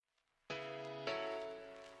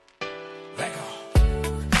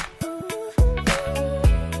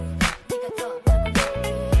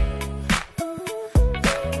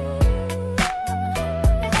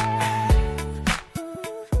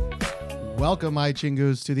welcome my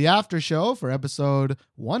Chingus to the after show for episode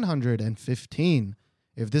 115.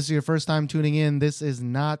 If this is your first time tuning in, this is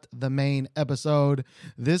not the main episode.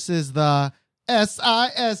 This is the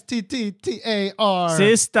SISTTTAR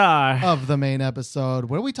Sister of the main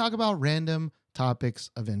episode, where we talk about random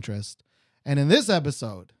topics of interest. And in this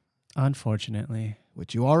episode, unfortunately,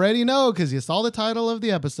 which you already know because you saw the title of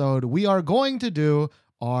the episode, we are going to do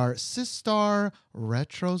our Sistar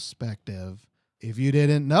retrospective. If you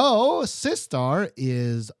didn't know, Sistar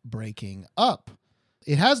is breaking up.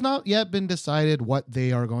 It has not yet been decided what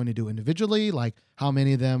they are going to do individually, like how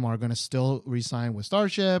many of them are going to still re-sign with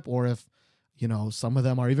Starship, or if, you know, some of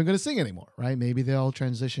them are even going to sing anymore, right? Maybe they'll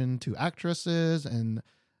transition to actresses and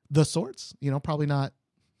the sorts, you know, probably not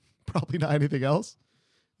anything else.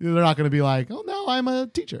 They're not going to be like, oh, now I'm a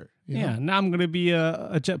teacher. Yeah, now I'm going to be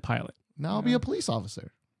a jet pilot. Now I'll be a police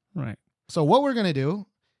officer. Right. So what we're going to do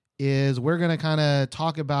is we're going to kind of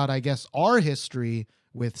talk about, I guess, our history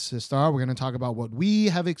with Sistar. We're going to talk about what we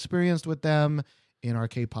have experienced with them in our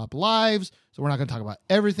K-pop lives. So we're not going to talk about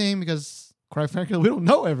everything because, quite frankly, we don't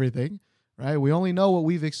know everything, right? We only know what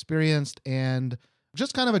we've experienced. And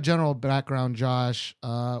just kind of a general background, Josh.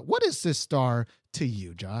 What is Sistar to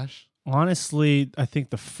you, Josh? Honestly, I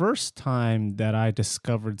think the first time that I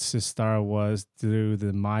discovered Sistar was through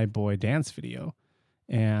the My Boy dance video.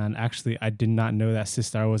 And actually, I did not know that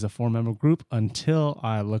Sistar was a 4-member group until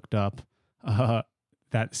I looked up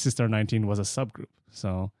that Sistar 19 was a subgroup.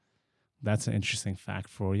 So that's an interesting fact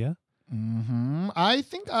for you. Mm-hmm. I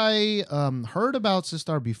think I heard about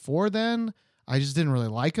Sistar before then. I just didn't really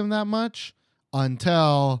like him that much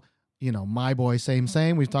until, you know, My Boy, same.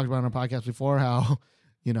 We've talked about on our podcast before how,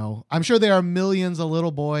 you know, I'm sure there are millions of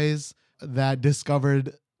little boys that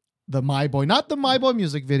discovered the My Boy, not the My Boy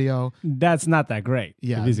music video. That's not that great.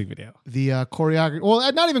 Yeah. The music video. The choreography,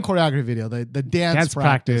 well, not even choreography video, the dance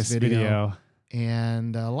practice video.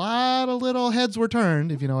 And a lot of little heads were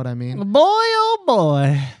turned, if you know what I mean. Boy, oh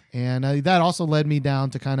boy. And that also led me down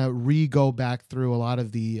to kind of go back through a lot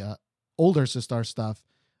of the older Sistar stuff,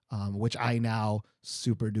 which I now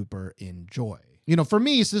super duper enjoy. You know, for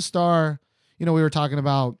me, Sistar, you know, we were talking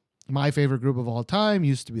about my favorite group of all time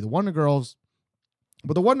used to be the Wonder Girls.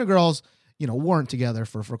 But the Wonder Girls, you know, weren't together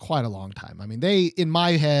for quite a long time. I mean, in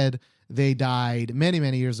my head, they died many,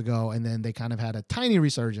 many years ago, and then they kind of had a tiny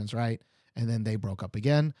resurgence, right? And then they broke up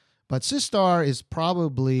again. But Sistar is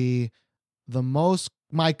probably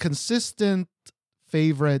my consistent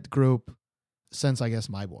favorite group since, I guess,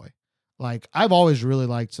 My Boy. Like, I've always really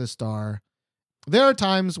liked Sistar. There are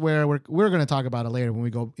times where we're going to talk about it later when we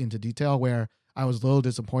go into detail where I was a little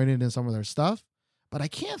disappointed in some of their stuff, but I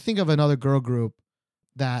can't think of another girl group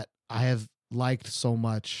that I have liked so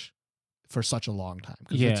much for such a long time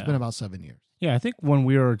because it's been about 7 years. Yeah, I think when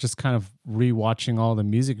we were just kind of rewatching all the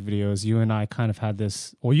music videos, you and I kind of had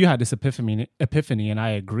this, well, you had this epiphany, and I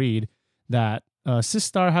agreed that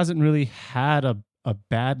Sistar hasn't really had a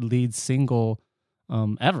bad lead single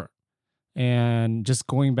ever. And just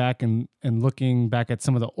going back and looking back at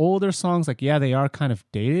some of the older songs, like, yeah, they are kind of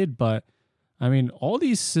dated, but I mean, all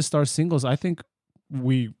these Sistar singles, I think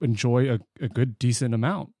we enjoy a good, decent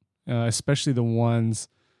amount, especially the ones,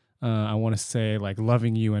 I want to say, like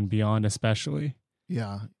Loving You and Beyond, especially.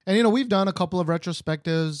 Yeah. And, you know, we've done a couple of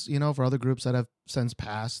retrospectives, you know, for other groups that have since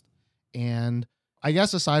passed. And I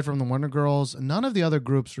guess aside from the Wonder Girls, none of the other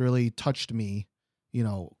groups really touched me, you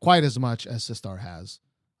know, quite as much as Sistar has.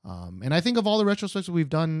 And I think of all the retrospectives we've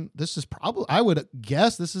done, this is probably, I would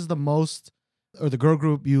guess this is the most, or the girl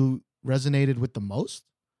group you resonated with the most.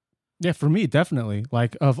 Yeah, for me, definitely.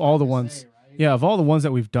 Like, of all the ones, of all the ones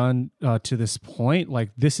that we've done to this point, like,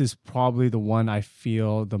 this is probably the one I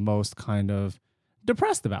feel the most kind of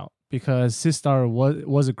depressed about, because Sistar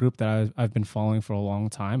was a group that I've been following for a long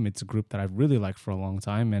time. It's a group that I've really liked for a long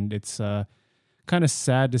time, and it's kind of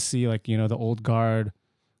sad to see, like, you know, the old guard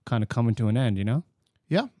kind of coming to an end, you know?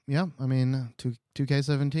 Yeah. I mean,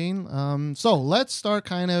 2K17. So let's start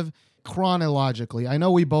kind of chronologically. I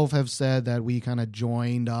know we both have said that we kind of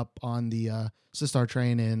joined up on the Sistar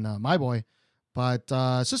train in My Boy, but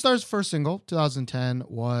Sistar's first single, 2010,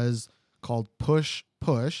 was called Push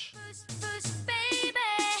Push.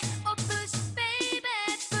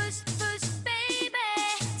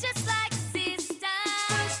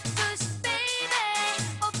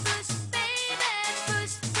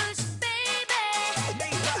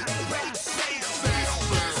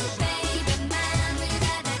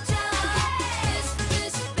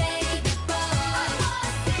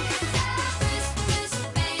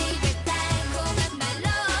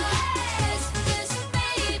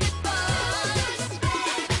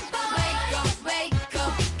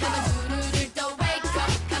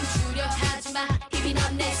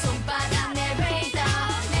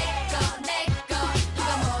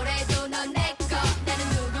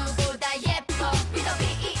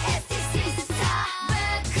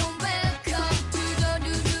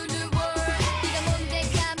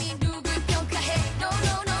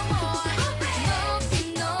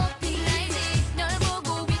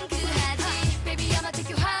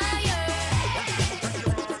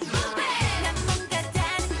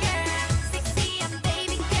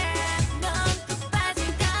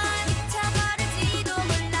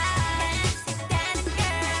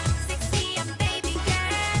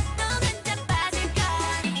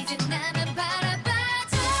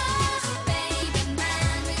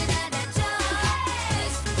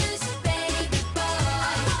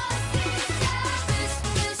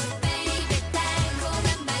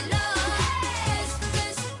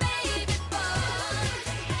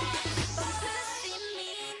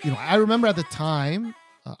 I remember at the time,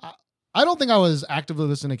 I don't think I was actively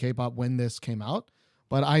listening to K-pop when this came out,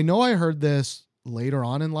 but I know I heard this later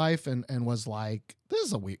on in life and was like,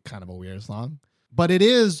 this is kind of a weird song. But it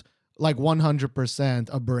is like 100%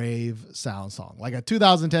 a Brave Sound song, like a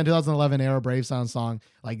 2010, 2011 era Brave Sound song.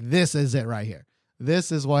 Like, this is it right here.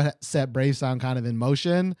 This is what set Brave Sound kind of in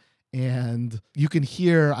motion. And you can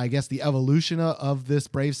hear, I guess, the evolution of this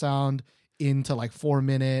Brave Sound into like 4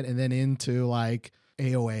 minute and then into like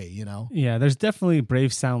AOA, Yeah, there's definitely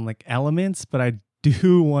Brave Sound like elements, but I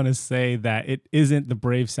do want to say that it isn't the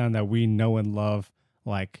Brave Sound that we know and love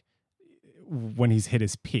like when he's hit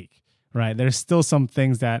his peak, right? There's still some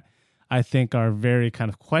things that I think are very kind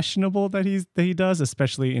of questionable that he does,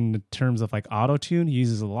 especially in the terms of like auto-tune. He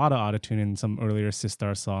uses a lot of auto-tune in some earlier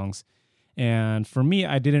Sistar songs. And for me,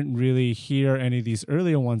 I didn't really hear any of these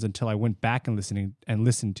earlier ones until I went back and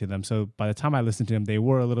listened to them. So by the time I listened to them, they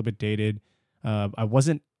were a little bit dated. I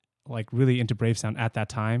wasn't like really into Brave Sound at that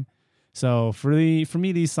time. So for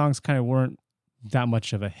me, these songs kind of weren't that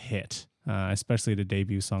much of a hit, especially the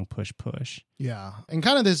debut song Push Push. Yeah. And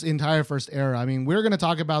kind of this entire first era. I mean, we're going to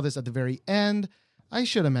talk about this at the very end. I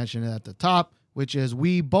should have mentioned it at the top, which is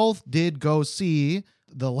we both did go see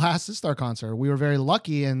the last Sistar concert. We were very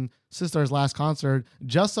lucky, and Sistar's last concert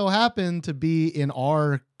just so happened to be in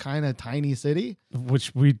our kind of tiny city.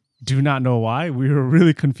 Which we do not know why. We were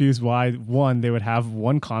really confused why, one, they would have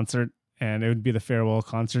one concert and it would be the farewell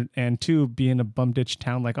concert, and two, be in a bum ditch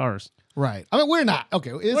town like ours. Right. I mean, we're not.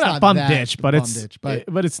 Okay. It's we're not bum that ditch, but bum it's ditch,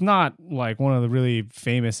 but it's not like one of the really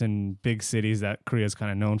famous and big cities that Korea is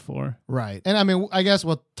kind of known for. Right. And I mean, I guess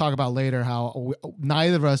we'll talk about later how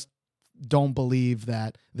neither of us don't believe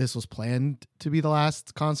that this was planned to be the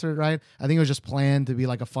last concert, right? I think it was just planned to be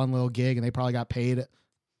like a fun little gig, and they probably got paid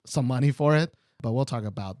some money for it. But we'll talk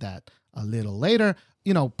about that a little later.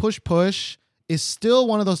 Push Push is still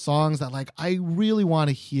one of those songs that like I really want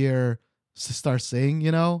to hear Sistar sing,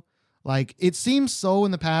 Like, it seems so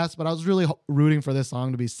in the past, but I was really rooting for this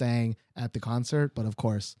song to be sang at the concert. But of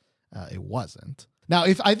course, it wasn't. Now,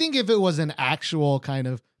 I think if it was an actual kind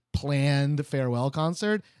of planned farewell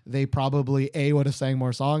concert, they probably A, would have sang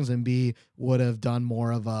more songs, and B, would have done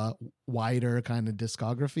more of a wider kind of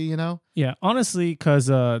discography, Yeah, honestly, because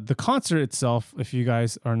the concert itself, if you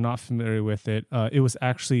guys are not familiar with it, it was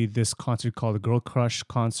actually this concert called the Girl Crush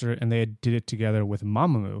concert, and they did it together with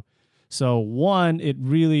Mamamoo. So one, it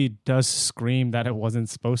really does scream that it wasn't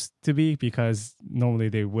supposed to be, because normally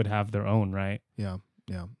they would have their own, right? Yeah.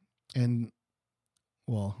 And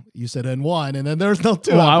well, you said N1, and then there's no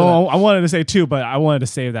two. Well, I wanted to say two, but I wanted to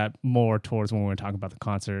save that more towards when we were talking about the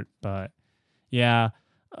concert. But yeah,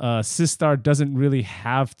 Sistar doesn't really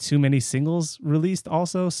have too many singles released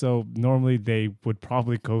also. So normally they would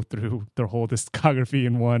probably go through their whole discography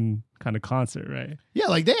in one kind of concert, right? Yeah,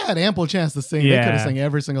 like they had ample chance to sing. Yeah. They could have sang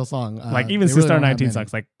every single song. Like even Sistar 19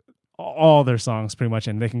 songs, like all their songs pretty much,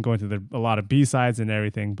 and they can go into a lot of B-sides and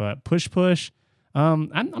everything. But Push Push, I'm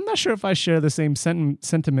not sure if I share the same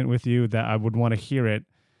sentiment with you that I would want to hear it.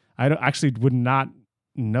 Would not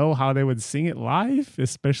know how they would sing it live,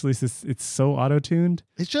 especially since it's so auto-tuned.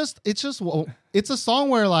 It's a song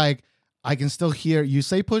where like I can still hear you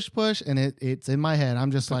say push push, and it's in my head.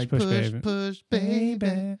 I'm just push, like push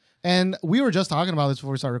baby. And we were just talking about this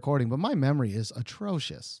before we started recording, but my memory is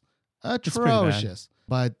atrocious. But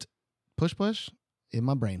push push in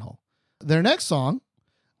my brain hole. Their next song,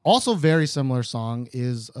 also very similar song,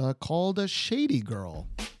 is called Shady Girl.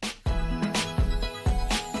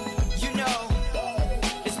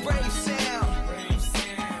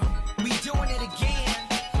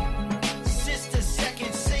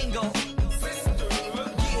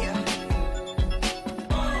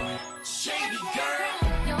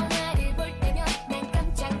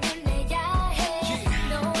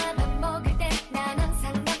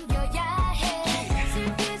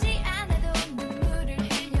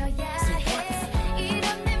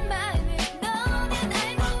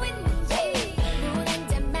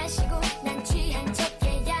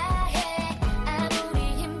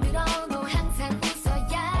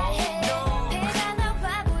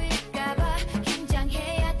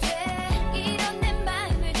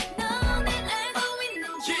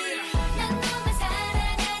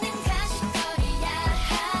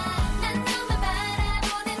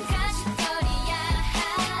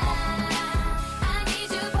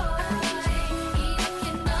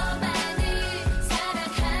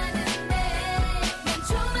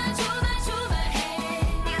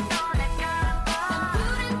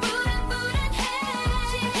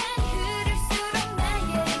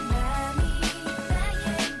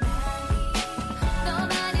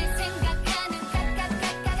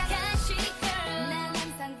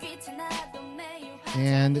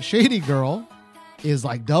 And Shady Girl is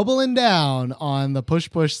like doubling down on the push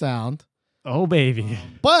push sound. Oh, baby.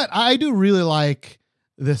 But I do really like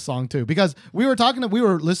this song too, because we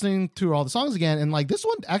were listening to all the songs again, and like this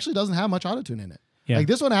one actually doesn't have much autotune in it. Yeah. Like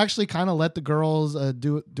this one actually kind of let the girls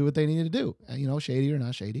do what they needed to do. You know, shady or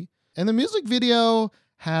not shady. And the music video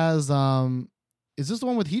has is this the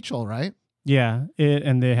one with Heechul, right? Yeah,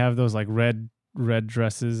 and they have those like red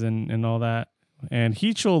dresses and all that. And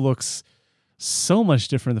Heechul looks so much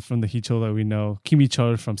different from the Heechul that we know, Kim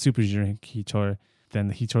Hee-chul from Super Junior Heechul, than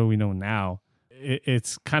the Heechul we know now.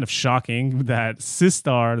 It's kind of shocking that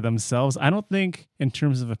Sistar themselves, I don't think in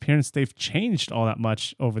terms of appearance they've changed all that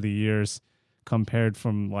much over the years compared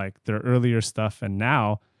from like their earlier stuff and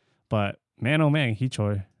now. But man, oh man,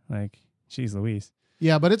 Heechul, like, geez Louise.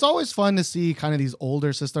 Yeah, but it's always fun to see kind of these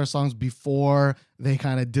older Sistar songs before they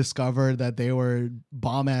kind of discovered that they were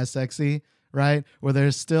bomb-ass sexy, right? Where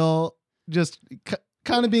they're still just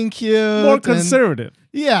kind of being cute. More conservative.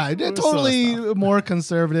 Yeah, totally more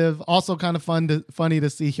conservative. Also kind of funny to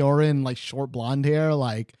see Hyorin like short blonde hair.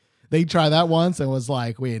 Like they tried that once and was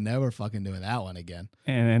like, we ain't never fucking doing that one again.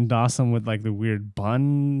 And Dawson with like the weird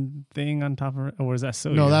bun thing on top of her. Or is that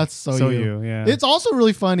Soyu? No, that's Soyu. Yeah. It's also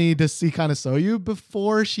really funny to see kind of Soyu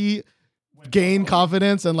before she gained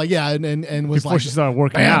confidence and like, yeah, and was before like, she started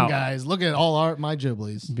working bam, out. guys, look at all my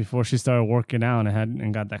Ghiblies. Before she started working out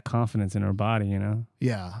and got that confidence in her body, you know?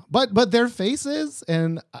 Yeah. But their faces,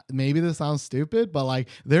 and maybe this sounds stupid, but like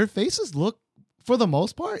their faces look for the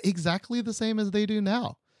most part exactly the same as they do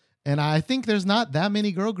now. And I think there's not that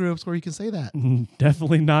many girl groups where you can say that.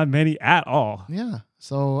 Definitely not many at all. Yeah.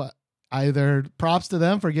 So either props to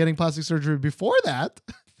them for getting plastic surgery before that,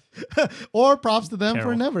 or props to them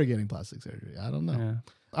for never getting plastic surgery. I don't know. Yeah.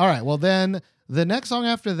 All right. Well, then the next song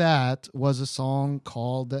after that was a song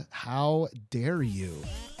called How Dare You?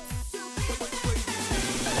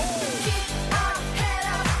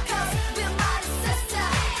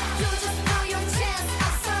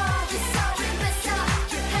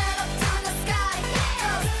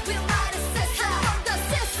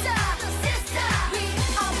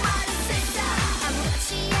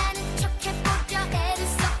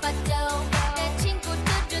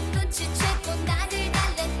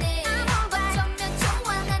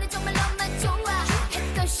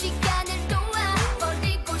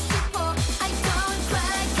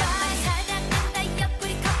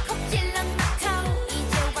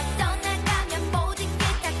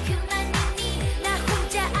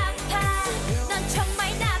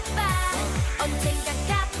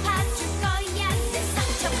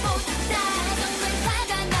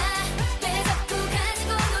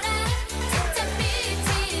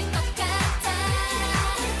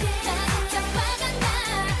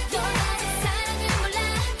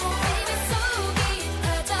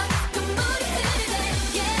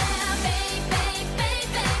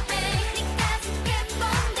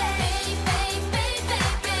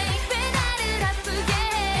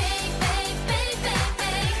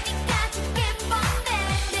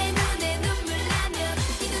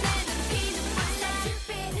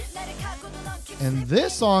 And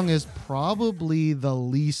this song is probably the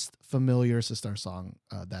least familiar Sistar song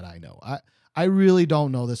that I know. I really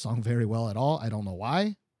don't know this song very well at all. I don't know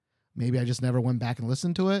why. Maybe I just never went back and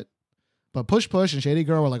listened to it. But Push Push and Shady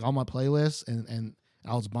Girl were like on my playlist, and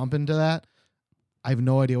I was bumping to that. I have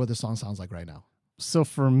no idea what this song sounds like right now. So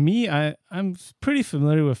for me, I'm pretty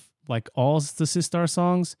familiar with like all the Sistar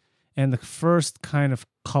songs, and the first kind of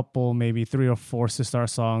couple, maybe 3 or 4 Sistar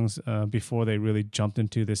songs before they really jumped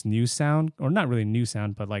into this new sound, or not really new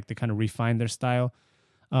sound, but like they kind of refined their style.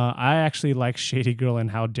 I actually like Shady Girl and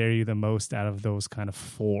How Dare You the most out of those kind of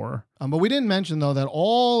 4. But we didn't mention, though, that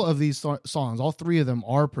all of these songs, all 3 of them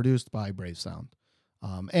are produced by Brave Sound.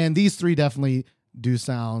 And these 3 definitely do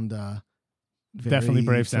sound definitely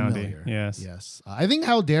Brave familiar. Soundy. Yes. Yes. I think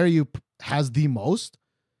How Dare You has the most,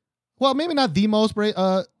 well, maybe not the most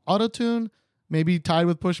auto-tune, maybe tied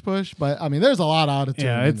with Push Push, but I mean, there's a lot of auto-tune.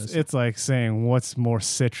 Yeah, it's like saying what's more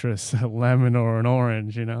citrus, a lemon or an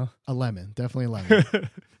orange, you know? A lemon, definitely a lemon.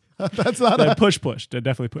 That's not a Push Push.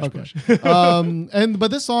 Definitely Push Push. But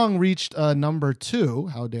this song reached number 2,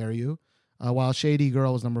 How Dare You, while Shady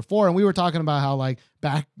Girl was number 4. And we were talking about how like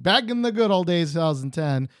back in the good old days,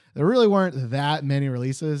 2010, there really weren't that many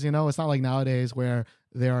releases. You know, it's not like nowadays where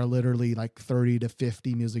there are literally like 30 to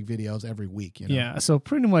 50 music videos every week. You know? Yeah, so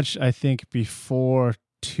pretty much I think before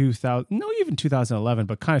 2011,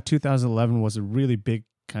 but kind of 2011 was a really big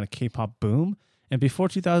kind of K-pop boom. And before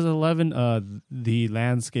 2011, the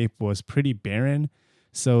landscape was pretty barren.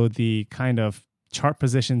 So the kind of chart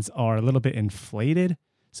positions are a little bit inflated.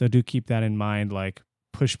 So do keep that in mind. Like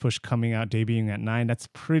Push Push coming out, debuting at 9, that's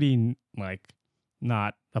pretty like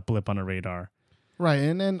not a blip on a radar. Right.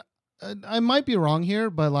 And then I might be wrong here,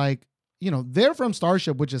 but like, they're from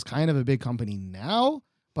Starship, which is kind of a big company now,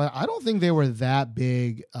 but I don't think they were that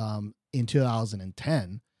big in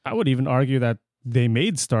 2010. I would even argue that they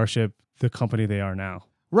made Starship the company they are now.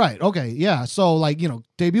 Right. Okay. Yeah. So like,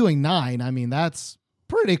 debuting 9, I mean, that's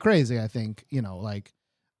pretty crazy, I think. Like,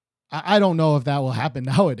 I don't know if that will happen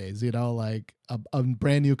nowadays, like a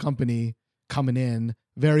brand new company coming in,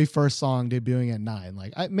 very first song debuting at 9.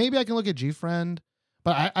 Like, maybe I can look at GFriend,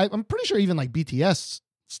 but I'm pretty sure even like BTS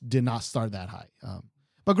did not start that high.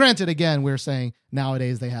 But granted, again, we're saying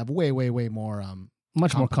nowadays they have way, way, way more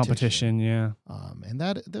much more competition, yeah. And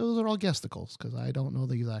those are all guesticles because I don't know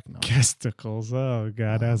the exact number. Guesticles. Oh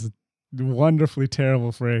God, that's a wonderfully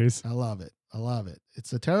terrible phrase. I love it.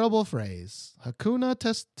 It's a terrible phrase. Hakuna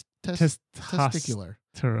testicular.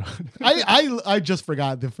 I just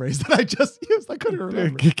forgot the phrase that I just used. I couldn't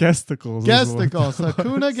remember. Guesticles.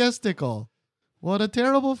 Hakuna gesticle. What a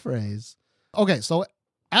terrible phrase. Okay, so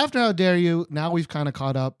after How Dare You, now we've kind of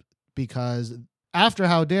caught up because after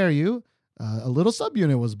How Dare You, a little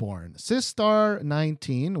subunit was born, Sistar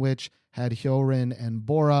 19, which had Hyorin and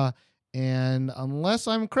Bora. And unless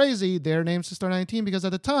I'm crazy, they're named Sistar 19 because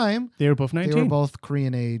at the time they were both 19. They were both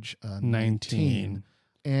Korean age 19.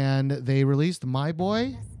 And they released My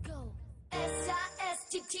Boy.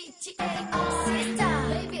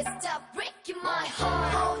 Baby, stop breaking my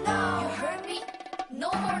heart. Oh no, you hurt me. No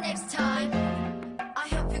more next time. I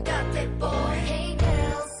hope you got that boy. Hey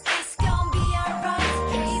girls, it's gonna be alright.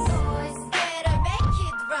 Hey boys, better make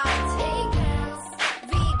it right. Hey girls,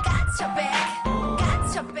 we got your back.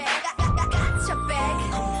 Got your back. got your back.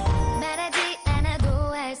 말하지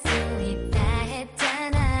않아도 알 수 있다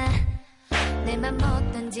했잖아. 내 맘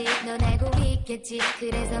어떤지 넌 알고 있겠지.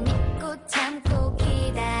 그래서 믿고 참고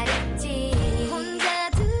기다렸지. 혼자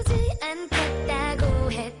두지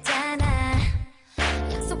않겠다고 했잖아.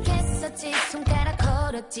 약속했었지. 손가락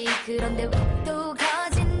걸었지. 그런데 왜 또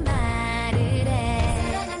거짓말을 해.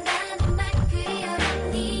 사랑한다는 말 그리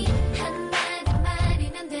어렵니.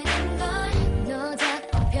 한마디만이면 되는 걸. 너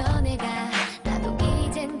자꾸 변해가. 나도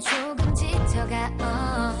이젠 조금 지쳐가.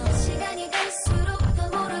 시간이 갈수록 더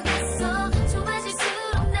모르겠어.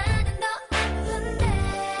 좁아질수록 나는 더 아픈데.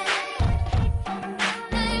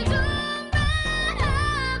 날 좀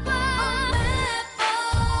바라봐.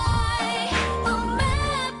 Oh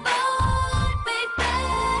my boy, baby.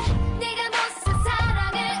 네가 무슨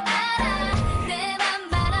사랑을 알아. 내 맘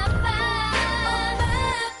바라봐.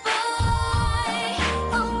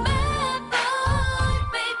 Oh my boy,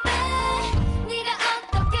 baby. 네가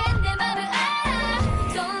어떻게 내 맘을 알아.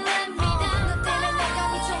 Don't let me down. 너 때문에 내가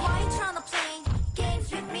미쳐. Why you tryna play games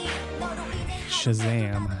with me? 너로 인해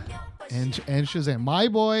Shazam. And Shazam. My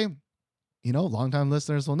Boy, longtime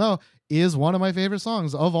listeners will know, is one of my favorite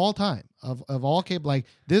songs of all time. Of all K-pop. Like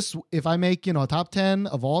this, if I make, a top 10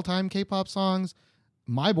 of all time K-pop songs,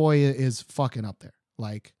 My Boy is fucking up there.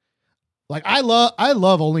 Like I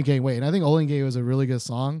love Only Gain Weight, and I think Only Gain was a really good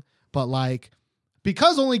song, but like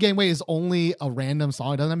because Only Gain Weight is only a random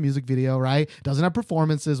song, it doesn't have a music video, right? Doesn't have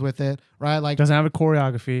performances with it, right? Like Doesn't have a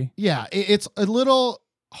choreography. yeah, it's a little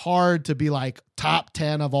hard to be like top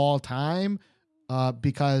 10 of all time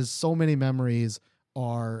because so many memories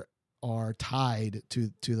are tied to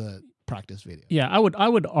the practice video. Yeah, I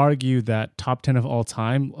would argue that top 10 of all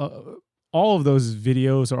time, all of those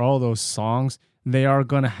videos or all those songs, they are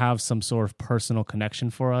going to have some sort of personal connection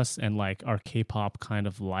for us and like our K-pop kind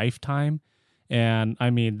of lifetime. And I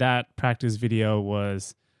mean, that practice video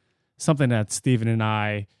was something that Steven and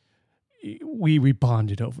I, we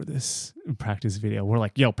bonded over this practice video. We're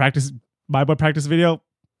like, yo, My Boy practice video.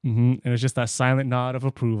 And it's just that silent nod of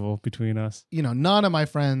approval between us. None of my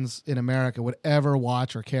friends in America would ever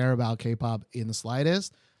watch or care about K-pop in the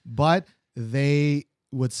slightest, but they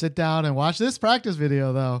would sit down and watch this practice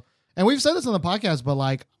video though. And we've said this on the podcast, but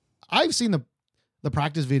like I've seen the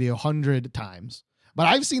practice video 100 times, but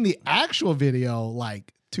I've seen the actual video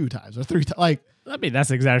like 2 times or 3 times. Like, I mean,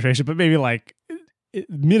 that's an exaggeration, but maybe like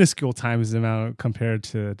minuscule times the amount compared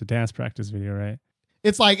to the dance practice video, right?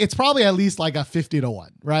 it's probably at least like a 50-1,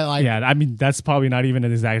 right? Like, yeah, I mean, that's probably not even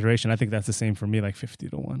an exaggeration. I think that's the same for me, like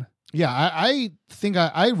 50-1. Yeah, I think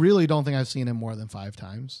I really don't think I've seen it more than 5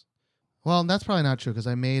 times. Well, that's probably not true because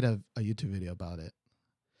I made a YouTube video about it.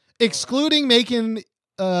 Excluding making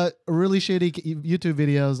really shitty YouTube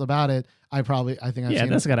videos about it, I think I've seen it. Yeah,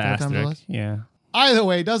 that's got an 5 times or asterisk. less. Yeah. Either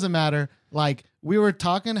way, it doesn't matter. Like, we were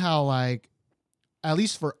talking how, like, at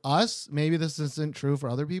least for us, maybe this isn't true for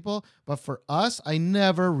other people, but for us, I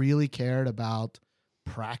never really cared about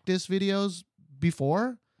practice videos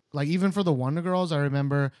before. Like even for the Wonder Girls, I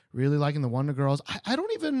remember really liking the Wonder Girls. I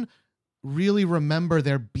don't even really remember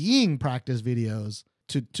there being practice videos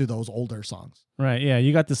to those older songs. Right. Yeah.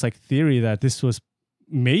 You got this like theory that this was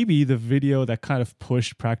maybe the video that kind of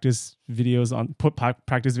pushed practice videos on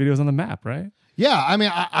the map, right? Yeah. I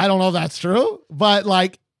mean, I don't know if that's true, but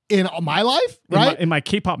like in my life, right? In my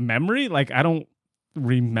K-pop memory, like I don't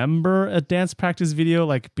remember a dance practice video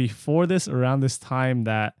like before this, around this time,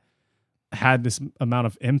 that had this amount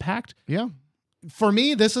of impact. Yeah. For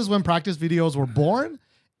me, this is when practice videos were born.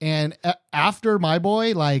 And after My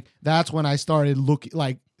Boy, like that's when I started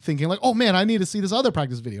thinking like, oh man, I need to see this other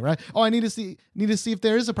practice video, right? Oh, I need to see if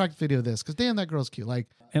there is a practice video of this, because damn, that girl's cute. Like,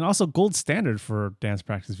 and also gold standard for dance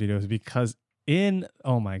practice videos, because in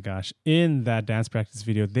that dance practice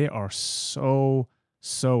video, they are so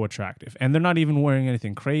attractive, and they're not even wearing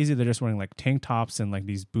anything crazy. They're just wearing like tank tops and like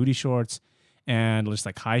these booty shorts and just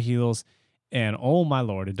like high heels. And oh my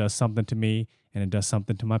Lord, it does something to me, and it does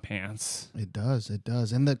something to my pants. It does.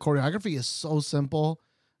 And the choreography is so simple,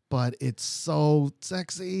 but it's so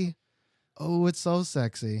sexy. Oh, it's so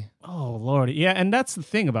sexy. Oh, Lordy. Yeah, and that's the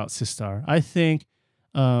thing about Sistar. I think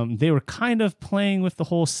they were kind of playing with the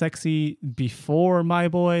whole sexy before My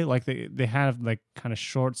Boy. Like they have like kind of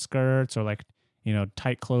short skirts or like,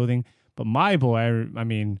 tight clothing. But My Boy, I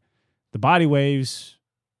mean, the body waves,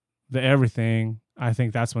 the everything, I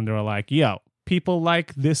think that's when they were like, yo, people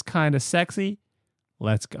like this kind of sexy.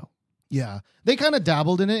 Let's go. Yeah. They kind of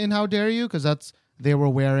dabbled in it in How Dare You, because they were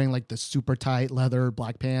wearing like the super tight leather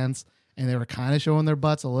black pants, and they were kind of showing their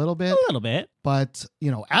butts a little bit. But,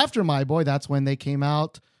 after My Boy, that's when they came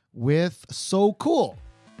out with So Cool.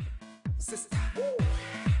 Sister,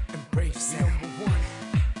 and Brave Sound,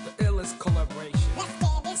 the illest collaboration.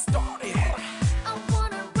 Started. I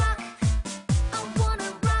wanna rock, I wanna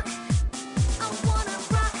rock, I wanna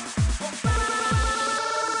rock,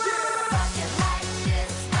 rock it like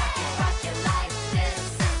this, rock it like this,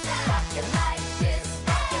 rock it like this,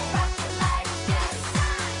 rock it like this,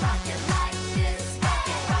 rock it like this,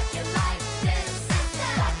 rock it like this,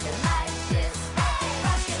 rock it like this,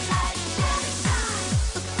 rock it like this.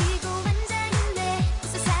 웃기고 환장인데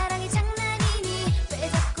무슨 사랑이 장난이니? 왜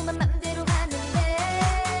자꾸만 맘대로 하는데?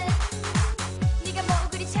 네가 뭐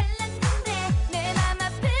그리 잘났는데 내 맘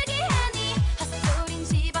아프게 하니 헛소린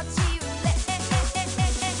집어치울래.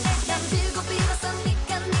 난 들고 빌었으니까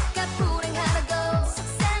네가 불행하라고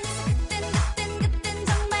속상해서 그땐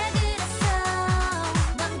정말 그랬어.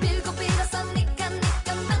 난 들고 빌었으니까 네가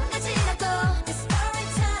망가지라고. It's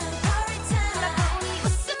party time 그러더니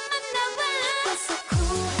웃음만 나와. So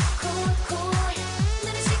cool cool cool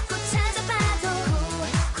눈을 씻고 찾아봐도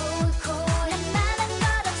cool cool 난 말한 것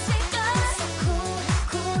없을걸. So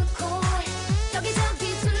cool cool 여기저기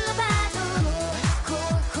둘러봐도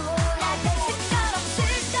cool cool 날 뺏을 것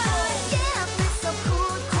없을걸. Yeah I feel so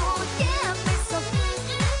cool yeah I feel so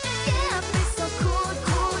yeah I feel so cool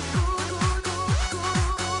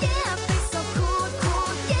yeah I feel so cool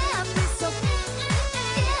yeah I feel so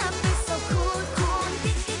yeah I feel so cool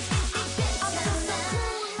I'm so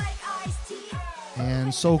cool like Ice-T.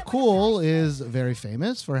 And So Cool is very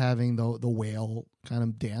famous for having the whale kind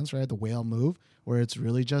of dance, right? The whale move, where it's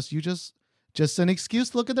really just an excuse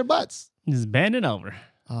to look at their butts. Just bend it over.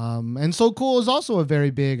 And So Cool is also a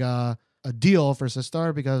very big a deal for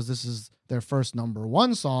Sistar, because this is their first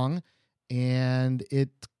 #1 song, and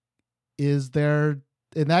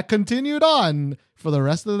that continued on for the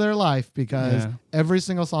rest of their life, because Yeah. every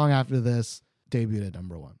single song after this debuted at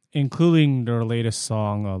 #1. Including their latest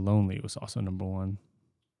song, Lonely, was also #1.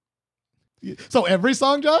 So every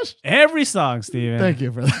song, Josh? Every song, Steven. Thank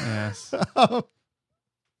you for that. Yes.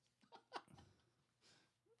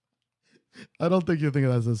 I don't think you think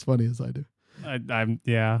that's as funny as I do. I'm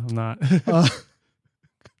not. Uh,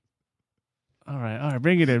 All right.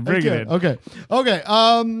 Bring it in. Okay.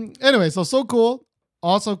 Anyway, So Cool.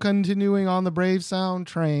 Also continuing on the Brave Sound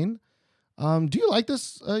train. Do you like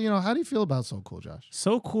this? How do you feel about So Cool, Josh?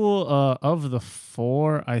 So Cool, of the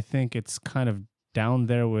 4, I think it's kind of down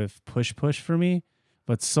there with Push for me.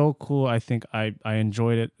 But So Cool, I think I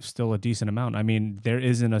enjoyed it still a decent amount. I mean, there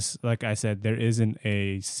isn't a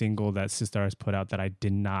single that Sistar has put out that I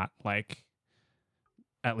did not like,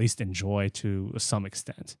 at least enjoy to some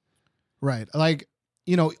extent. Right. Like,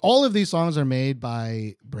 all of these songs are made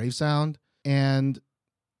by Brave Sound, and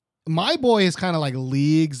My Boy is kind of like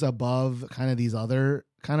leagues above kind of these other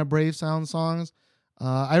kind of Brave Sound songs.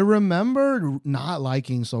 I remember not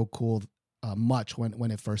liking So Cool much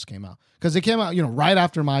when it first came out, because it came out right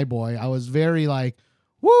after My Boy. I was very like,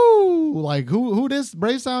 woo, like who this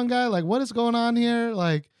Brave Sound guy, like what is going on here,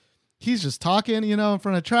 like he's just talking in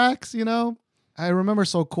front of tracks, I remember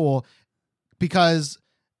So Cool because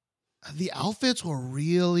the outfits were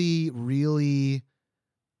really, really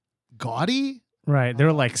gaudy. Right.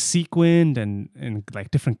 They're like sequined and like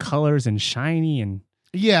different colors and shiny and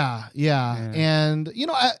Yeah. Yeah. And,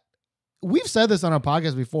 we've said this on our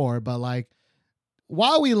podcast before, but like,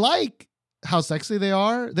 while we like how sexy they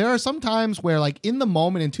are, there are some times where like in the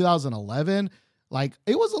moment in 2011, like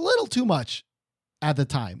it was a little too much at the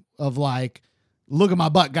time of like, look at my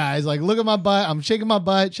butt, guys. Like, look at my butt. I'm shaking my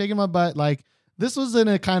butt. Like, this was in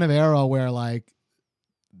a kind of era where like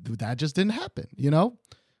that just didn't happen,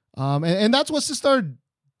 and that's what Sistar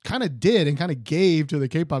kind of did and kind of gave to the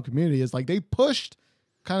K-pop community is like they pushed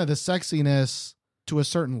kind of the sexiness to a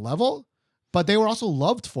certain level, but they were also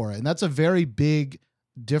loved for it. And that's a very big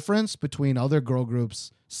difference between other girl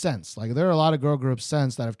groups since. Like there are a lot of girl groups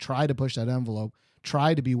since that have tried to push that envelope,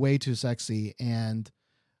 tried to be way too sexy and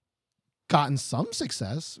gotten some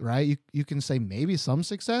success, right? You can say maybe some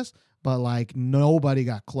success, but like nobody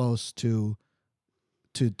got close to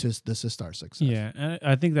the Sistar success. yeah. And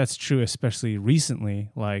I think that's true, especially recently.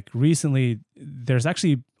 Like recently, there's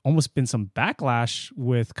actually almost been some backlash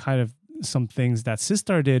with kind of some things that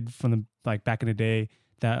Sistar did from the like back in the day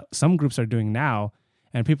that some groups are doing now.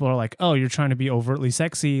 And people are like, oh, you're trying to be overtly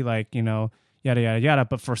sexy, like, yada, yada, yada.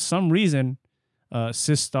 But for some reason,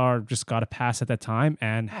 Sistar just got a pass at that time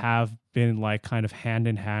and have been like kind of hand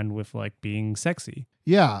in hand with like being sexy.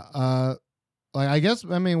 Yeah. Like, I guess,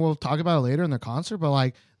 we'll talk about it later in their concert, but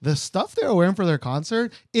like the stuff they were wearing for their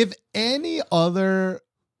concert, if any other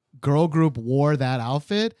girl group wore that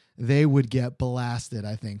outfit, they would get blasted,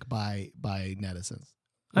 I think, by netizens.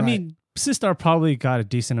 I Right. mean, Sistar probably got a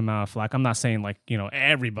decent amount of flack. I'm not saying like,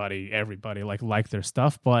 everybody like their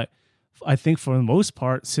stuff, but I think for the most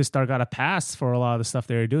part, Sistar got a pass for a lot of the stuff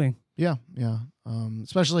they were doing. Yeah.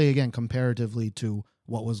 Especially again, comparatively to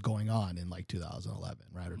what was going on in like 2011,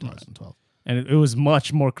 right? Or 2012. And it was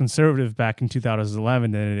much more conservative back in 2011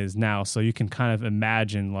 than it is now. So you can kind of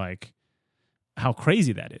imagine like how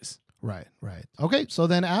crazy that is. Right. Okay. So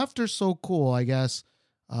then after So Cool, I guess,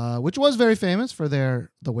 which was very famous for the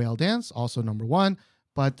whale dance, also number one,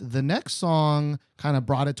 but the next song kind of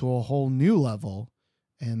brought it to a whole new level,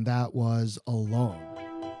 and that was Alone.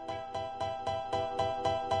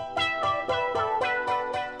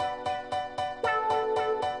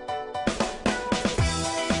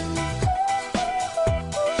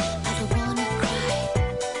 I don't wanna cry.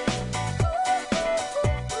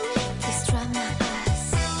 Please dry my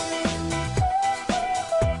eyes.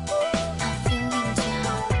 I'm feeling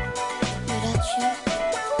down. Without you,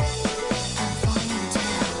 I'm falling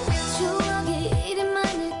down. 추억이 이리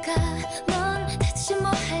많을까? 넌 대체 뭐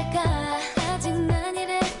할까? 아직 난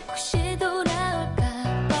이래 혹시 돌아올까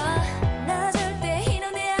봐. 나 절대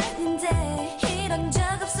이런 애 아닌데 이런 적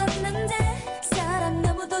없었는데 사람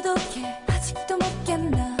너무 도독해 아직도 못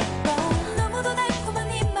깼나 봐. 너무도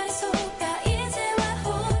달콤한 입말 속아 이제와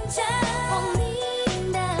혼자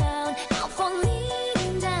falling down, I'm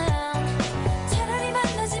falling down. 차라리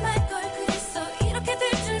만나지 말걸 그랬어. 이렇게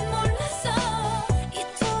될 줄 몰랐어.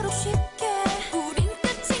 이토록 쉽게 우린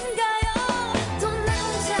끝인가요? 또 나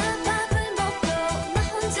혼자 밥을 먹고 나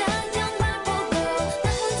혼자 영화 보고 나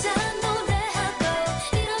혼자 노래하고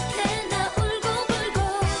이렇게 나 울고 불고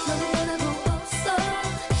너무 원하고 없어.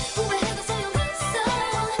 후회해도 소용없어.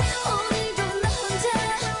 오늘도 나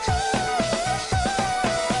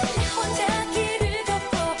혼자 길을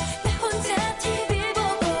걷고 나 혼자 TV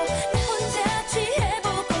보고 나 혼자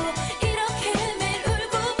취해보고 이렇게 매일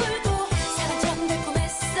울고 불고 사랑 참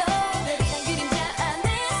달콤했어. 내리란 그림자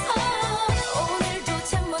안에서 오늘도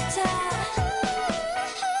잠 못 자.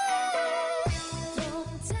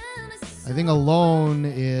 I think Alone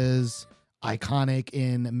is iconic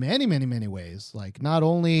in many, many, many ways. Like, not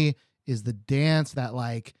only is the dance that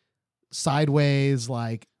like sideways,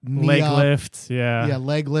 like knee Leg up, lift. Yeah.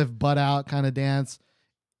 leg lift, butt out kind of dance,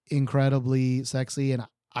 incredibly sexy. And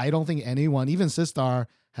I don't think anyone, even Sistar,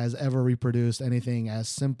 has ever reproduced anything as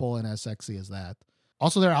simple and as sexy as that.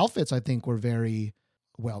 Also, their outfits, I think, were very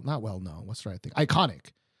not well known. What's the right thing?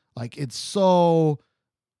 Iconic. Like, it's so,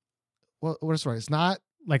 what's right? It's not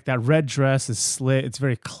Like that red dress is slit. It's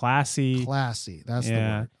very classy. classy. That's the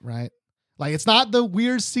Yeah. word, right? Like, it's not the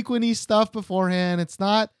weird sequiny stuff beforehand. It's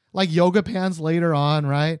not like yoga pants later on,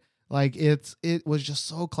 right? Like, it was just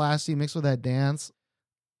so classy mixed with that dance.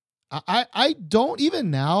 I don't,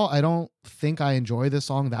 even now, I don't think I enjoy this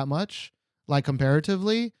song that much, like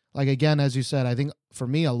comparatively. Like, again, as you said, I think for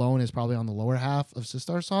me, Alone is probably on the lower half of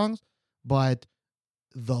Sistar songs, but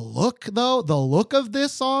the look of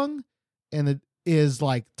this song is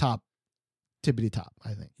like top tippity top,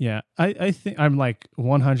 I think. Yeah, I think I'm like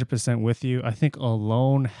 100% with you. I think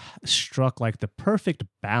Alone struck like the perfect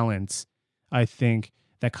balance. I think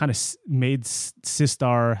that kind of made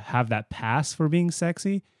Sistar have that pass for being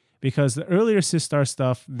sexy, because the earlier Sistar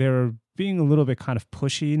stuff, they were being a little bit kind of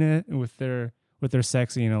pushy in it with their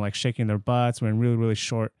sexy, like shaking their butts, wearing really, really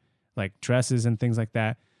short like dresses and things like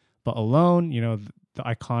that. But Alone, the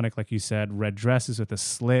iconic, like you said, red dresses with a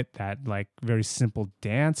slit, that like very simple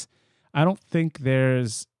dance. I don't think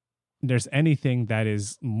there's anything that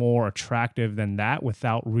is more attractive than that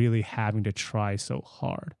without really having to try so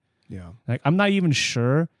hard. Yeah. Like, I'm not even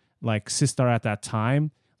sure, like, Sistar at that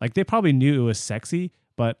time, like, they probably knew it was sexy,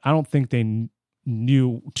 but I don't think they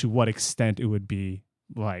knew to what extent it would be,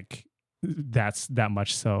 like, that's that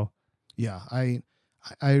much so. Yeah. I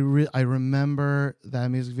remember that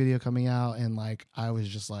music video coming out, and like I was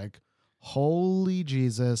just like, holy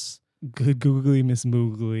Jesus. Good googly Miss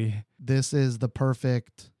Moogly. This is the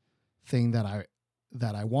perfect thing that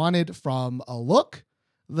I wanted from a look.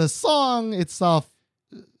 The song itself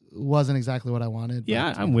wasn't exactly what I wanted.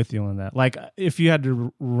 Yeah, I'm with you on that. Like, if you had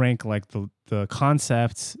to rank like the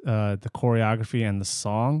concept, the choreography, and the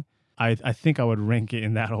song, I think I would rank it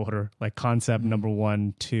in that order. Like concept number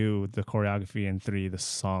 1, 2, the choreography, and 3, the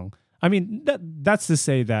song. I mean, that's to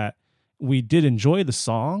say that we did enjoy the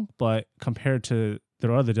song, but compared to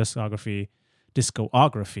their other discography,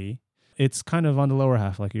 it's kind of on the lower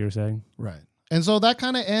half, like you were saying. Right. And so that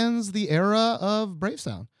kind of ends the era of Brave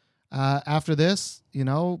Sound. After this,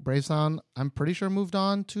 Brave Sound, I'm pretty sure moved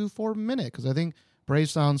on to 4-minute, because I think Brave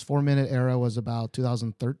Sound's 4-minute era was about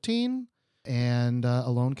 2013, and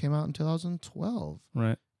Alone came out in 2012.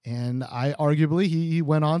 Right. And arguably he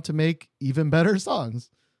went on to make even better songs,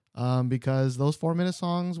 because those 4-minute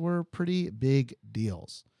songs were pretty big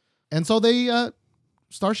deals. And so they,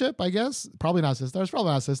 Starship, I guess, probably not Sistar. It's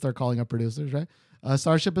probably not Sistar calling up producers, right?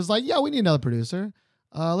 Starship is like, yeah, we need another producer.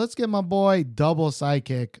 Let's get my boy Double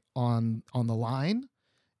Sidekick on the line.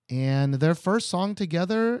 And their first song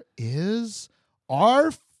together is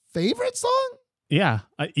our favorite song. Yeah,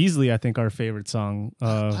 easily, I think our favorite song.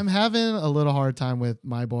 I'm having a little hard time with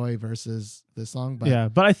My Boy versus this song. But yeah,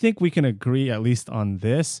 but I think we can agree, at least on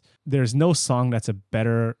this, there's no song that's a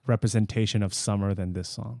better representation of summer than this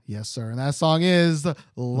song. Yes, sir. And that song is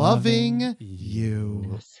Loving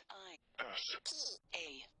You. S-I-S-T-A-R.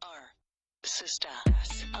 Sister.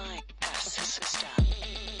 S-I-S. Sister.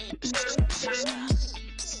 Sister.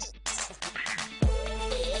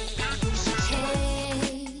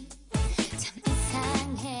 Hey, 참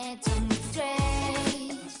이상해, 좀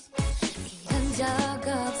strange. 이런 적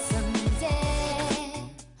없었는데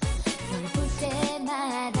널 볼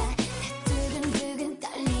때마다 두근두근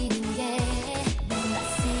떨리는 게 뭔가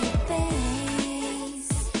see face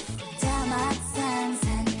혼자 막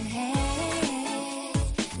상상을 해.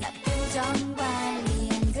 나 표정 관리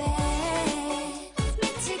안 돼.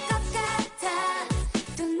 미칠 것 같아.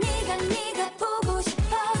 또 네가 보고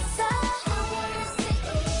싶었어. I wanna see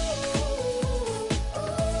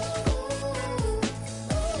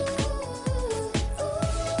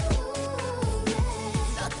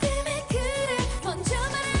너 때문에 그래 먼저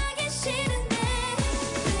말하기 싫은데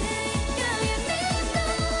You're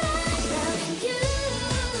loving you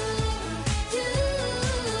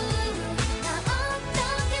나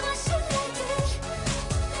어떻게 멋있는지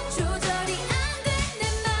조절이 안 돼 내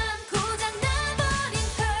맘 고장 나버린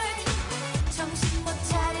hurt 정신 못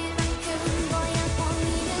차릴 만큼 뭐야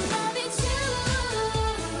only the love is you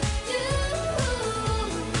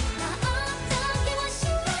나 어떻게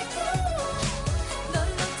멋있는지 널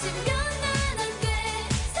놓치면 난 안 돼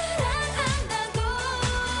사랑한다고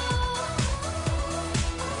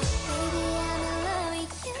Baby I'm in love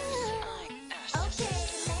with you Okay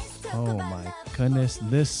let's talk Oh about my love. goodness,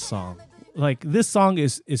 this song. Like, this song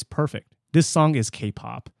is perfect. This song is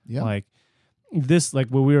K-pop. Yeah. Like, this, like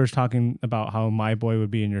when we were talking about how My Boy would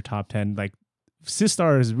be in your top 10, like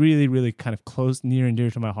Sistar is really, really kind of close, near and dear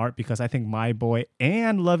to my heart, because I think My Boy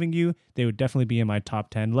and Loving You, they would definitely be in my top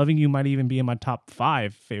 10. Loving You might even be in my top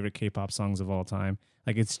 5 favorite K-pop songs of all time.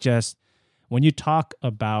 Like, it's just, when you talk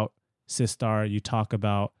about Sistar, you talk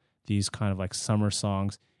about these kind of like summer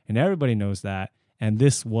songs, and everybody knows that. And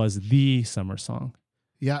this was the summer song.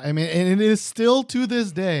 Yeah, I mean, and it is still to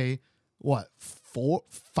this day,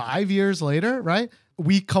 5 years later, right?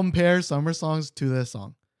 We compare summer songs to this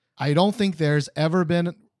song. I don't think there's ever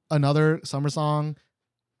been another summer song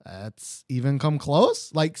that's even come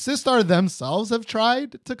close. Like, Sistar themselves have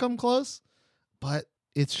tried to come close, but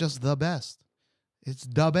it's just the best. It's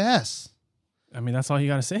the best. I mean, that's all you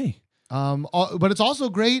got to say. But it's also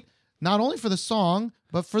great not only for the song,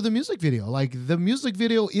 but for the music video. Like the music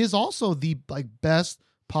video is also the like best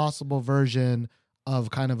possible version of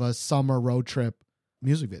kind of a summer road trip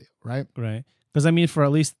music video, right? Right. Because I mean, for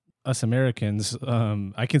at least us Americans,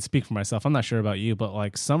 I can speak for myself. I'm not sure about you, but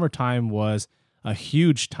like summertime was a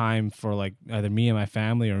huge time for like either me and my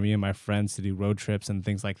family or me and my friends to do road trips and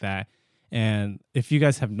things like that. And if you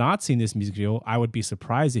guys have not seen this music video, I would be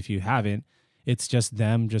surprised if you haven't. It's just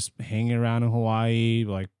them just hanging around in Hawaii,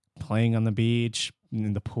 like playing on the beach,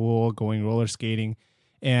 in the pool, going roller skating.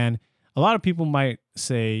 And a lot of people might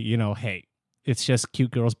say, you know, hey, it's just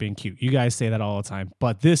cute girls being cute. You guys say that all the time.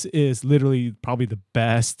 But this is literally probably the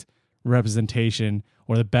best representation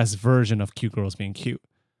or the best version of cute girls being cute.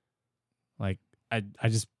 Like, I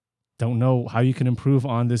just don't know how you can improve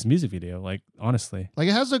on this music video. Like, honestly. Like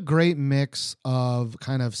it has a great mix of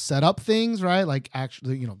kind of set up things, right? Like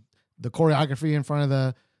actually, you know, the choreography in front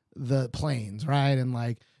of the planes, right? And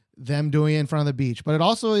like them doing it in front of the beach. But it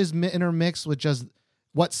also is intermixed with just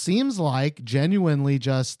what seems like genuinely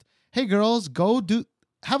just, hey girls, go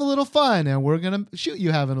have a little fun and we're going to shoot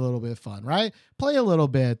you having a little bit of fun, right? Play a little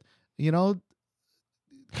bit, you know,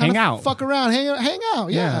 hang out, fuck around, hang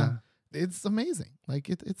out. Yeah. It's amazing. Like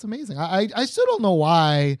it's amazing. I still don't know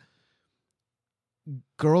why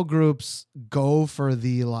girl groups go for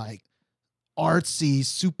the like artsy,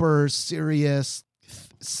 super serious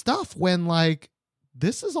stuff when like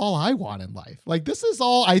this is all I want in life. Like this is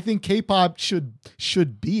all I think K-pop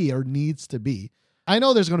should be or needs to be. I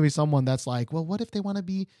know there's going to be someone that's like, well, what if they want to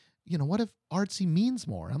be, you know, what if artsy means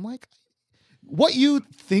more? I'm like, what you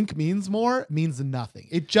think means more means nothing.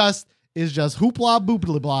 It just is just hoopla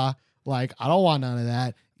boopla blah. Like, I don't want none of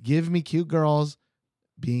that. Give me cute girls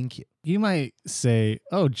being cute. You might say,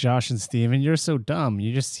 oh, Josh and Steven, you're so dumb.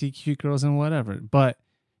 You just see cute girls and whatever. But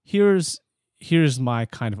here's my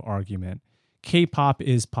kind of argument. K-pop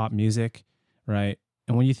is pop music, right?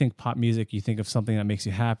 And when you think pop music, you think of something that makes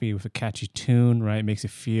you happy with a catchy tune, right? It makes you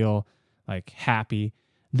feel like happy.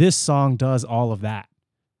 This song does all of that.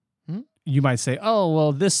 You might say, oh,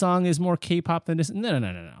 well, this song is more K-pop than this. No.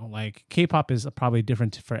 Like K-pop is probably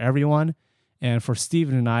different for everyone. And for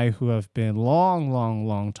Steven and I, who have been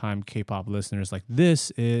long time K-pop listeners, like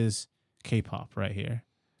this is K-pop right here.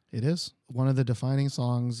 It is one of the defining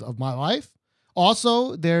songs of my life.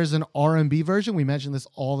 Also, there's an R&B version. We mention this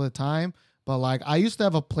all the time. But like I used to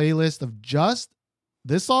have a playlist of just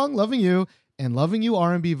this song, Loving You, and Loving You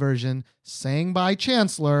R&B version sang by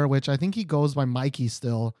Chancellor, which I think he goes by Mikey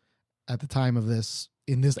still at the time of this,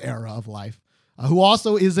 in this era of life, who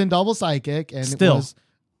also is in Double Psychic. And still. It was,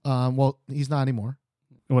 well, he's not anymore.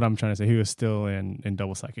 What I'm trying to say, he was still in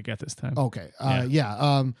Double Psychic at this time. Okay.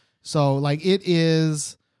 So like it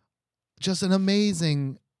is just an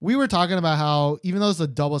amazing, we were talking about how even though it's a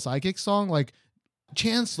Double Psychic song, like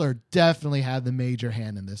Chancellor definitely had the major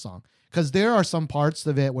hand in this song. Because there are some parts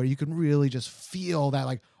of it where you can really just feel that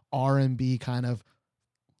like R&B kind of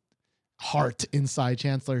heart inside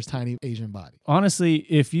Chancellor's tiny Asian body. Honestly,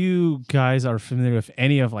 if you guys are familiar with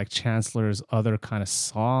any of like Chancellor's other kind of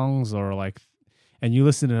songs or like, and you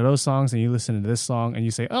listen to those songs and you listen to this song and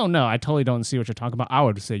you say, oh no, I totally don't see what you're talking about, I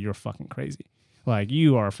would say you're fucking crazy. Like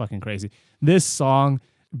you are fucking crazy. This song,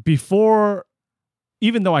 before,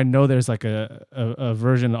 even though I know there's like a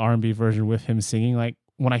version, the R&B version with him singing, like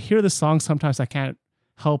when I hear the song, sometimes I can't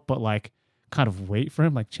help but like kind of wait for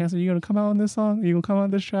him. Like, Chancellor, you gonna come out on this song? Are you gonna come out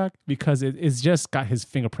on this track? Because it's just got his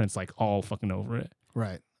fingerprints like all fucking over it.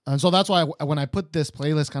 Right. And so that's why when I put this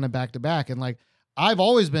playlist kind of back to back, and like I've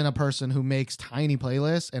always been a person who makes tiny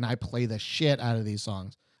playlists and I play the shit out of these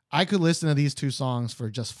songs. I could listen to these two songs for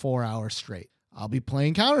just 4 hours straight. I'll be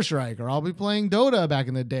playing Counter-Strike or I'll be playing Dota back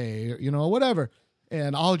in the day, you know, whatever.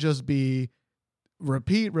 And I'll just be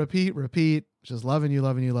repeat, just loving you.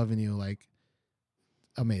 Like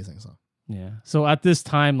amazing song. Yeah. So at this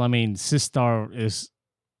time, I mean, Sistar is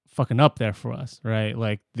fucking up there for us, right?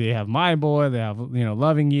 Like they have My Boy, they have, you know,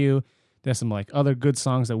 Loving You. There's some like other good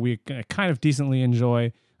songs that we kind of decently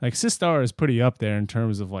enjoy. Like Sistar is pretty up there in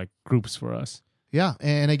terms of like groups for us. Yeah.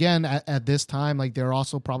 And again, at this time, like they're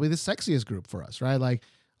also probably the sexiest group for us, right? Like,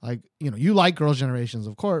 you know, you like Girls' Generations,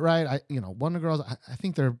 of course, right? Wonder Girls, I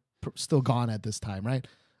think they're still gone at this time, right?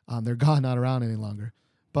 They're gone, not around any longer.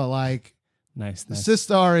 But like, Nice.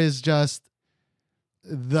 Sistar is just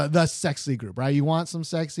the sexy group, right? You want some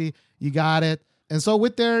sexy, you got it. And so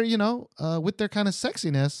with their, with their kind of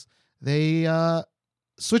sexiness, they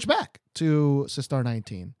switch back to Sistar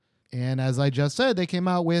 19. And as I just said, they came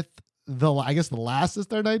out with the last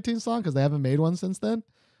Sistar 19 song because they haven't made one since then.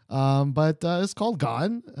 But it's called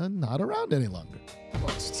Gone and Not Around Any Longer.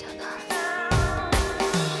 멋지잖아.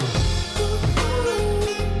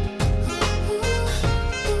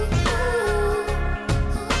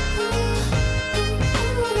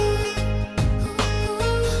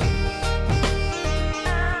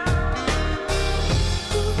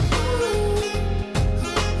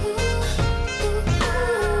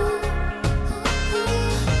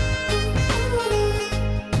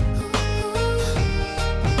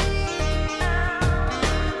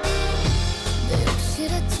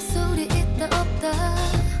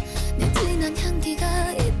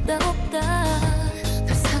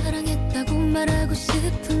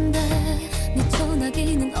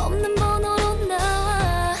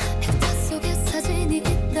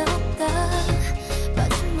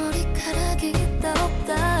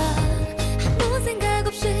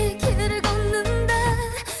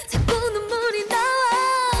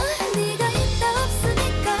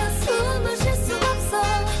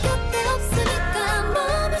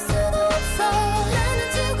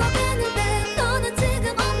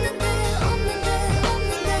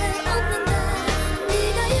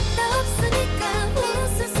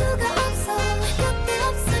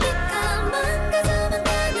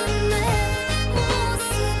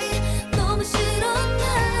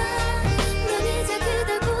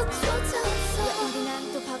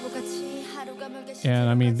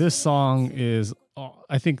 I mean, this song is,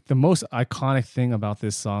 I think the most iconic thing about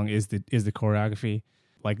this song is the choreography,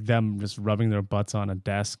 like them just rubbing their butts on a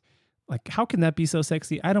desk. Like, how can that be so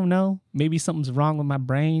sexy? I don't know. Maybe something's wrong with my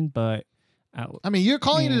brain, but I mean, you're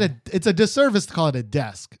calling it it's a disservice to call it a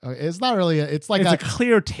desk. It's not really, it's like it's a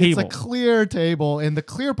clear table. It's a clear table, and the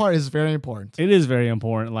clear part is very important. It is very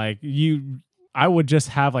important. Like I would just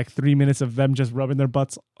have like 3 minutes of them just rubbing their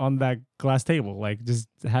butts on that glass table. Like just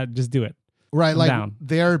do it. Right. Like down.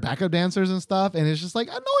 they're backup dancers and stuff. And it's just like,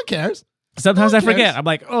 no one cares. Sometimes No I one forget. cares. I'm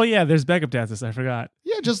like, oh yeah, there's backup dancers. I forgot.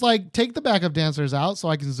 Yeah. Just like take the backup dancers out so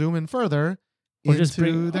I can zoom in further Or into just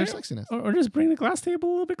bring their sexiness. Or just bring the glass table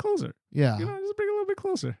a little bit closer. Yeah. You know, just bring it a little bit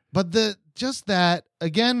closer. But just that,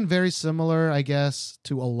 again, very similar, I guess,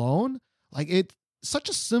 to Alone. Like such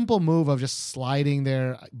a simple move of just sliding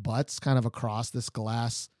their butts kind of across this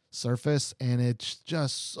glass surface. And it's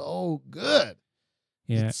just so good.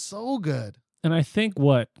 Yeah. It's so good. And I think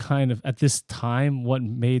what kind of, at this time, what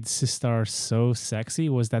made Sistar so sexy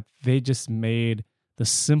was that they just made the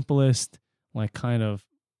simplest, like, kind of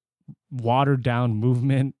watered down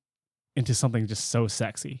movement into something just so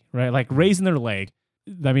sexy, right? Like raising their leg.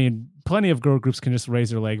 I mean, plenty of girl groups can just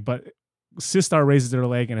raise their leg, but Sistar raises their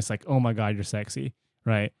leg and it's like, oh my God, you're sexy,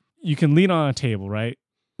 right? You can lean on a table, right?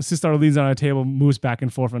 Sistar leans on a table, moves back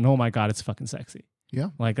and forth, and oh my God, it's fucking sexy. Yeah.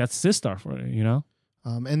 Like that's Sistar for you, you know?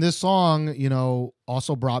 And this song,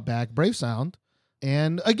 also brought back Brave Sound.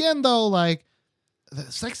 And again, though, like the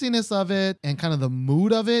sexiness of it and kind of the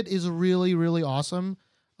mood of it is really, really awesome.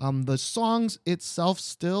 The songs itself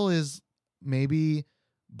still is maybe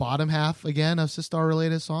bottom half again of Sistar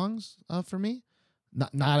related songs for me.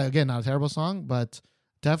 Not a terrible song, but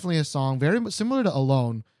definitely a song very much similar to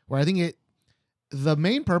Alone, where I think the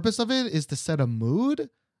main purpose of it is to set a mood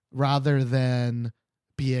rather than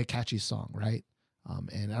be a catchy song, right?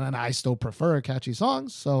 And I still prefer catchy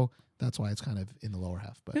songs, so that's why it's kind of in the lower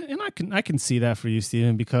half. But And I can see that for you,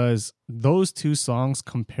 Steven, because those two songs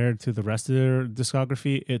compared to the rest of their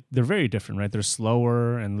discography, they're very different, right? They're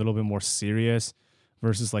slower and a little bit more serious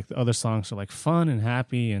versus like the other songs are like fun and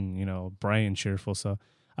happy and, bright and cheerful. So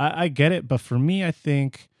I get it. But for me, I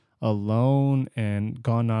think Alone and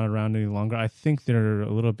Gone Not Around Any Longer, I think they're a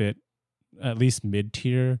little bit at least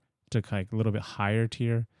mid-tier to like a little bit higher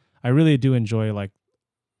tier. I really do enjoy, like,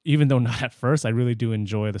 even though not at first, I really do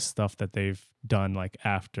enjoy the stuff that they've done like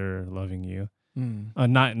after Loving You.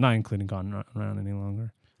 Not including Gone Not Around Any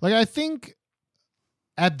Longer. Like, I think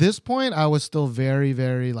at this point I was still very,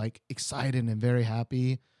 very like excited and very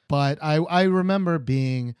happy, but I remember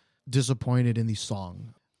being disappointed in the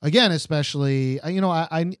song again, especially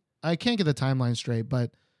I can't get the timeline straight,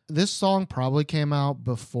 but this song probably came out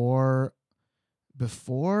before the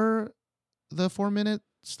 4-minute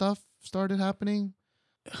stuff started happening.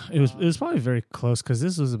 It was probably very close because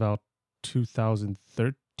this was about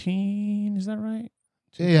 2013. Is that right?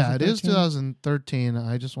 Yeah, it is 2013.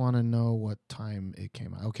 I just want to know what time it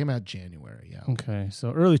came out. It came out January. Yeah. Okay,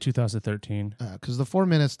 so early 2013. Because the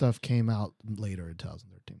 4-minute stuff came out later in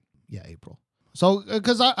 2013. Yeah, April. So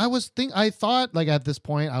because I thought like at this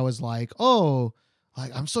point I was like, oh,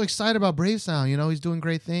 like I'm so excited about Brave Sound. He's doing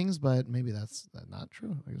great things, but maybe that's not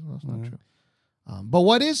true. I guess that's not true. But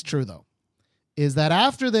what is true though is that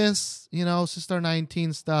after this, Sistar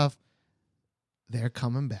 19 stuff, they're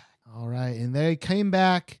coming back. All right. And they came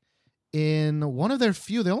back in one of their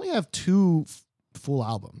few. They only have 2 full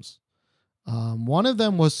albums. One of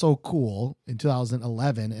them was So Cool in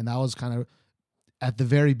 2011, and that was kind of at the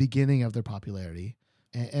very beginning of their popularity.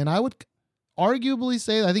 And I would arguably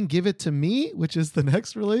say, I think Give It To Me, which is the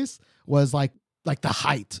next release, was like the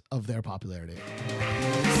height of their popularity.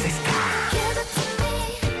 Give it to me, give it to me.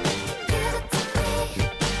 Give it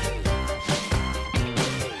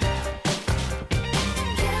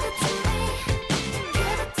to me,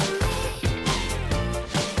 give it to me.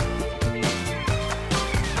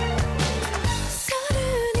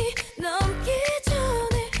 서른이 넘기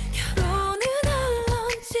전에 결혼은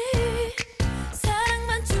할런지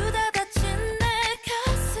사랑만 주다 다친 내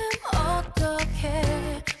가슴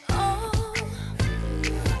어떡해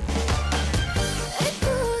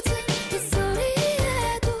애꿎은 이 손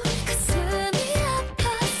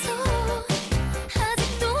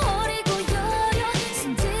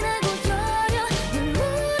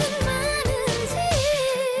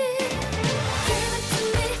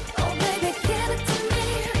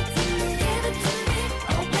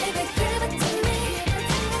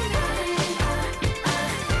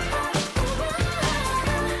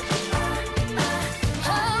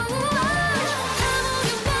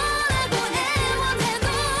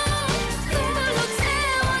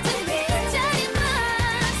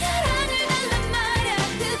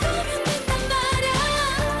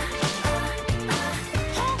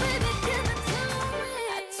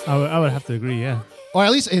I would have to agree. Yeah. or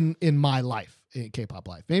at least in my life, in K-pop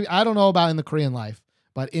life. Maybe I don't know about in the Korean life,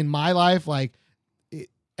 but in my life, like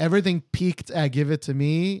everything peaked at Give It to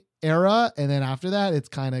Me era, and then after that, it's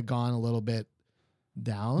kind of gone a little bit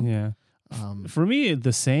down. Yeah. Um, For me,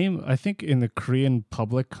 the same. I think in the Korean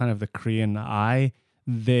public, kind of the Korean eye,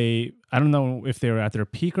 I don't know if they were at their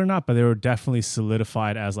peak or not, but they were definitely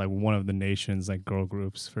solidified as like one of the nation's like girl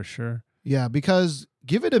groups for sure. yeah, because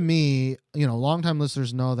Give It to Me, longtime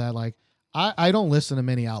listeners know that like I don't listen to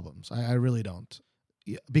many albums. I really don't.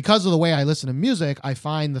 Because of the way I listen to music, I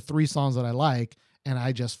find the 3 songs that I like, and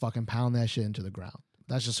I just fucking pound that shit into the ground.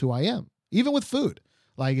 That's just who I am. Even with food.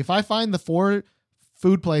 Like if I find the 4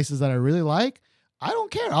 food places that I really like, I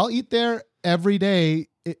don't care. I'll eat there every day,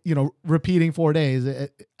 repeating 4 days.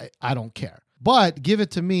 I don't care. But Give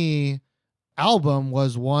It to Me album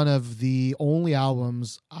was one of the only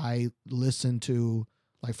albums I listened to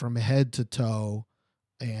like from head to toe.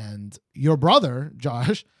 And your brother,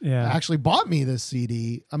 Josh, actually bought me this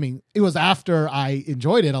CD. I mean, it was after I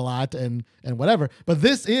enjoyed it a lot and whatever. But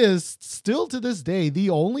this is still to this day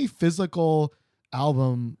the only physical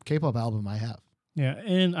album, K-pop album I have. Yeah,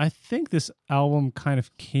 and I think this album kind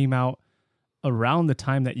of came out around the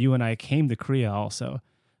time that you and I came to Korea also,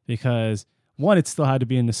 because one, it still had to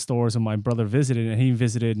be in the stores when my brother visited, and he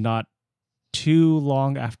visited not too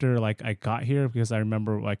long after like I got here, because I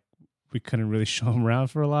remember like we couldn't really show him around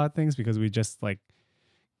for a lot of things because we just like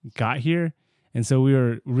got here. And so we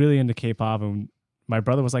were really into K-pop, and my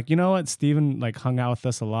brother was like, you know what, Steven like hung out with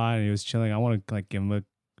us a lot and he was chilling. I want to like give him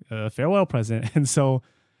a farewell present. And so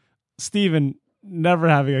Steven, never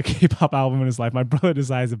having a K-pop album in his life, my brother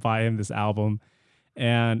decides to buy him this album.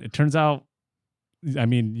 And it turns out, I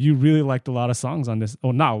mean, you really liked a lot of songs on this.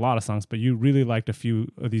 Well, not a lot of songs, but you really liked a few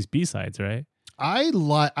of these B-sides, right? I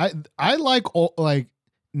like all, like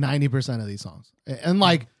 90% of these songs, and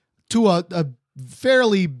like to a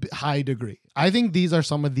fairly high degree. I think these are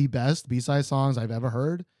some of the best B-side songs I've ever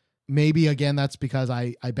heard. Maybe again, that's because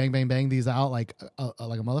I bang these out like a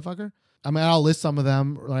motherfucker. I mean, I'll list some of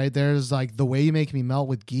them, right? There's like The Way You Make Me Melt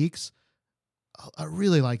with Geeks. I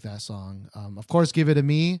really like that song. Of course, Give It to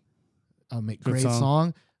Me. Great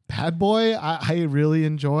song. Bad Boy, I really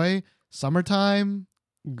enjoy. Summertime.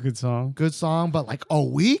 Good song. But like A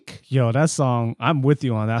Week? Yo, that song, I'm with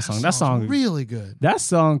you on that song. That song really good. That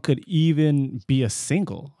song could even be a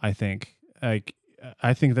single, I think. Like,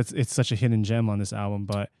 I think it's such a hidden gem on this album,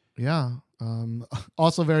 but yeah.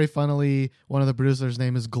 Also very funnily, one of the producers'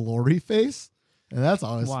 name is Glory Face. And that's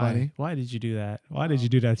always funny. Why did you do that? Why did you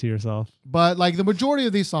do that to yourself? But like the majority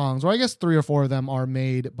of these songs, or I guess 3 or 4 of them, are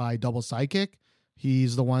made by Double Sidekick.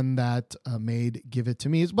 He's the one that made Give It to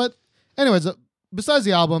Me. But anyways, besides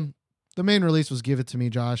the album, the main release was Give It to Me,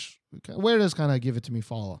 Josh. Where does kind of Give It to Me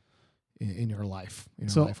fall in your life?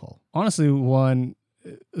 Honestly,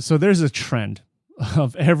 so there's a trend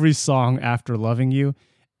of every song after Loving You.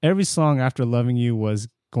 Every song after Loving You was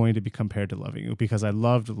going to be compared to Loving You because I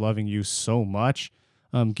loved Loving You so much.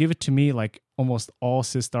 Give It to Me, like almost all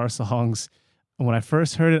Sistar songs, when I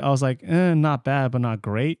first heard it, I was like, not bad, but not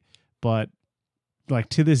great. But like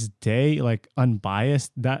to this day, like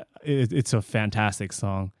unbiased, it's a fantastic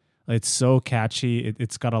song. It's so catchy.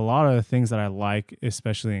 It's got a lot of things that I like,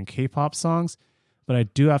 especially in K-pop songs. But I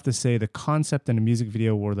do have to say the concept and the music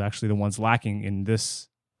video were actually the ones lacking in this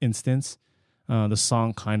instance. The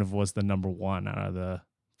song kind of was the number one out of the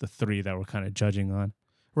 3 that we're kind of judging on.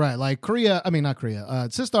 Right, like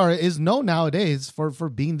Sistar is known nowadays for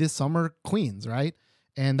being this summer queens, right?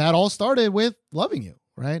 And that all started with Loving You,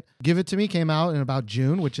 right? Give It to Me came out in about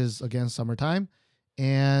June, which is again summertime,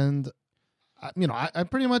 and I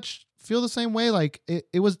pretty much feel the same way. Like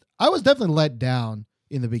I was definitely let down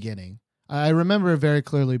in the beginning. I remember very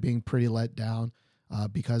clearly being pretty let down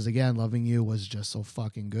because again, Loving You was just so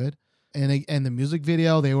fucking good. And the music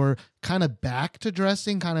video, they were kind of back to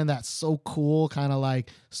dressing kind of that so cool, kind of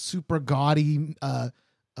like super gaudy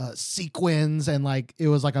sequins, and like it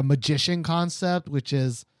was like a magician concept, which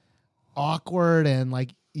is awkward, and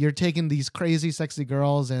like you're taking these crazy sexy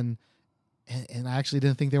girls and I actually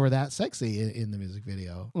didn't think they were that sexy in the music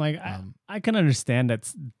video. Like I can understand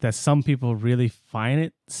that some people really find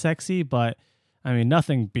it sexy, but I mean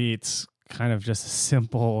nothing beats kind of just a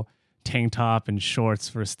simple tank top and shorts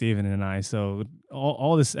for Steven and I. So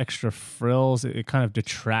all this extra frills, it kind of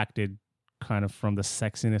detracted kind of from the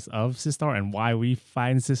sexiness of Sistar and why we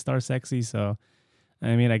find Sistar sexy. So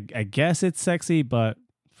I mean, I guess it's sexy, but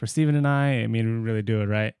for Steven and I mean, we really do it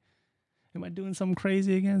right. Am I doing something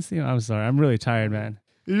crazy again, Steven? I'm sorry. I'm really tired, man.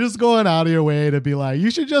 You're just going out of your way to be like,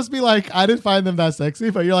 you should just be like, I didn't find them that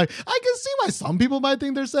sexy, but you're like, I can see why some people might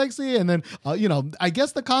think they're sexy. And then, I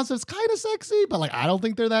guess the concept's kind of sexy, but like, I don't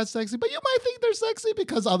think they're that sexy, but you might think they're sexy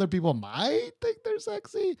because other people might think they're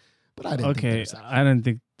sexy, but I didn't think they were sexy. I didn't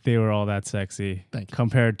think they were all that sexy. Thank you.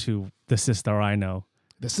 Compared to the sister I know.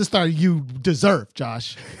 The sister you deserve,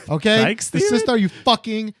 Josh. Okay? Thanks, the Steven. sister you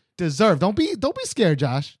fucking deserve. Don't be scared,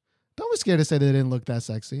 Josh. Don't be scared to say they didn't look that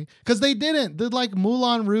sexy. Because they didn't. They're like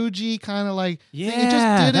Moulin Rouge kind of like, it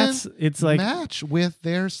just didn't it's like match with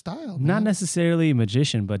their style. not man. necessarily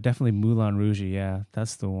magician, but definitely Moulin Rouge. Yeah,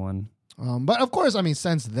 that's the one. But of course, I mean,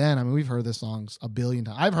 since then, we've heard this song a billion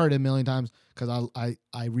times. I've heard it a million times because I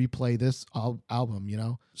replay this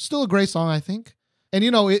album, Still a great song, I think. And,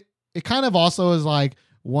 it kind of also is like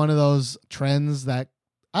one of those trends that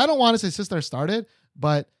I don't want to say Sister started,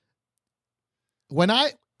 but when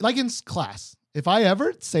like in class, if I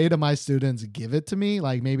ever say to my students, give it to me,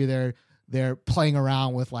 like maybe they're playing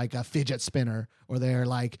around with like a fidget spinner or they're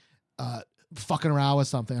like fucking around with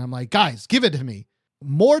something. I'm like, guys, give it to me.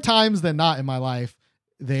 More times than not in my life,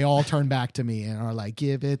 they all turn back to me and are like,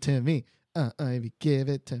 give it to me. Give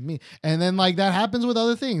it to me. And then like that happens with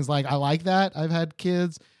other things. Like I like that. I've had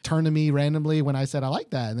kids turn to me randomly when I said I like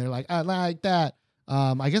that. And they're like, I like that.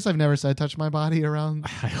 I guess I've never said touch my body around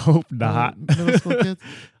I hope not. middle school kids.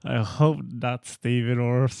 I hope not, Steven,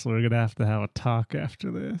 or else we're going to have a talk after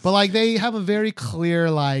this. But like they have a very clear,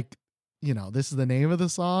 like, this is the name of the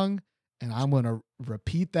song. And I'm going to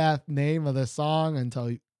repeat that name of the song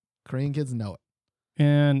until Korean kids know it.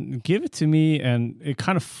 And Give It To Me, and it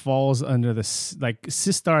kind of falls under this, like,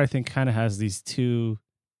 Sistar, I think, kind of has these two,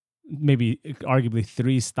 maybe arguably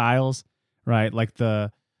three styles, right? Like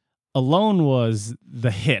the Alone was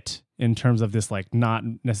the hit in terms of this, like, not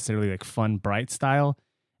necessarily like fun, bright style.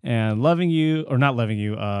 And Loving You, or not Loving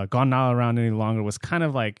You, Gone Not Around Any Longer was kind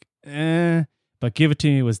of like, but Give It To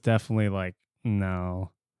Me was definitely like,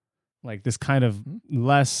 no. Like this kind of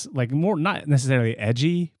less, like more, not necessarily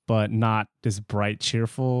edgy, but not this bright,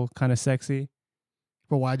 cheerful kind of sexy.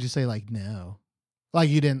 But why'd you say like no? Like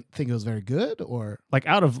you didn't think it was very good, or Like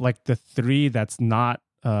out of like the three that's not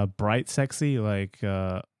bright, sexy, like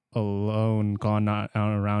Alone, Gone Not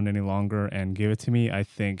Around Any Longer, and Give It To Me, I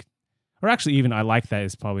think, or actually even I Like That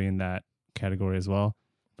is probably in that category as well.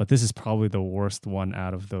 But this is probably the worst one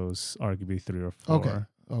out of those, arguably three or four.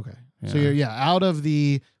 Okay. Yeah. So you're out of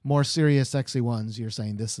the more serious, sexy ones, you're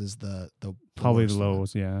saying this is the Probably the worst one.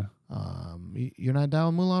 lowest, yeah. You're not down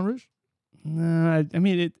with Moulin Rouge? No, I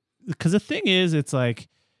mean it, because the thing is, it's like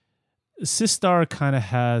Sistar kind of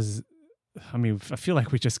has. I mean, I feel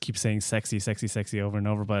like we just keep saying sexy, sexy, sexy over and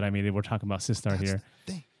over, but I mean, we're talking about Sistar That's here,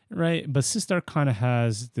 the thing. right? But Sistar kind of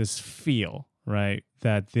has this feel, right,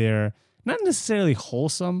 that they're not necessarily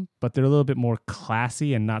wholesome, but they're a little bit more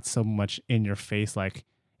classy and not so much in your face, like,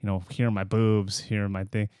 here are my boobs, here are my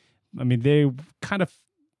thing. I mean, they kind of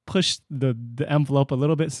push the envelope a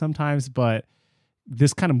little bit sometimes, but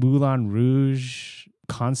this kind of Moulin Rouge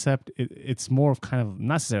concept, it's more of kind of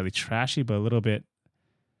not necessarily trashy, but a little bit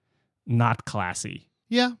not classy.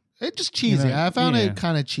 Yeah, it's just cheesy. I found yeah. it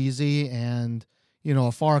kind of cheesy and,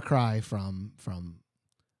 a far cry from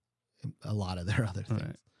a lot of their other things.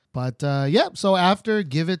 Right. But so after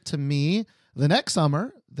Give It To Me, the next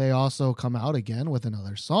summer, they also come out again with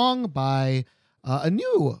another song by a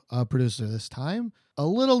new producer this time. A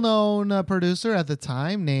little known producer at the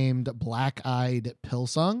time named Black Eyed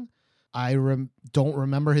Pilsung. I don't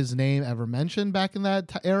remember his name ever mentioned back in that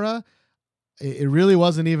era. It really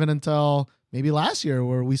wasn't even until maybe last year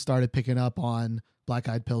where we started picking up on Black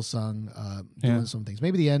Eyed Pilsung doing some things.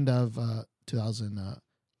 Maybe the end of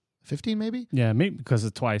 2015, maybe? Yeah, maybe because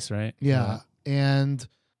it's twice, right? Yeah. And,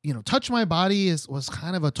 Touch My Body was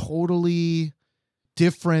kind of a totally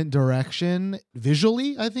different direction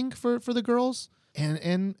visually, I think, for the girls.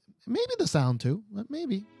 And maybe the sound too, but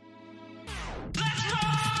maybe.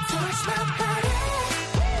 Touch my body,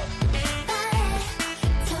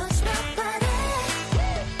 touch my body,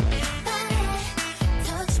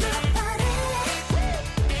 touch my body,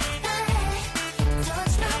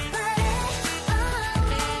 touch my body.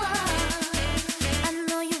 I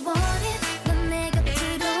know you want it, 넌 내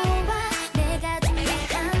곁으로 와. 내가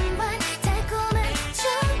준비한 건 달콤한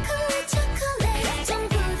초콜릿 좀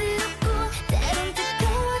부드럽고 때론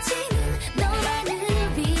뜨거워지는 너만을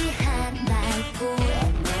위한 날 포.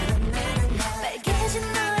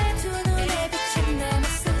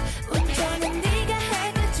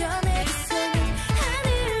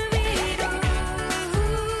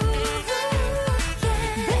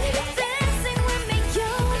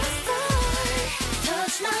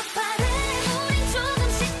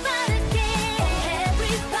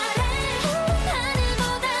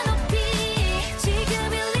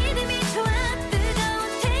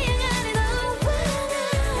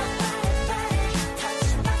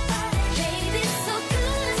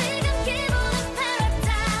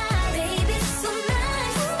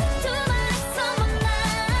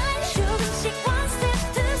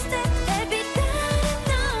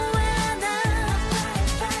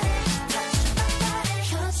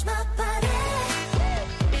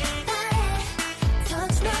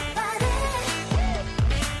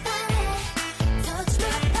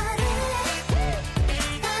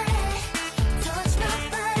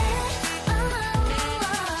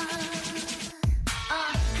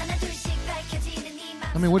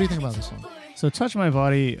 I mean, what do you think about this song? So Touch My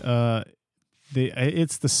Body,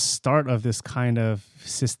 it's the start of this kind of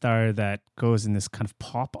Sistar that goes in this kind of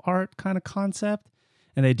pop art kind of concept.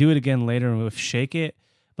 And they do it again later with Shake It.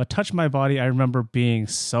 But Touch My Body, I remember being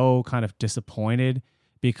so kind of disappointed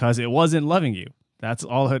because it wasn't Loving You. That's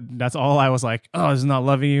all I was like, oh, it's not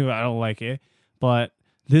Loving You. I don't like it. But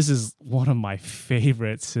this is one of my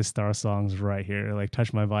favorite Sistar songs right here, like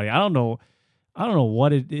Touch My Body. I don't know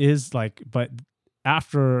what it is like, but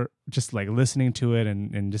after just like listening to it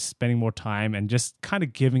and just spending more time and just kind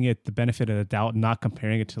of giving it the benefit of the doubt, not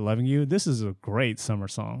comparing it to Loving You, this is a great summer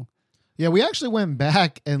song. Yeah, we actually went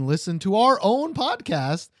back and listened to our own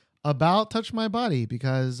podcast about Touch My Body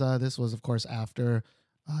because this was, of course, after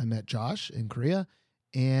I met Josh in Korea.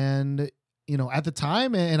 And, you know, at the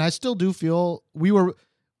time, and I still do feel we were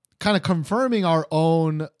kind of confirming our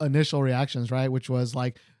own initial reactions, right? Which was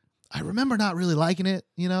like, I remember not really liking it,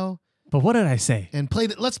 you know? But what did I say? And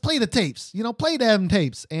let's play the tapes, you know, play them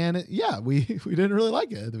tapes. And we didn't really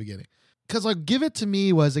like it at the beginning. Because like Give It To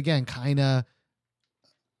Me was, again, kind of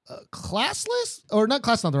classless, or not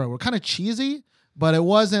class, not the right word, kind of cheesy, but it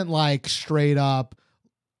wasn't like straight up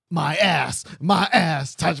my ass,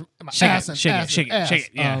 touch my ass and ass. Shake it,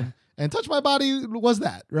 yeah. And Touch My Body was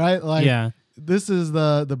that, right? Like, yeah. This is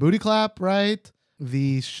the booty clap, right?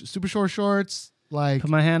 The super short shorts, like Put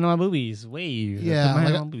my hand on my boobies, wave. yeah, Put my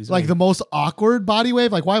hand on my boobies, like wave. the most awkward body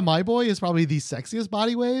wave. Like Why My Boy is probably the sexiest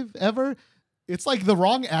body wave ever. It's like the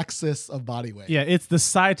wrong axis of body wave. Yeah, it's the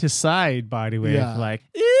side to side body wave, Yeah. like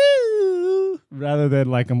ew, rather than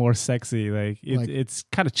like a more sexy. It's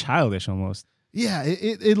kind of childish almost. Yeah,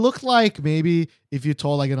 it looked like maybe if you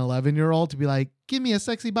told like an 11-year-old to be like, give me a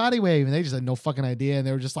sexy body wave, and they just had no fucking idea, and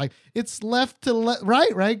they were just like, it's left to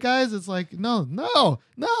right, guys. It's like, no,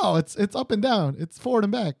 it's up and down, it's forward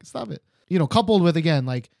and back. Stop it. You know, coupled with, again,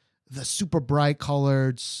 like the super bright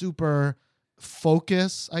colored, super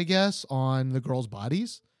focus, I guess, on the girls'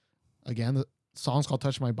 bodies. Again, the song's called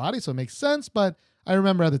Touch My Body, so it makes sense, but I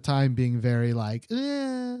remember at the time being very like,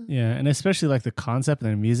 Yeah, and especially like the concept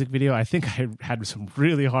and the music video, I think I had some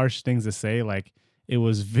really harsh things to say, like it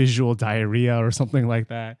was visual diarrhea or something like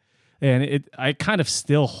that. And I kind of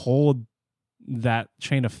still hold that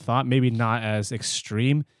train of thought, maybe not as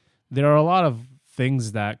extreme. There are a lot of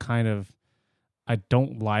things that kind of I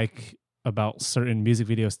don't like about certain music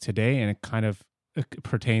videos today, and it kind of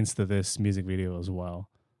pertains to this music video as well.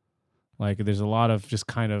 Like there's a lot of just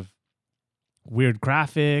kind of weird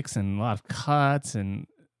graphics and a lot of cuts and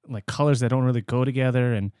like colors that don't really go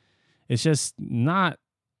together, and it's just not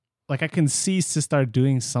like I can see Sistar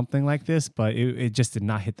doing something like this, but it just did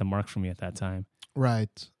not hit the mark for me at that time.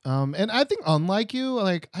 right. And I think unlike you,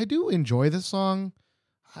 like I do enjoy this song.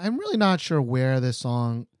 I'm really not sure where this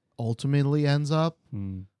song ultimately ends up.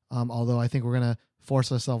 Although I think we're gonna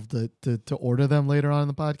force ourselves to order them later on in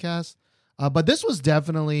the podcast. But this was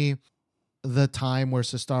definitely the time where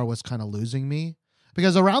Sistar was kind of losing me,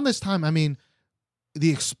 because around this time, I mean, the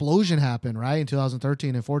explosion happened, right? In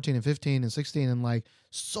 2013 and 14 and 15 and 16, and like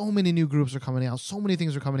so many new groups are coming out, so many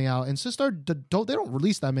things are coming out, and Sistar don't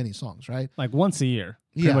release that many songs, right? Like once a year,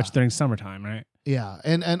 pretty much during summertime, right? Yeah,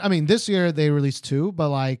 and I mean, this year they released 2, but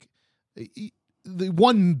like the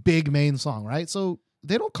one big main song, right? So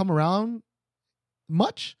they don't come around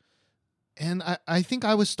much, and I think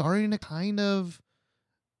I was starting to kind of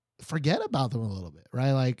forget about them a little bit,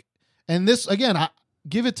 right? Like, and this again,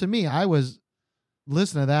 Give It To Me, I was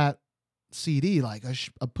listening to that CD like a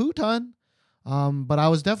ton, but I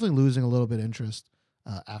was definitely losing a little bit of interest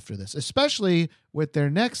after this, especially with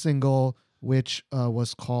their next single, which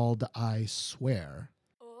was called I Swear.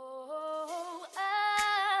 Oh,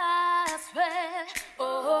 I swear.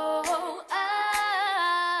 Oh,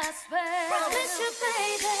 I swear. Promise you,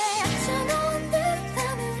 baby. 차가운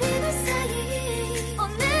듯한 우리들 사이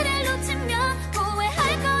오늘을 놓치면 후회할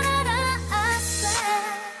걸 알아. I swear.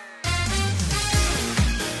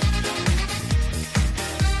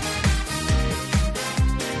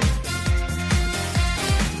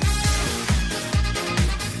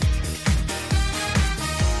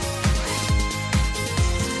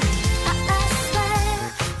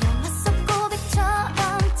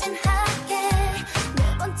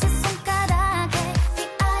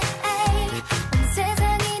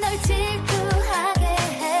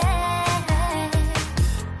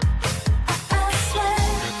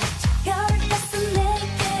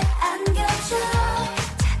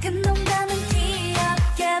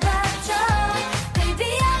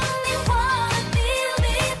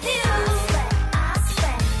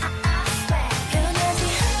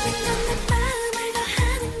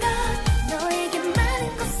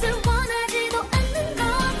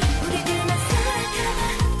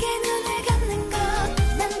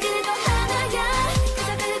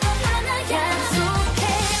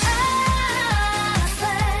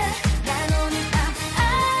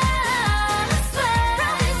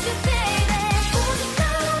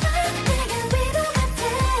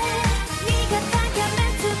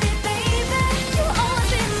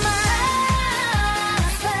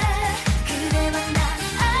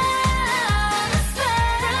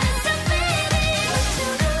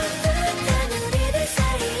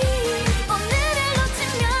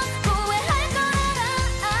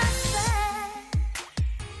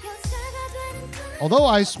 although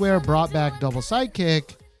I Swear brought back Double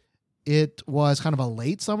Sidekick, it was kind of a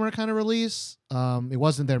late summer kind of release. It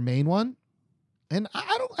wasn't their main one. And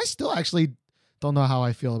I still actually don't know how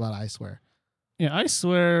I feel about I Swear. Yeah, I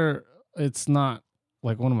Swear it's not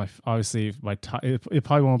like one of my, obviously my top, it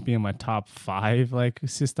probably won't be in my top 5 like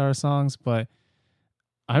Sistar songs, but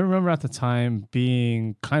I remember at the time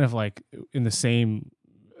being kind of like in the same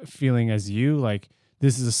feeling as you. Like,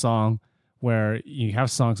 this is a song where you have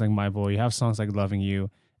songs like My Boy, you have songs like Loving You,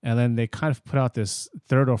 and then they kind of put out this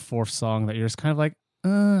 3rd or 4th song that you're just kind of like,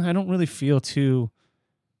 I don't really feel too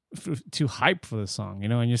hyped for the song, you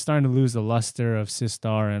know, and you're starting to lose the luster of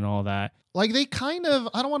Sistar and all that. Like, they kind of,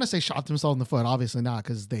 I don't want to say shot themselves in the foot, obviously not,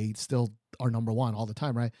 because they still are number one all the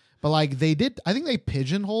time, right? But like, they did, I think they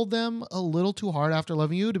pigeonholed them a little too hard after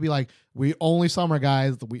Loving You to be like, we only summer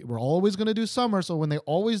guys, we're always going to do summer. So when they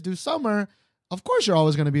always do summer, of course you're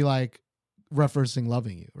always going to be like referencing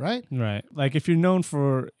Loving You, right? Right. Like, if you're known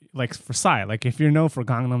for, like, for Psy, like if you're known for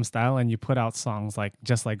Gangnam Style and you put out songs like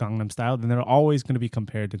just like Gangnam Style, then they're always going to be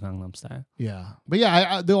compared to Gangnam Style. Yeah. But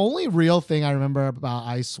yeah, I the only real thing I remember about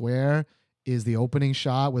I Swear is the opening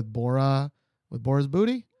shot with Bora's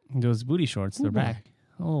booty. Those booty shorts, they're boy. back.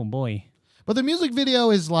 Oh boy. But the music video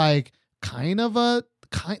is like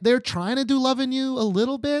they're trying to do Loving You a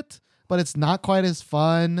little bit, but it's not quite as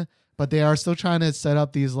fun. But they are still trying to set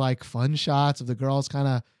up these like fun shots of the girls kind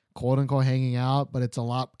of quote unquote hanging out, but it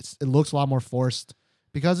looks a lot more forced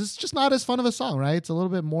because it's just not as fun of a song, right? It's a little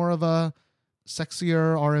bit more of a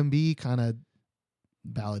sexier R&B kind of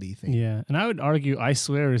ballady thing. Yeah, and I would argue I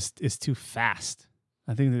Swear is too fast.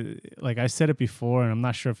 I think that, like I said it before, and I'm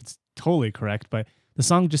not sure if it's totally correct, but the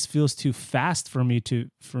song just feels too fast for me to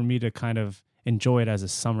kind of enjoy it as a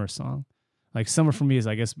summer song. Like, summer for me is,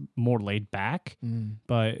 I guess, more laid back,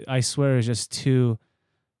 but I Swear is just too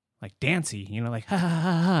like dancey, you know, like ha ha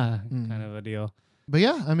ha ha kind of a deal. But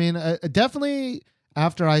yeah, I mean, definitely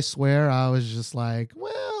after I Swear, I was just like,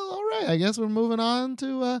 well, all right, I guess we're moving on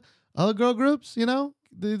to other girl groups, you know?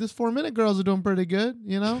 These 4-minute girls are doing pretty good,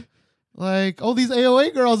 you know? Like, oh, these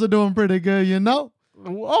AOA girls are doing pretty good, you know?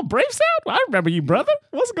 Oh, Brave Sound? I remember you, brother.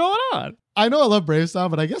 What's going on? I know I love Brave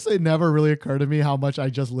Sound, but I guess it never really occurred to me how much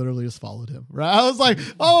I just literally just followed him, right? I was like,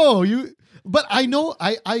 oh, you... But I know,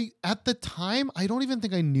 I at the time, I don't even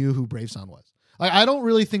think I knew who Brave Sound was. Like, I don't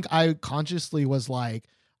really think I consciously was like,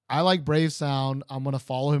 I like Brave Sound, I'm going to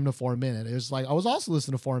follow him to 4-minute. It was like, I was also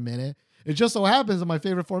listening to 4-minute. It just so happens that my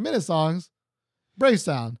favorite 4-minute songs, Brave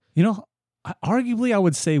Sound. You know, arguably, I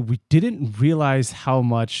would say we didn't realize how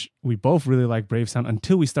much we both really like Brave Sound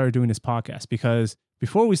until we started doing this podcast. Because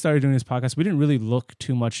before we started doing this podcast, we didn't really look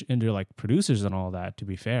too much into like producers and all that, to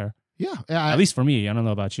be fair. Yeah. At least for me. I don't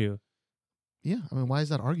know about you. Yeah. I mean, why is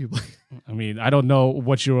that arguably? I mean, I don't know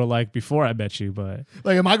what you were like before I met you, but...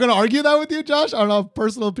 Like, am I going to argue that with you, Josh? I don't know,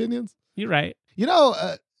 personal opinions. You're right. You know,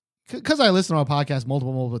 because I listen to our podcast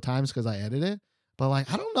multiple times because I edit it. But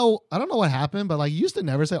like, I don't know what happened, but like, you used to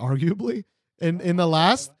never say arguably. In the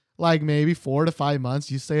last like maybe 4 to 5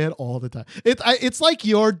 months, you say it all the time. It's like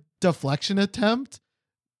your deflection attempt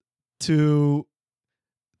to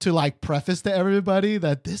like preface to everybody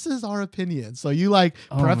that this is our opinion. So you like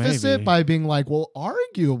preface it by being like, well,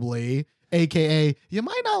 arguably, AKA, you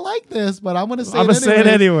might not like this, but I'm gonna say it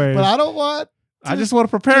anyway. But I don't want. I just want to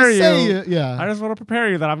prepare you. Yeah. I just want to prepare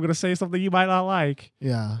you that I'm going to say something you might not like.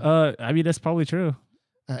 Yeah. I mean, that's probably true.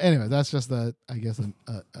 Anyway, that's just me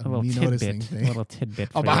noticing thing. A little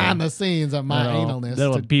tidbit. Behind the scenes of my analness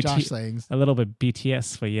to Josh sayings. A little bit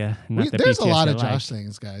BTS for you. There's a lot of Josh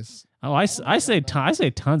sayings, guys. Oh, I say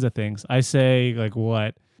tons of things. I say like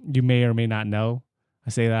what you may or may not know. I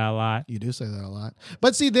say that a lot. You do say that a lot.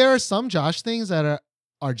 But see, there are some Josh things that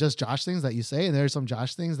are just Josh things that you say, and there are some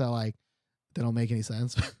Josh things that like they don't make any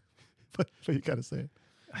sense. but you gotta say it.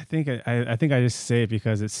 I think I just say it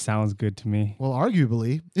because it sounds good to me. Well,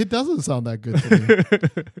 arguably, it doesn't sound that good to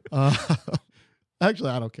me. Actually,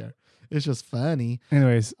 I don't care. It's just funny.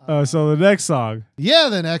 Anyways, so the next song. Yeah,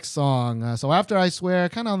 the next song. So after I Swear,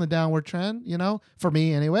 kind of on the downward trend, you know, for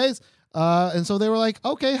me anyways. And so they were like,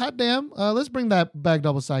 okay, hot damn, let's bring that back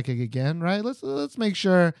Double Sidekick again, right? Let's make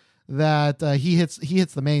sure that he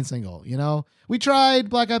hits the main single, you know? We tried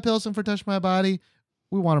Black Eyed Pilsen for Touch My Body.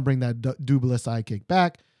 We want to bring that Double Sidekick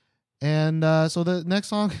back. And so the next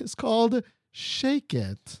song is called Shake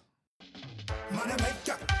It. Money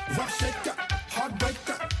maker, rough shaker,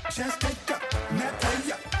 heartbreaker, chance taker, net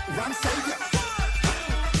player, run savior.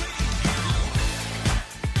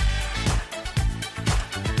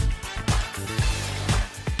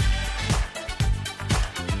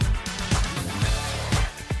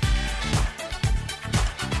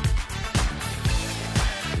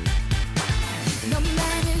 No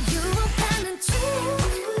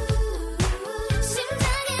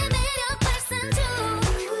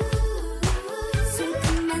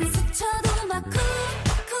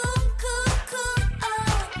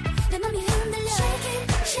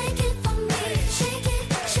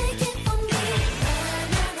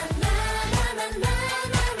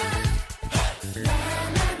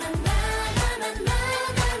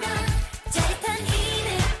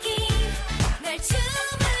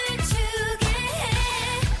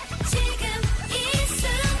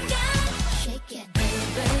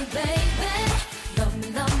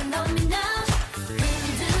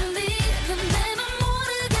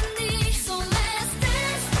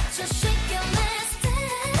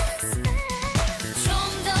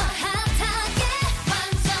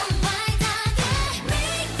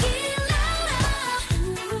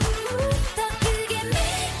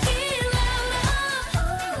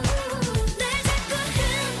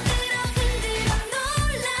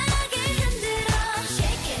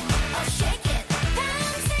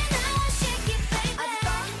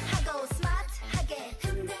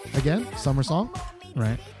again, summer song,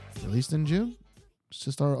 Right. released in June.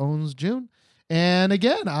 Sistar owns June. And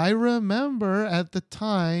again, I remember at the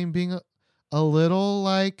time being a little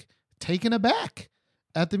like taken aback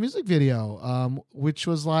at the music video, which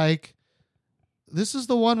was like, this is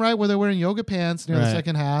the one, right, where they're wearing yoga pants near the Right.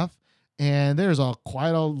 second half. And there's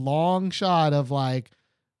quite a long shot of like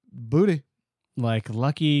booty. Like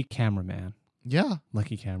lucky cameraman. Yeah.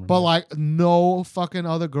 Lucky cameraman. But like no fucking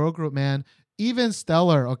other girl group, man. Even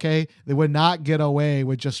Stellar, okay, they would not get away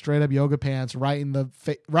with just straight up yoga pants right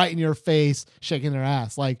in your face, shaking their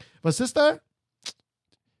ass. Like, but Sister,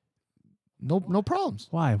 no problems.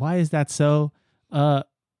 Why? Why is that so?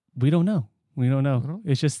 We don't know. We don't know. know.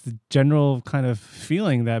 It's just the general kind of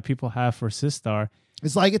feeling that people have for Sistar.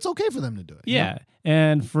 It's like it's okay for them to do it. you Yeah. know?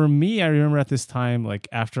 And for me, I remember at this time, like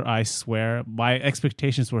after I Swear, my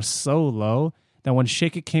expectations were so low that when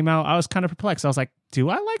Shake It came out, I was kind of perplexed. I was like, do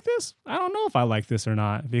I like this? I don't know if I like this or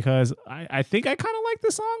not, because I think I kind of like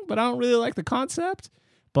the song, but I don't really like the concept.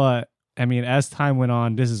 But I mean, as time went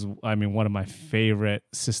on, this is, I mean, one of my favorite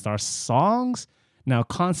Sistar songs. Now,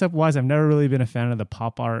 concept wise, I've never really been a fan of the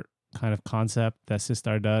pop art kind of concept that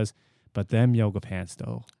Sistar does, but them yoga pants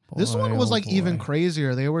though. This one Boy, was oh like even boy.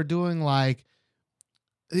 crazier. They were doing like,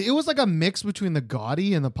 it was like a mix between the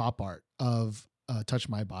gaudy and the pop art of Touch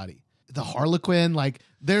My Body. The Harlequin, like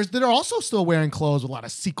they're also still wearing clothes with a lot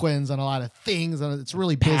of sequins and a lot of things, and it's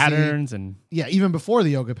really busy. patterns and Yeah, even before the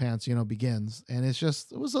yoga pants, begins, and it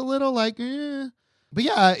was a little like, but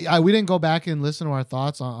yeah, we didn't go back and listen to our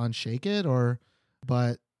thoughts on Shake It,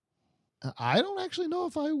 but I don't actually know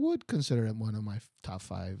if I would consider it one of my top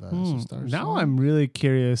 5 Sistar Now songs. I'm really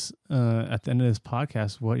curious at the end of this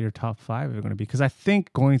podcast what your top 5 are going to be, because I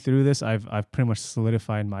think going through this, I've pretty much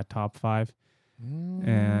solidified my top 5.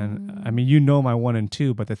 And I mean, my 1 and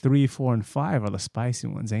 2, but the 3, 4, and 5 are the spicy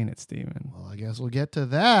ones, ain't it, Steven? Well, I guess we'll get to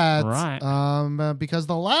that. Right. Because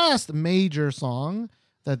the last major song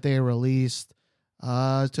that they released,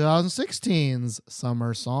 2016's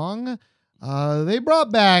summer song, they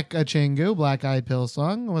brought back a Chingu, Black Eyed Pills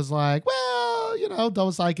song. It was like, well,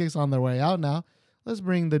 Double Sidekicks on their way out now. Let's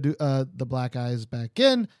bring the Black Eyes back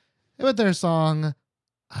in with their song,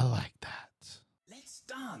 I Like That. Let's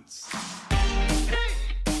dance.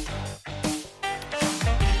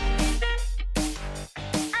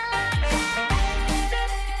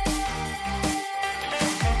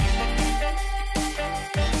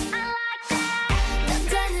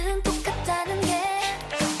 남자는 똑같다는 게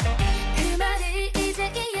그 말이 이제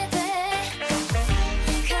이해돼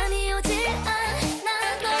감이 오질 않아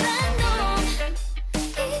너란 놈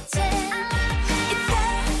이제 있다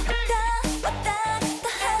왔다 갔다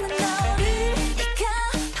하는 너를 네가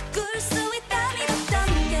바꿀 수 있다 믿었던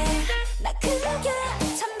게 나 그게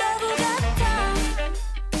참 바보 같아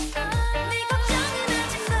네 걱정은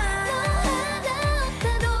하지마 너가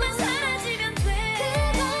없다도 난 사라지면 돼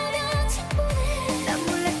그거면 충분해 난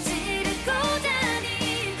몰랐지를 고다니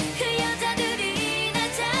그 여자들이 날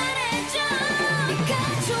잘해줘 네가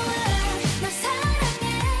좋아 널 사랑해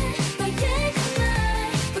너의 그말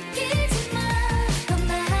웃기지 마넌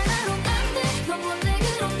나로 안돼넌 원래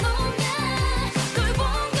그런 놈이야 널 본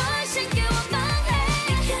걸 신기 원망해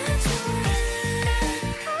네가 좋아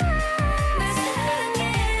날 사랑해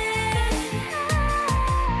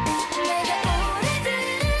내가 오래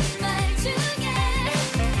들은 말 중에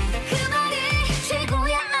그 말이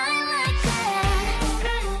최고야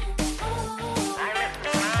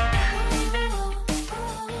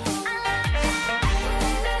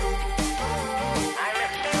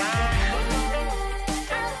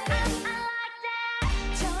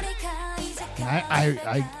I like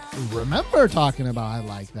I remember talking about I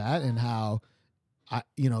Like That and how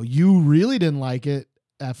you really didn't like it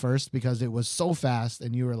at first because it was so fast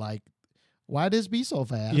and you were like, why does it be so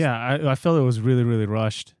fast? Yeah, I felt it was really, really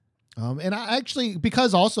rushed. And I actually,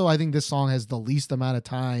 because also I think this song has the least amount of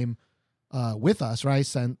time with us, right?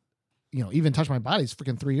 Since, even Touch My Body is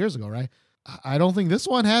freaking 3 years ago, right? I don't think this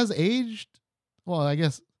one has aged. Well, I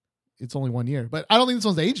guess it's only 1 year, but I don't think this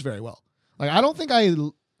one's aged very well. Like, I don't think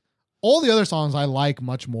all the other songs I like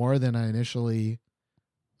much more than I initially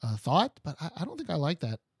thought, but I don't think I like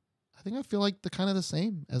that. I think I feel like the kind of the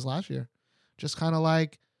same as last year. Just kind of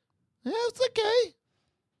like, yeah, it's okay.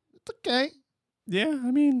 It's okay. Yeah, I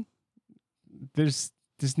mean, there's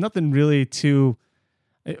nothing really too.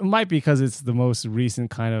 It might be because it's the most recent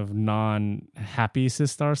kind of non-happy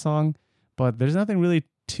Sistar song, but there's nothing really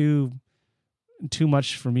too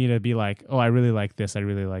much for me to be like, oh, I really like this, I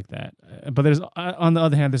really like that. But there's on the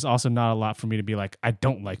other hand, there's also not a lot for me to be like, I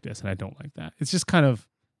don't like this and I don't like that. It's just kind of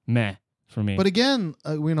meh for me. But again,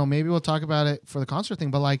 maybe we'll talk about it for the concert thing,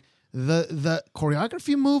 but like the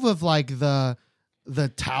choreography move of like the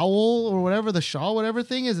towel or whatever, the shawl, whatever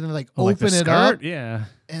thing is, and then like Like the open it skirt? up, Yeah.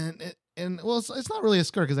 and well, it's not really a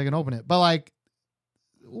skirt because I can open it, but like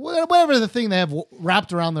whatever the thing they have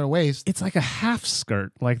wrapped around their waist. It's like a half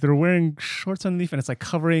skirt. Like they're wearing shorts underneath and it's like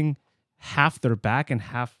covering half their back and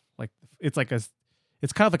half like it's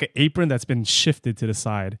kind of like an apron that's been shifted to the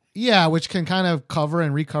side. Yeah, which can kind of cover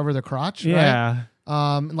and recover the crotch. Yeah.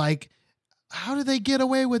 Right? Like how do they get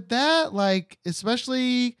away with that? Like,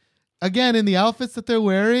 especially again in the outfits that they're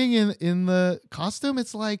wearing in the costume,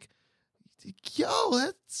 it's like, yo,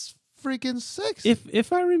 that's freaking sexy.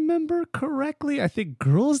 If I remember correctly, I think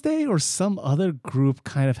Girls' Day or some other group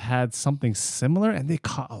kind of had something similar and they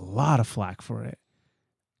caught a lot of flack for it.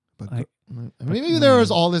 But Like- maybe there was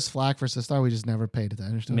all this flack for Sistar. We just never paid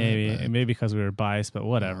attention to Maybe it. maybe because we were biased, but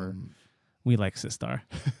whatever. We like Sistar.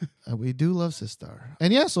 We do love Sistar.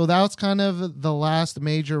 And yeah, so that was kind of the last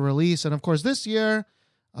major release. And of course, this year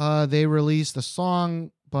they released a song,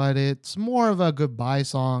 but it's more of a goodbye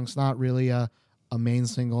song. It's not really a main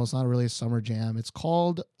single. It's not really a summer jam. It's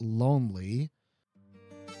called Lonely.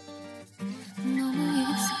 너무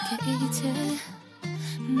익숙해 이제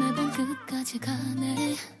매번 끝까지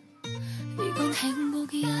가네 이건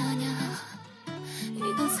행복이 아냐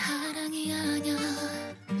이건 사랑이 아냐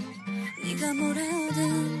네가 뭘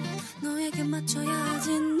해오든 너에게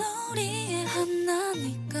맞춰야지 놀이에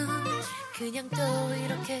한나니까 그냥 또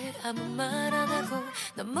이렇게 아무 말 안 하고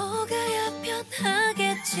넘어가야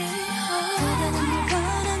편하겠지 그대는 뭘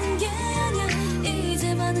바라는 게 아냐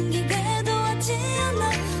이제 많은 기대도 하지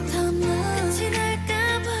않아 다만 끝이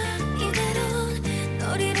날까봐 이대로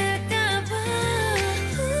널 잃을까봐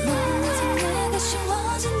너는 아직 내가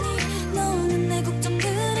쉬워지니 너는 내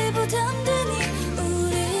걱정들이 부담되니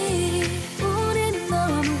우리는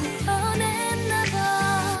너무 변했나봐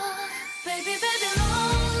Baby baby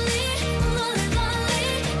lonely lonely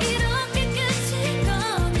lonely 이렇게 끝인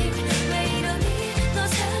거니 왜 이러니 너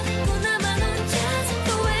자꾸 나만 혼자서 또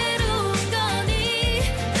외로운 거니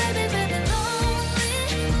Baby baby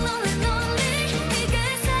lonely lonely lonely 이게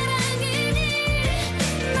사랑이니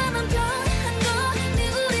나만 변한 거니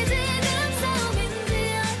우리 지금 싸움인지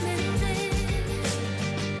아닌지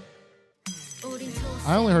우린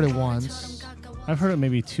I only heard it once. I've heard it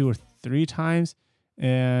maybe 2 or 3 times,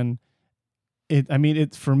 and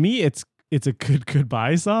for me it's a good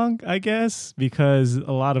goodbye song, I guess, because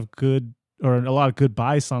a lot of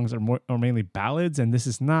goodbye songs are mainly ballads, and this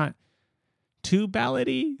is not too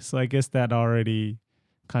ballady, so I guess that already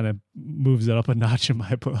kind of moves it up a notch in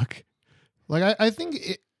my book. Like, I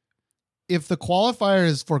think if the qualifier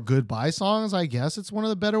is for goodbye songs, I guess it's one of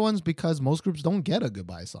the better ones because most groups don't get a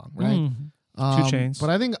goodbye song, right? 2 Chainz. But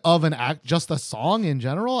I think of an act, just a song in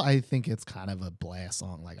general, I think it's kind of a blast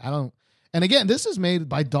song. Like, I don't, and again, this is made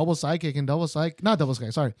by Double Sidekick and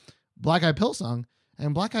Black Eyed Pilsung.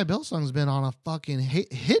 And Black Eyed Pilsung's been on a fucking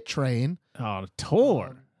hit train. Oh,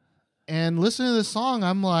 tour. And listening to this song,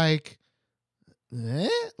 I'm like,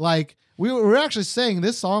 Like, we were actually saying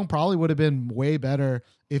this song probably would have been way better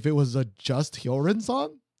if it was a just Hyorin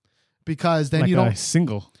song. Because then like you don't. a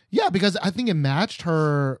single. Yeah, because I think it matched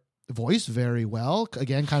her voice very well.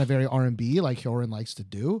 Again, kind of very R&B like Hyorin likes to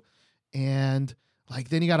do. And like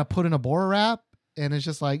then you got to put in a Bora rap and it's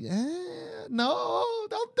just like, no,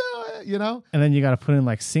 don't do it, you know? And then you got to put in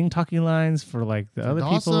like sing talking lines for like the other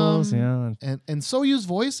people's, And Soyu's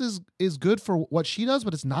voice is good for what she does,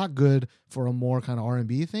 but it's not good for a more kind of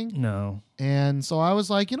R&B thing. No. And so I was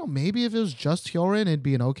like, maybe if it was just Hyorin, it'd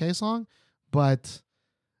be an okay song. But,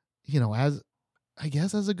 as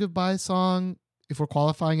a goodbye song, if we're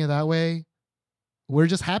qualifying it that way, we're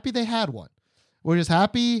just happy they had one. We're just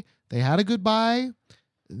happy they had a goodbye.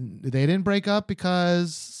 They didn't break up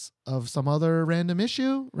because of some other random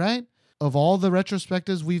issue, right? Of all the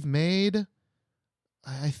retrospectives we've made,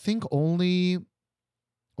 I think only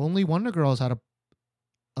Wonder Girls had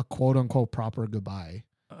a quote unquote proper goodbye.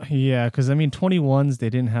 Yeah, because 21s they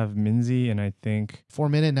didn't have Minzy, and I think 4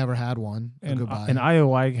 Minute never had one. A goodbye. And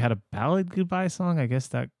IOI had a ballad goodbye song. I guess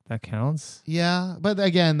that counts. Yeah, but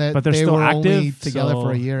again, they still were active, only together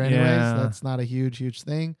for a year anyways. yeah. So that's not a huge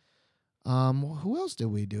thing. Who else did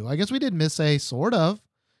we do? I guess we did Miss A, sort of,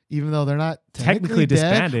 even though they're not technically dead.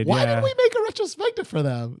 disbanded. Why yeah. did we make a retrospective for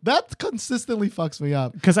them? That consistently fucks me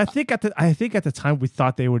up. Because I think at the time we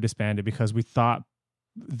thought they were disbanded because we thought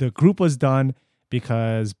the group was done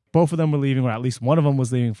because both of them were leaving, or at least one of them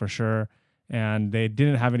was leaving for sure, and they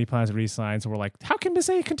didn't have any plans to re-sign. So we're like, how can Miss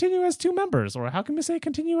A continue as 2 members, or how can Miss A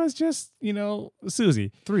continue as just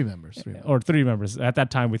Suzy? 3 members. Or 3 members. At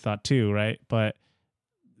that time we thought 2, right? But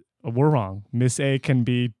we're wrong. Miss A can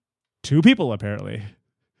be 2 people apparently.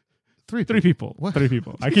 Three Three people. What? 3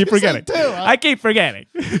 people. I You keep said forgetting. 2. I keep forgetting.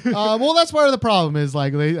 Well, that's part of the problem is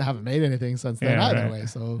like they haven't made anything since then Yeah, either right. way,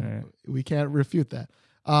 so Right. we can't refute that.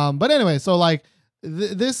 But anyway, so like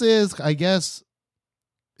this is, I guess,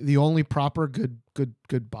 the only proper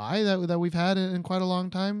goodbye that we've had in quite a long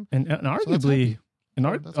time. And that's arguably,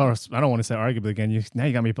 happy. That's I don't want to say arguably again. Now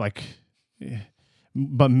you got me like, yeah.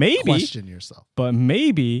 But maybe, Question yourself.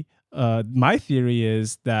 my theory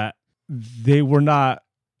is that they were not.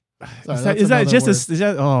 Sorry, is that's that another just word. is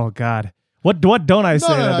that? Oh God, what don't I say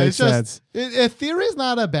that makes it's just, sense? A theory is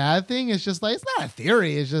not a bad thing. It's just like, it's not a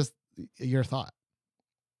theory. It's just your thought.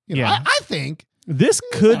 You know, Yeah. I think This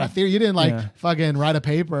it's could not a theory. You didn't like Yeah. fucking write a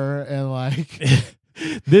paper and like.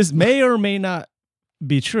 this may or may not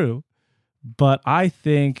be true, but I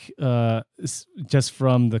think just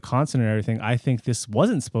from the concert and everything, I think this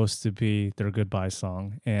wasn't supposed to be their goodbye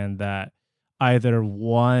song, and that either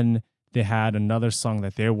one, they had another song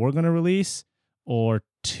that they were going to release, or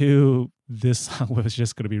 2, this song was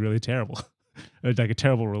just going to be really terrible, like a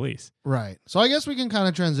terrible release. Right. So I guess we can kind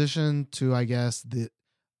of transition to, I guess,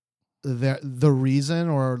 the reason,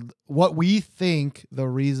 or what we think the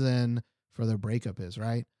reason for their breakup is,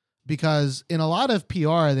 right? Because in a lot of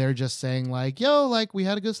PR, they're just saying like, yo, like we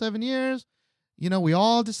had a good 7 years. You know, we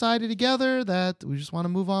all decided together that we just want to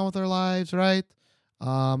move on with our lives, right?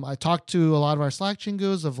 I talked to a lot of our Slack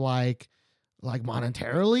chingus of like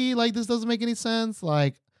monetarily, like this doesn't make any sense.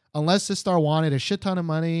 Like, unless Sistar wanted a shit ton of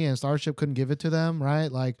money and Starship couldn't give it to them,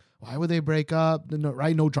 right? Like, why would they break up?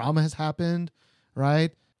 Right? No drama has happened,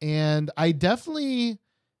 right? And I definitely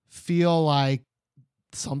feel like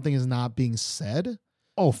something is not being said.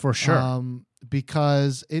 Oh, for sure.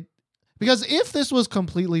 Because if this was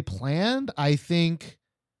completely planned, I think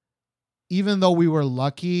even though we were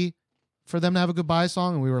lucky for them to have a goodbye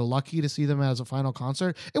song and we were lucky to see them as a final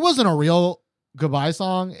concert, it wasn't a real goodbye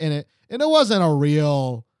song, and it wasn't a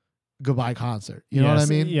real goodbye concert. You know what I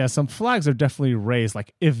mean? Yeah, some flags are definitely raised.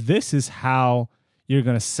 Like, if this is how you're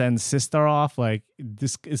gonna send Sistar off, like,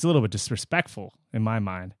 this is a little bit disrespectful in my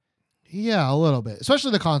mind. Yeah, a little bit,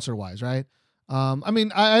 especially the concert wise, right? I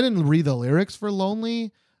mean, I didn't read the lyrics for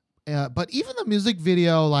Lonely, but even the music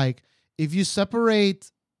video, like, if you separate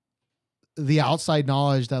the outside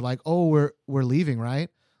knowledge that like, oh, we're leaving, right?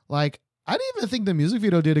 Like, I didn't even think the music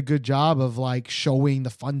video did a good job of like showing the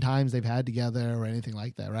fun times they've had together or anything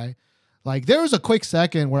like that, right? Like, there was a quick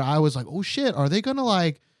second where I was like, oh shit, are they gonna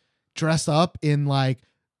like dress up in like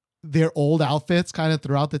their old outfits kind of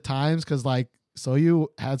throughout the times? Because like Soyu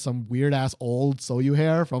had some weird ass old Soyu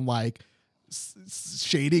hair from like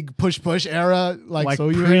shading push era, like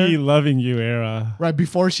Soyu hair. pre-loving you era. Right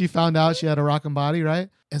before she found out she had a rockin' body, right?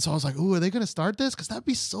 And so I was like, ooh, are they going to start this? Because that'd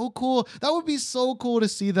be so cool. That would be so cool to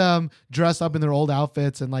see them dress up in their old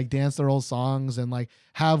outfits and like dance their old songs and like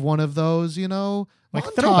have one of those, you know, Like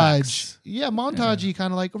montage. throwbacks. Yeah, montage-y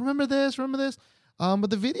kind of like, remember this. But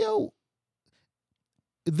the video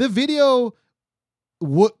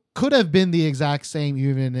could have been the exact same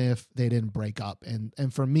even if they didn't break up.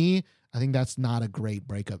 And for me, I think that's not a great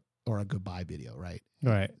breakup or a goodbye video, right?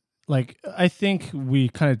 Right. Like, I think we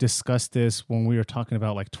kind of discussed this when we were talking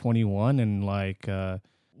about like 21 and like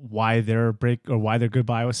why their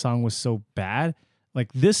goodbye song was so bad.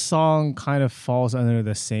 Like, this song kind of falls under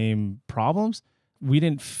the same problems. We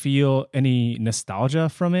didn't feel any nostalgia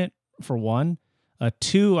from it, for one.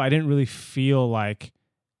 2, I didn't really feel like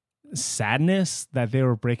sadness that they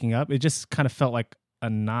were breaking up. It just kind of felt like a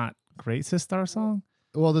not great Sistar song.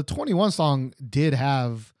 Well, the 21 song did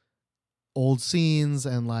have old scenes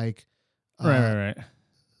and like Right.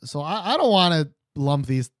 So I don't want to lump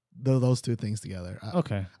those two things together.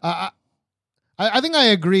 Okay. I think I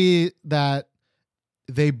agree that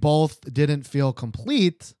they both didn't feel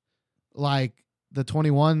complete. Like, the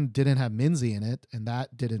 21 didn't have Minzy in it, and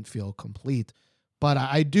that didn't feel complete. But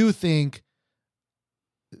I do think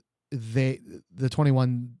the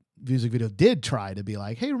 21 music video did try to be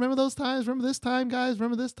like, hey, remember those times? Remember this time, guys?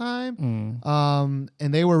 Remember this time?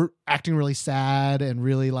 And they were acting really sad and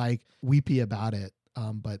really like weepy about it.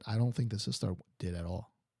 But I don't think the Sistar did at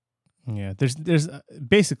all. Yeah, there's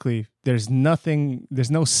basically there's no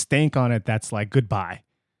stank on it that's like goodbye.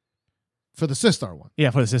 For the Sistar one. Yeah,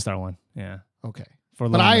 for the Sistar one. Yeah. Okay. For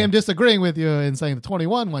But I Lonely. am disagreeing with you in saying the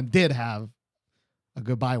 21 one did have a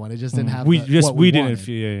goodbye one. It just didn't have we what didn't wanted.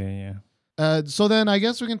 feel yeah. So then I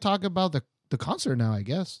guess we can talk about the concert now, I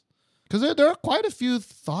guess. Because there are quite a few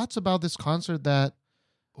thoughts about this concert that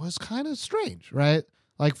was kind of strange, right?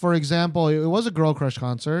 Like, for example, it was a Girl Crush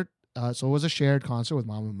concert. So it was a shared concert with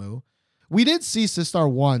Mamamoo. We did see Sistar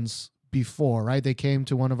once before, right? They came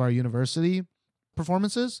to one of our university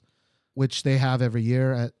performances. which they have every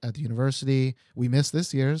year at the university. We missed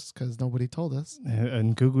this year's because nobody told us.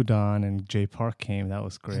 And Gugudan and Jay Park came. That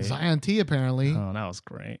was great. And Zion T apparently. Oh, that was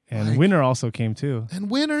great. And Like- Winner also came too. And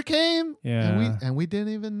Winter came. Yeah. And we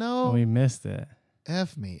didn't even know. We missed it.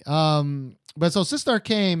 F me. But so Sistar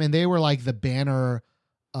came and they were like the banner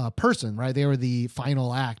person, right? They were the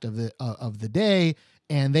final act of the day,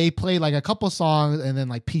 and they played like a couple songs and then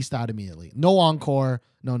like pieced out immediately. No encore,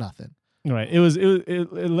 no nothing. Right.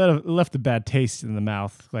 It left a bad taste in the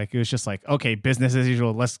mouth. Like it was just like, okay, business as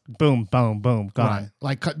usual. Let's boom, boom, boom, gone. Right.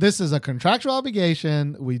 Like this is a contractual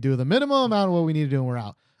obligation. We do the minimum amount of what we need to do and we're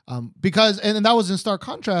out. Because and that was in stark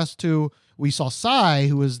contrast to we saw Psy,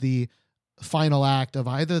 who was the final act of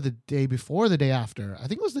either the day before or the day after. I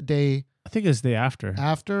think it was the day I think it's the day after.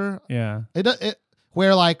 after. Yeah. It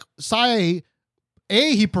where like Psy,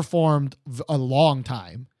 he performed a long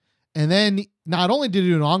time, and then not only did he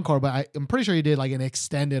do an encore, but I'm pretty sure he did like an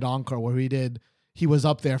extended encore where he was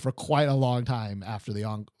up there for quite a long time after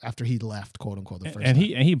after he left, quote unquote, the first. And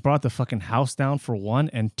time. he brought the fucking house down for one,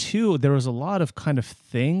 and two, there was a lot of kind of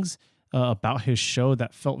things about his show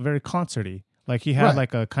that felt very concerty. Like he had Right.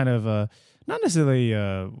 like a kind of a not necessarily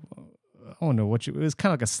I don't know it was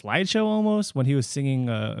kind of like a slideshow almost when he was singing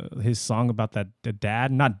his song about the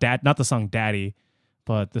dad, not the song Daddy,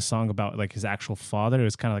 but the song about like his actual father. It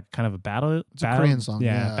was kind of a battle. It's a Korean song,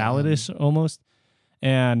 yeah. Balladish almost.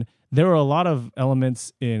 And there were a lot of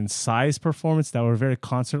elements in Psy's performance that were very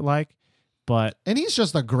concert-like, but And he's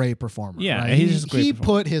just a great performer. Yeah, right? he's just a great he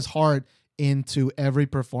performer. put his heart into every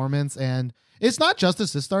performance, and it's not just a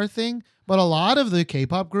Sistar thing, but a lot of the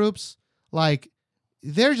K-pop groups, like,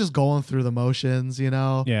 they're just going through the motions, you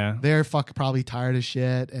know? yeah. They're probably tired of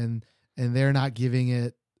shit, and they're not giving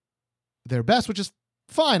it their best, which is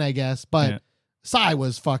fine, I guess. But Yeah. Psy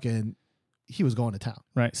was he was going to town.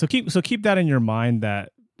 Right. So keep that in your mind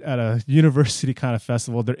that at a university kind of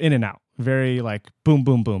festival, they're in and out. Very like boom,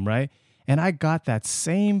 boom, boom, right? And I got that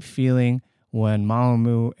same feeling when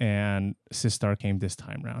Mamamoo and Sistar came this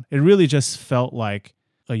time around. It really just felt like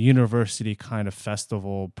a university kind of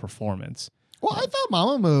festival performance. Well, I thought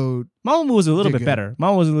Mamamoo, Mamamoo was a little Did bit good. better.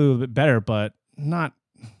 Mamamoo was a little bit better, but not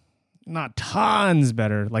tons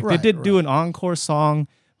better. Like Right, they did do right. an encore song,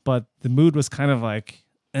 but the mood was kind of like,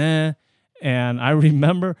 eh. And I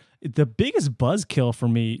remember the biggest buzzkill for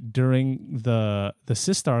me during the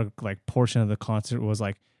Sistar like portion of the concert was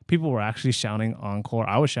like people were actually shouting encore.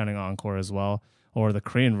 I was shouting encore as well, or the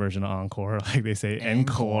Korean version of encore, like they say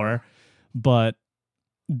encore. But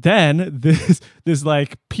then this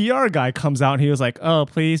like PR guy comes out and he was like, "Oh,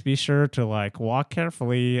 please be sure to like walk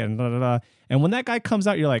carefully," and da, da, da. And when that guy comes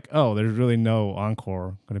out, you're like, "Oh, there's really no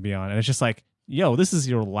encore going to be on," and it's just like, "Yo, this is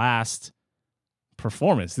your last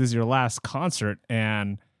performance. This is your last concert,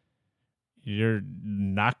 and you're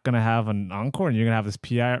not gonna have an encore, and you're gonna have this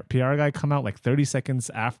PR guy come out like 30 seconds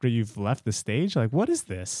after you've left the stage. Like, what is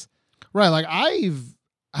this?" right? Like I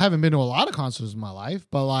haven't been to a lot of concerts in my life,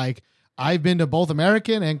 but like I've been to both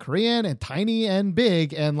American and Korean and tiny and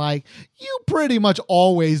big, and like you pretty much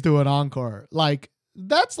always do an encore. Like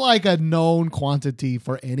that's like a known quantity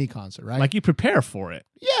for any concert, right? Like you prepare for it.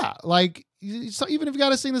 yeah, like so even if you got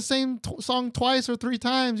to sing the same song twice or three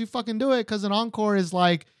times, you fucking do it because an encore is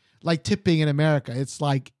like tipping in America. It's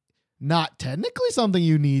like not technically something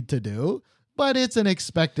you need to do, but it's an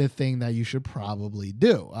expected thing that you should probably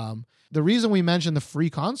do. The reason we mentioned the free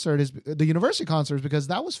concert is the university concert is because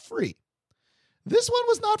that was free. This one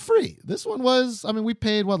was not free. This one was, I mean, we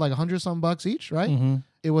paid what, like $100 some bucks each, right? Mm-hmm.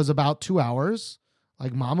 It was about 2 hours.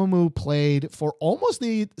 Like Mamamoo played for almost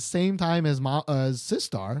the same time as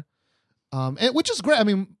Sistar, and which is great. I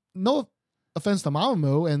mean, no offense to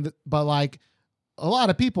Mamamoo, but like a lot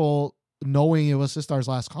of people knowing it was Sistar's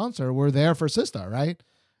last concert were there for Sistar, right?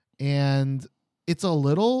 And it's a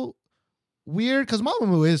little weird because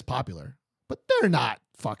Mamamoo is popular, but they're not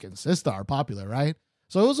fucking Sistar popular, right?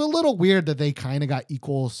 So it was a little weird that they kind of got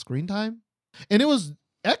equal screen time, and it was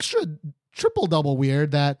triple double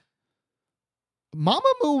weird that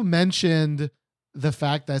Mamamoo mentioned the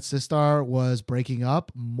fact that Sistar was breaking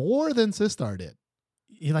up more than Sistar did.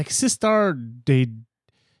 Like Sistar,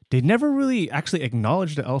 they never really actually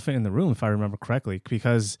acknowledged the elephant in the room, if I remember correctly,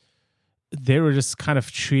 because they were just kind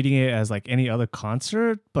of treating it as like any other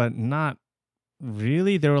concert, but not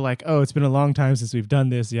really. They were like, "Oh, it's been a long time since we've done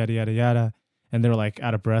this, yada yada yada," and they were like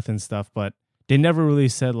out of breath and stuff. But they never really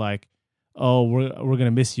said like, "Oh, we're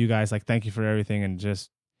gonna miss you guys. Like, thank you for everything," and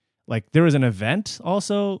just like there was an event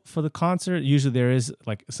also for the concert. Usually there is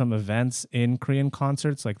like some events in Korean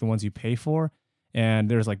concerts, like the ones you pay for. And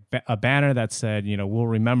there's like a banner that said, "We'll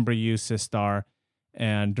remember you, Sistar."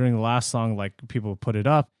 And during the last song, like people put it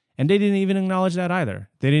up, And they didn't even acknowledge that either.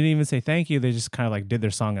 They didn't even say thank you. They just kind of like did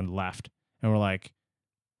their song and left. And we're like,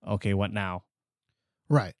 okay, what now?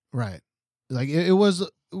 Right. Like it was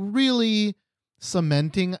really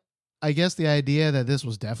cementing, I guess, the idea that this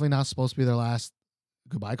was definitely not supposed to be their last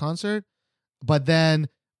goodbye concert. But then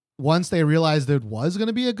once they realized it was going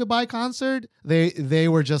to be a goodbye concert, they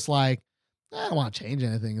were just like, I don't want to change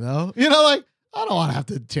anything though. Like, I don't want to have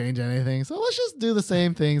to change anything. So let's just do the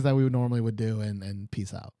same things that we normally would do and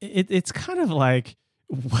peace out. It's kind of like,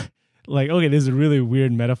 okay, this is a really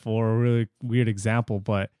weird metaphor, a really weird example,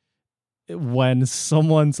 but when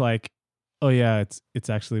someone's like, oh yeah, it's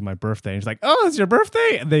actually my birthday. And it's like, oh, it's your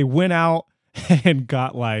birthday? And they went out and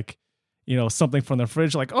got like, something from the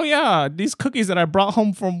fridge, like, oh yeah, these cookies that I brought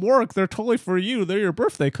home from work, they're totally for you. They're your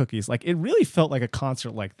birthday cookies. Like, it really felt like a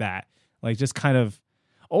concert like that. Like, just kind of,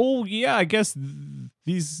 oh yeah, I guess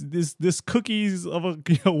this cookies of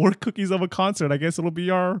a work cookies of a concert. I guess it'll be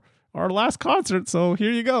our last concert. So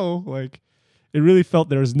here you go. Like, it really felt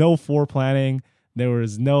there was no foreplanning. There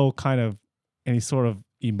was no kind of any sort of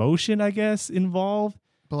emotion, I guess, involved.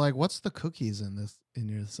 But like, what's the cookies in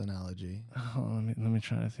this analogy? Oh, let me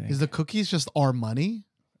try to think. Is the cookies just our money?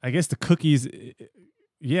 I guess the cookies,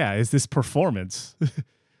 yeah, is this performance.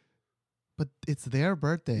 But it's their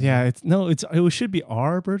birthday. Yeah, it should be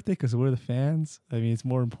our birthday because we're the fans. I mean, it's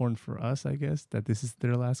more important for us, I guess, that this is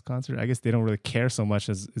their last concert. I guess they don't really care so much,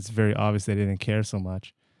 as it's very obvious they didn't care so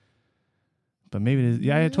much. But maybe it is.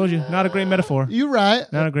 Yeah, I told you, not a great metaphor. You're right.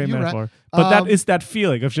 Not a great You're metaphor. right. But that is that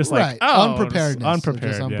feeling of just like, right. oh, unpreparedness.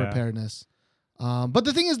 unprepared. Just yeah. unpreparedness. But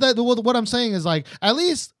the thing is that what I'm saying is like, at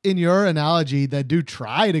least in your analogy, that do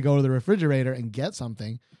try to go to the refrigerator and get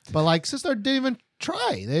something. But like, Sister didn't even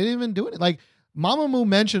try. They didn't even do it. Like, Mamamoo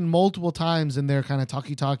mentioned multiple times in their kind of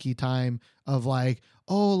talkie time of like,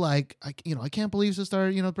 oh, like, I can't believe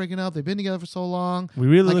Sister, breaking up. They've been together for so long. We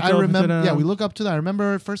really like, look up to them. Yeah, we look up to that. I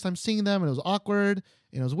remember first time seeing them and it was awkward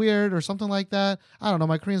and it was weird or something like that. I don't know.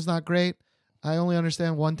 My Korean's not great. I only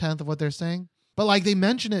understand 1/10 of what they're saying. But like, they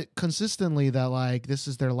mention it consistently that like this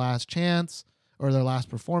is their last chance or their last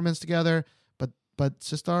performance together. But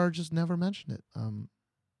Sister just never mentioned it.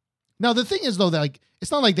 Now the thing is though, that like,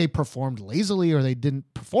 it's not like they performed lazily or they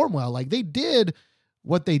didn't perform well. Like, they did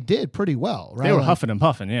what they did pretty well, right? They were like, huffing and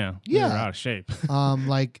puffing, yeah. Yeah. They were out of shape.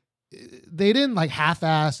 like, they didn't like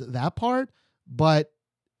half-ass that part, but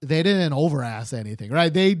they didn't over-ass anything,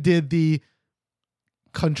 right? They did the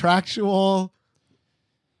contractual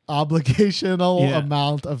obligational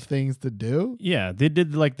amount of things to do. Yeah, they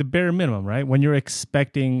did like the bare minimum, right? When you're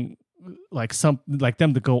expecting like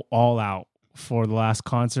them to go all out for the last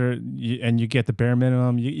concert, and you get the bare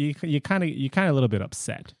minimum, you kind of a little bit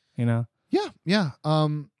upset, Yeah.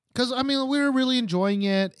 Because I mean, we were really enjoying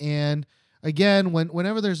it, and again,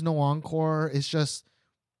 whenever there's no encore, it's just,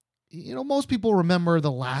 most people remember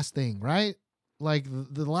the last thing, right? Like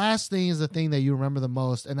the last thing is the thing that you remember the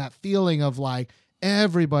most, and that feeling of like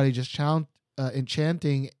everybody just chanting, encore,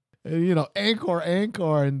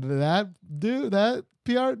 and that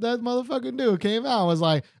motherfucking dude came out and was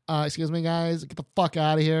like, excuse me guys, get the fuck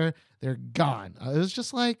out of here. They're gone. It was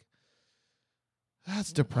just like,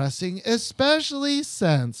 that's depressing, especially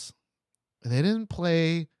since they didn't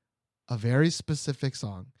play a very specific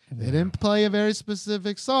song. They didn't play a very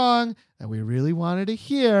specific song that we really wanted to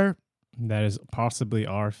hear. That is possibly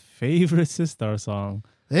our favorite Sistar song.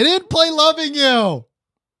 They didn't play Loving You.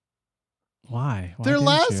 Why? Their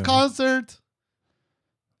last concert.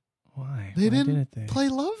 Why? They Why didn't they? play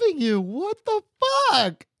Loving You. What the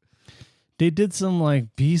fuck? They did some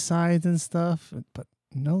like B-sides and stuff, but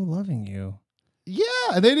no Loving You. Yeah,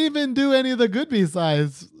 and they didn't even do any of the good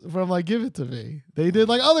B-sides from like Give It To Me. They did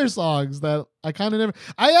like other songs that I kind of never.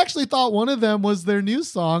 I actually thought one of them was their new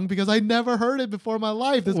song because I never heard it before in my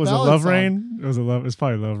life. This Was it ballad Love song. Rain? It's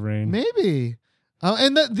probably Love Rain. Maybe.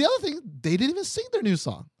 And the other thing, they didn't even sing their new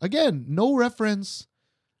song. Again, no reference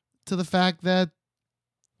to the fact that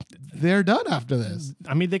they're done after this.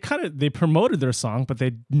 I mean, they promoted their song, but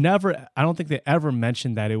I don't think they ever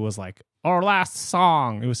mentioned that it was like our last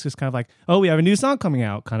song. It was just kind of like, oh, we have a new song coming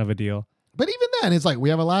out, kind of a deal. But even then, it's like, we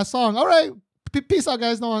have a last song. All right, peace out,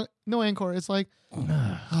 guys. No encore. It's like,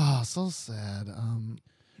 oh, so sad.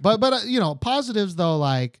 But positives though,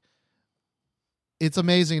 like, it's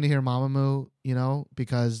amazing to hear Mamamoo,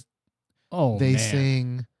 because they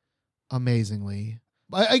sing amazingly.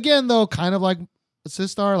 But again, though, kind of like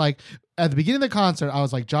Sistar, like at the beginning of the concert, I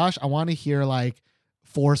was like, Josh, I want to hear like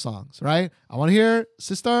 4 songs, right? I want to hear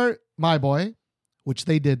Sistar, My Boy, which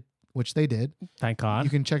they did. Thank God.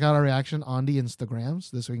 You can check out our reaction on the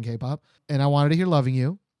Instagrams, This Week in K-Pop. And I wanted to hear Loving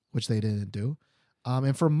You, which they didn't do.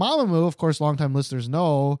 And for Mamamoo, of course, longtime listeners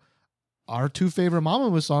know our two favorite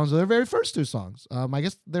Mamamoo songs are their very first two songs. I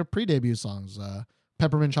guess they're pre-debut songs,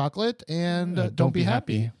 Peppermint Chocolate and Don't Be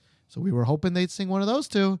Happy. So we were hoping they'd sing one of those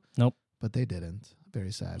two. Nope. But they didn't.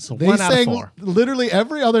 Very sad. So they 1 out of sang 4. literally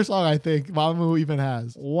every other song I think Mamamoo even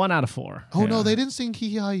has. 1 out of 4. Oh, no, Yeah. they didn't sing Hee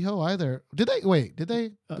Hee Ha Hee Ho either. Did they? Wait, did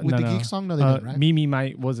they? With no, the no. Geek song? No, they didn't, right? Mimi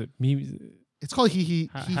might, was it? Mimi, It's called Hee Hee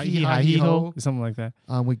Hee Ha Hee Ho something like that.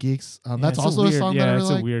 with Geeks. Yeah, That's it's also a weird, song yeah, that I really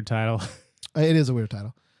it's like. a weird title. It is a weird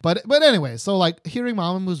title. But anyway, so like hearing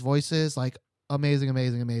Mamamoo's voices, like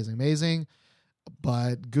amazing.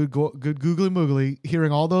 But good googly moogly,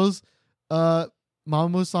 hearing all those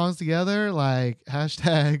Mamamoo songs together, like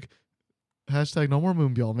hashtag no more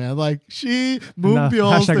Moonbyul, man. Like she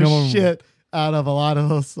Moonbyuls Hashtag the no more Moonbyul. shit out of a lot of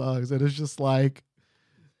those songs. And it's just like,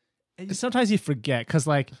 Sometimes you forget because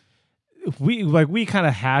like we kind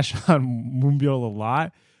of hash on Moonbyul a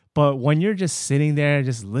lot, but when you're just sitting there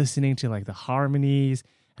just listening to like the harmonies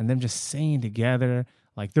and them just singing together,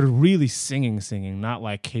 like they're really singing, not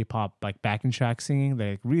like K-pop like backing track singing.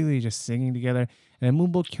 They're like really just singing together. And then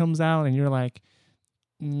Moonbyul comes out and you're like,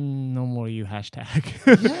 no more you hashtag.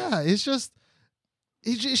 yeah, it's just.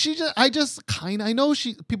 I know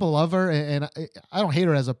people love her and I don't hate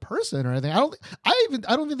her as a person or anything. I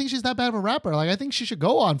don't even think she's that bad of a rapper. Like I think she should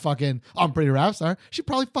go on Pretty Rap Star. She'd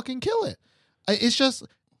probably fucking kill it. It's just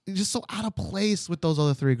so out of place with those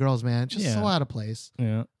other three girls, man. Just so out of place.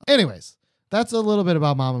 Yeah. Anyways, that's a little bit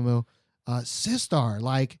about Mamamoo. Sistar,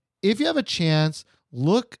 like if you have a chance,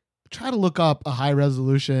 try to look up a high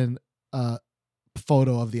resolution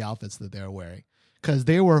photo of the outfits that they're wearing because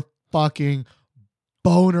they were fucking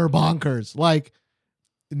boner bonkers, like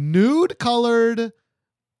nude colored,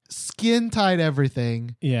 skin tight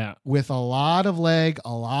everything. Yeah. With a lot of leg,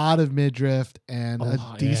 a lot of midriff, and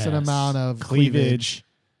a decent amount of cleavage.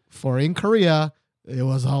 For in Korea, it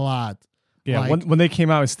was a lot. Yeah. Like, when they came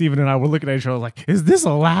out, Steven and I were looking at each other like, is this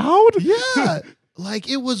allowed? Yeah. Like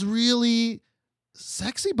it was really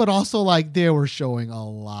sexy, but also like they were showing a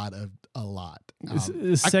lot.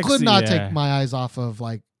 It's I sexy, could not yeah. take my eyes off of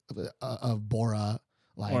like of Bora.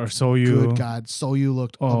 Like, Or Soyu. Good God, Soyu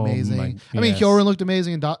looked amazing. I mean, yes. Hyorin looked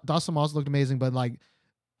amazing, and Dawson also looked amazing. But like,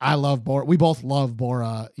 I love Bora. We both love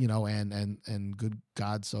Bora, and good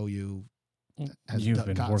God, Soyu has You've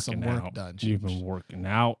been got some working work out. done. You've been working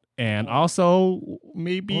out, and also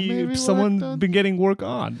maybe work someone done. been getting work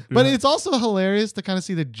on. But it's also hilarious to kind of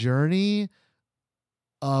see the journey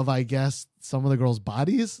of, I guess, some of the girls'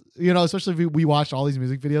 bodies. Especially if we watched all these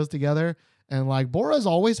music videos together, and like Bora's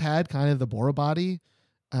always had kind of the Bora body.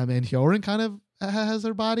 And Hyorin kind of has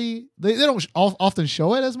her body. They don't often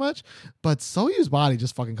show it as much, but Soyu's body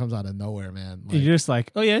just fucking comes out of nowhere, man. Like, you're just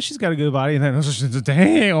like, oh yeah, she's got a good body, and then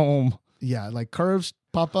damn, yeah, like curves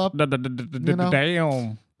pop up.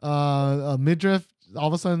 damn. A midriff. All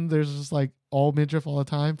of a sudden, there's just like all midriff all the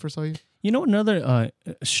time for Soyu. Another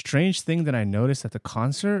strange thing that I noticed at the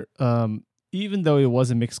concert, even though it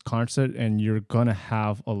was a mixed concert, and you're gonna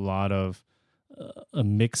have a lot of a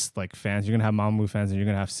mixed like fans. You're gonna have Mamamoo fans and you're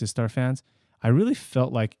gonna have Sistar fans. I really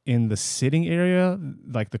felt like in the sitting area,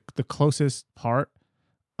 like the closest part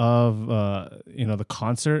of the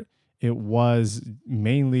concert, it was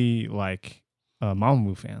mainly like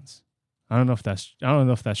Mamamoo fans. I don't know if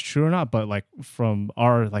that's true or not, but like from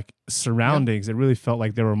our like surroundings, it really felt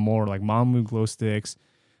like there were more like Mamamoo glow sticks,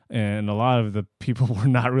 and a lot of the people were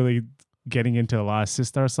not really getting into a lot of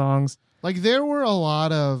Sistar songs. Like there were a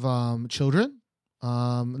lot of children.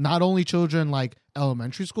 Not only children like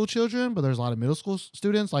elementary school children, but there's a lot of middle school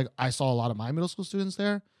students. Like I saw a lot of my middle school students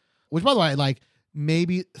there, which by the way, like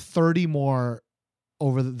maybe 30 more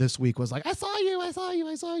over this week was like, I saw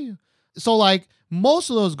you. So like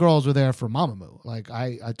most of those girls were there for Mamamoo. Like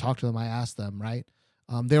I talked to them, I asked them, right?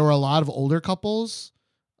 There were a lot of older couples,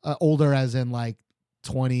 older as in like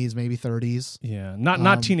 20s, maybe 30s. Yeah,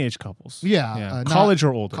 not teenage couples. Yeah, college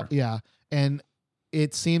or older. Yeah, and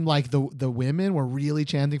it seemed like the women were really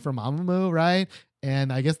chanting for Mamamoo, right?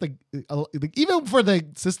 And I guess even for the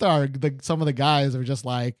Sistar, some of the guys are just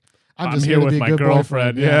like, I'm just here to with be a my good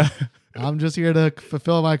girlfriend. boyfriend. Yeah. I'm just here to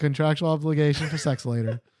fulfill my contractual obligation for sex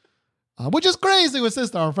later, which is crazy with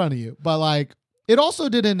Sistar in front of you. But like, it also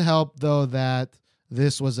didn't help though that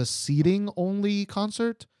this was a seating only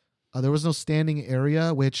concert. There was no standing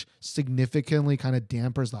area, which significantly kind of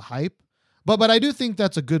dampers the hype. But I do think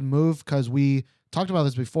that's a good move because we talked about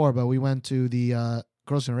this before, but we went to the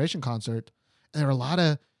Girls' Generation concert, and there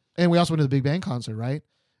were and we also went to the Big Bang concert, right?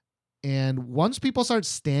 And once people start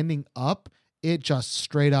standing up, it just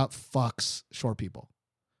straight up fucks short people,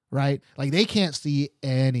 right? Like they can't see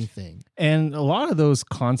anything. And a lot of those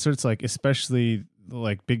concerts, like especially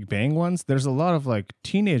like Big Bang ones, there's a lot of like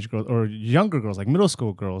teenage girls or younger girls, like middle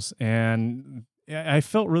school girls, and I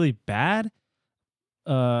felt really bad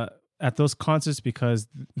at those concerts because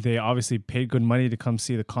they obviously paid good money to come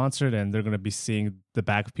see the concert, and they're going to be seeing the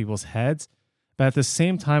back of people's heads. But at the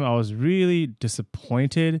same time, I was really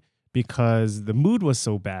disappointed because the mood was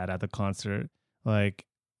so bad at the concert. Like,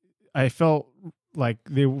 I felt like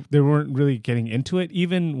they weren't really getting into it.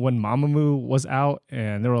 Even when Mamamoo was out,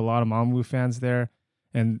 and there were a lot of Mamamoo fans there,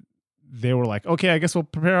 and they were like, okay, I guess we'll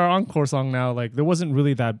prepare our encore song now. Like, there wasn't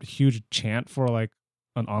really that huge chant for like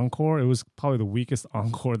an encore. It was probably the weakest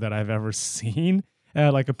encore that I've ever seen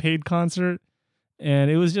at like a paid concert.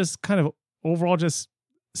 And it was just kind of overall just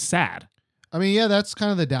sad. I mean, yeah, that's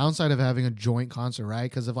kind of the downside of having a joint concert, right?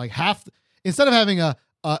 Because of like instead of having a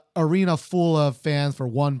arena full of fans for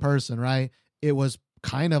one person, right? It was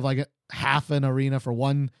kind of like half an arena for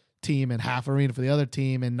one team and half arena for the other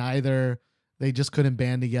team, and they just couldn't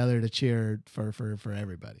band together to cheer for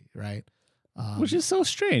everybody, right? Which is so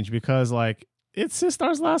strange because like it's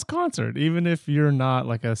Sistar's last concert, even if you're not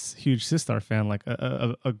like a huge Sistar fan, like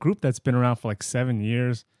a group that's been around for like 7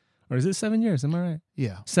 years, or is it 7 years? Am I right?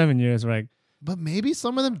 Yeah. 7 years, right? But maybe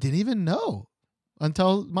some of them didn't even know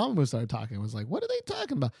until Mamamoo started talking. It was like, what are they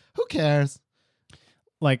talking about? Who cares?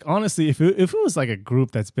 Like, honestly, if it was like a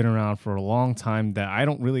group that's been around for a long time that I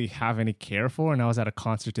don't really have any care for, and I was at a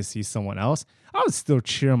concert to see someone else, I would still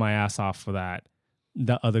cheer my ass off for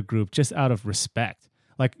the other group, just out of respect.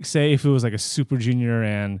 Like, say if it was like a Super Junior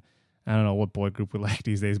and I don't know what boy group we like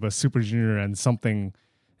these days, but Super Junior and something,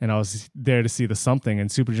 and I was there to see the something,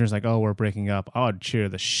 and Super Junior's like, oh, we're breaking up. I would cheer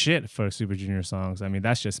the shit for Super Junior songs. I mean,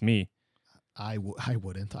 that's just me. I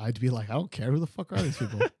wouldn't. I'd be like, I don't care. Who the fuck are these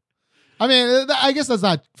people? I mean, I guess that's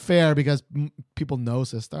not fair because people know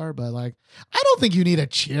Sistar, but like, I don't think you need a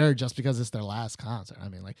cheer just because it's their last concert. I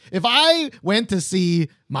mean, like, if I went to see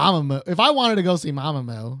Mamamoo, if I wanted to go see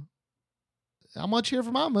Mamamoo, I'm gonna cheer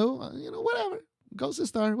for Mamamoo. You know, whatever. Go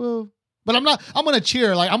Sistar. Woo. But I'm gonna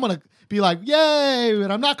cheer. Like, I'm gonna be like, yay.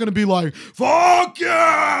 And I'm not gonna be like, fuck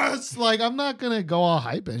yes. Like, I'm not gonna go all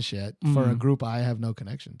hype and shit for a group I have no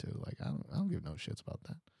connection to. Like, I don't give no shits about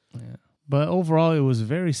that. Yeah. But overall, it was a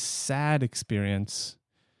very sad experience.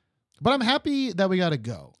 But I'm happy that we got to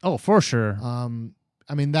go. Oh, for sure.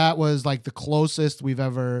 I mean, that was like the closest we've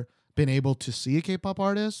ever been able to see a K-pop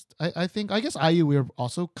artist. I think. I guess IU, we were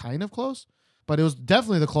also kind of close, but it was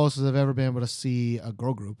definitely the closest I've ever been able to see a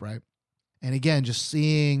girl group, right? And again, just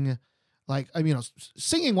seeing, like, I mean, you know,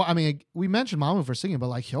 singing. I mean, we mentioned Mamamoo for singing, but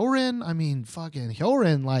like Hyorin, I mean, fucking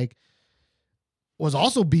Hyorin, like, was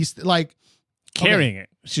also beast, like. Carrying it.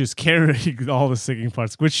 She was carrying all the singing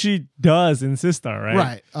parts, which she does in Sistar, right?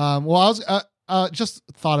 Right. Well, I was just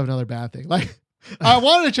thought of another bad thing. Like, I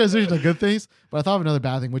wanted to transition to good things, but I thought of another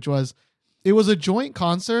bad thing, which was it was a joint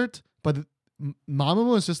concert, but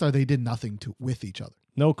Mamamoo and Sistar, they did nothing with each other.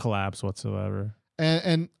 No collabs whatsoever.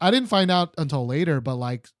 And I didn't find out until later, but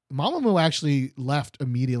like Mamamoo actually left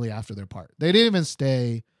immediately after their part. They didn't even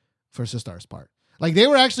stay for Sistar's part. Like, they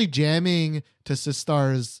were actually jamming to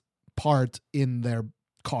Sistar's part in their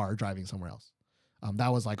car driving somewhere else.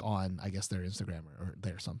 That was like on, I guess, their Instagram or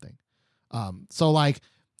their something. So like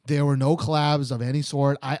there were no collabs of any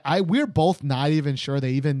sort. We're both not even sure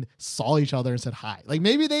they even saw each other and said hi. Like,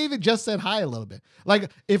 maybe they even just said hi a little bit. Like,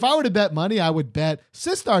 if I were to bet money, I would bet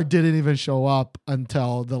Sistar didn't even show up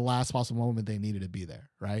until the last possible moment they needed to be there,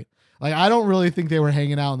 right? Like, I don't really think they were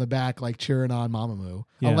hanging out in the back, like cheering on Mamamoo,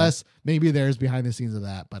 unless maybe there's behind the scenes of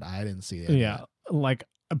that, but I didn't see it. Yeah. Like,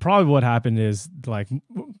 probably what happened is like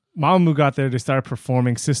Mamamoo got there, they started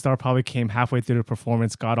performing. Sistar probably came halfway through the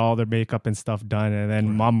performance, got all their makeup and stuff done, and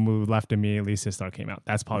then Mamamoo left immediately. Sistar came out.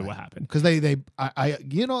 That's probably what happened. Because I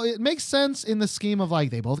you know, it makes sense in the scheme of like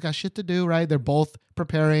they both got shit to do, right? They're both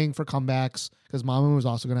preparing for comebacks because Mamamoo is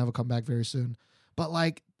also gonna have a comeback very soon. But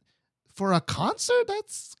like for a concert,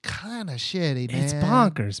 that's kind of shitty, man. It's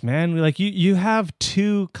bonkers, man. Like you have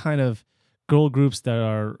two kind of girl groups that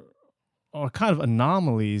are kind of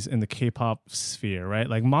anomalies in the K-pop sphere, right?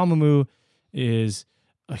 Like Mamamoo is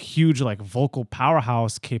a huge like vocal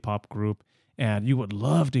powerhouse K-pop group, and you would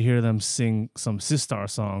love to hear them sing some Sistar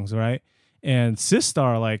songs, right? And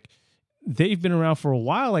Sistar, like, they've been around for a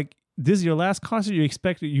while. Like, this is your last concert. You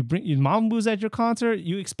expect you bring Mamamoo's at your concert.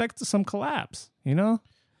 You expect some collabs, you know?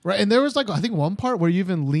 Right, and there was like, I think one part where you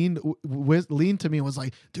even leaned to me and was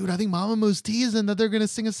like, dude, I think Mamamoo's teasing that they're gonna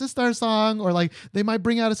sing a Sistar song, or like they might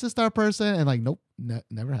bring out a Sistar person, and like, nope,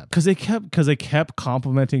 never happened. Because they kept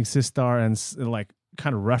complimenting Sistar and like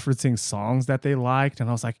kind of referencing songs that they liked, and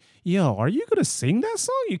I was like, yo, are you gonna sing that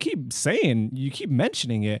song? You keep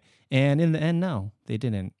mentioning it, and in the end, no, they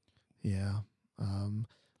didn't. Yeah,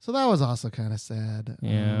 So that was also kind of sad.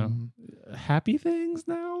 Yeah. Happy things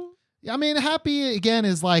now? I mean, happy again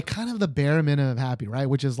is like kind of the bare minimum of happy, right?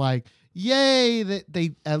 Which is like, yay that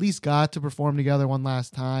they at least got to perform together one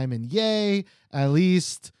last time, and yay, at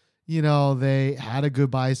least, you know, they had a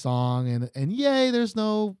goodbye song, and yay, there's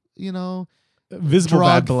no, you know, Visible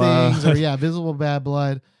drug bad blood. things or visible bad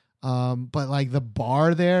blood. But like the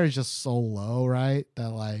bar there is just so low, right? That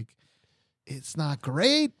like it's not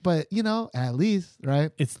great, but you know, at least, right?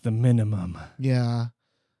 It's the minimum. Yeah.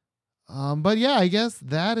 But yeah, I guess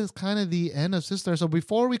that is kind of the end of Sistar. So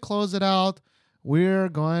before we close it out, we're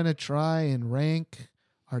going to try and rank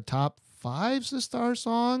our top 5 Sistar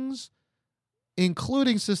songs,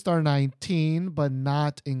 including Sistar 19, but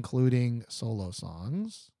not including solo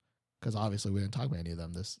songs, because obviously we didn't talk about any of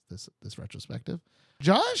them this retrospective.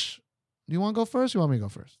 Josh, do you want to go first? Or you want me to go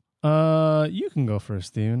first? You can go first,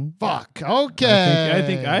 Steven. Fuck.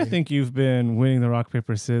 Okay. I think you've been winning the rock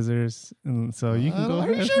paper scissors, and so you can go Are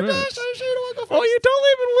you ahead sure, first. Josh? Are you sure you don't want to go first? Oh, you've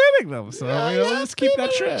totally been winning them. So Yeah, you know, yeah, let's keep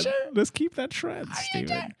that Steven, trend. sure. Let's keep that trend,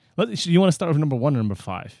 Steven. You want to start with number 1 or number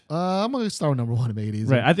 5? I'm gonna start with number 1 to make it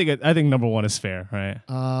easy. Right. I think number 1 is fair. Right.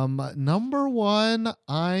 Number 1,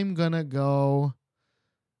 I'm gonna go.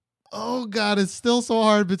 Oh God, it's still so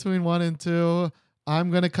hard between 1 and 2.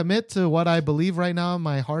 I'm gonna commit to what I believe right now in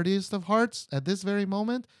my heartiest of hearts at this very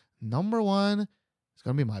moment. Number 1 is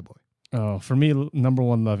gonna be My Boy. Oh, for me, number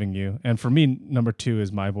 1, Loving You, and for me, number 2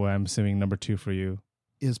 is My Boy. I'm assuming number 2 for you.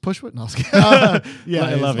 Is Pushfoot? No, I was kidding. Yeah,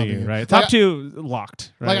 it is Loving You. Right. Like, Top 2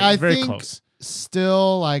 locked. Right. like, I very think- close.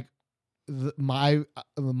 Still, like my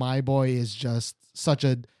Boy is just such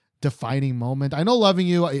a defining moment. I know Loving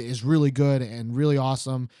You is really good and really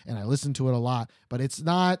awesome, and I listen to it a lot, but it's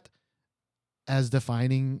not as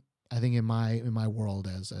defining, I think, in my world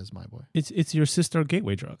as My Boy. It's your sister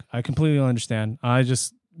gateway drug. I completely understand. I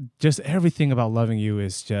just everything about Loving You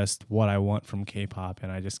is just what I want from K-pop,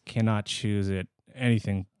 and I just cannot choose it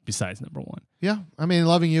anything besides number 1. Yeah, I mean,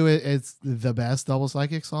 Loving You, it's the best Double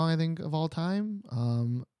Psychic song I think of all time.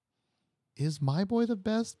 Is My Boy the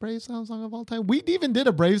best Brave Sound song of all time? We even did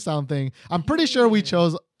a Brave Sound thing. I'm pretty sure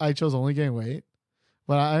I chose Only Gain Weight,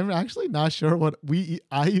 but I'm actually not sure what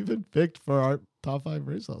I even picked for our top 5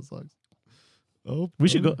 Brave Sound songs. Oh, We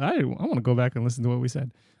should go. I want to go back and listen to what we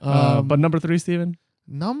said. Um, But number 3, Steven?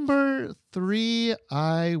 Number 3,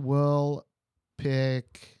 I will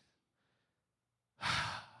pick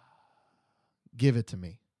Give It To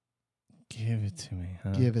Me. Give it to me.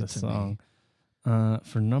 Huh? Give It The To song.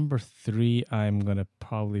 For number 3, I'm gonna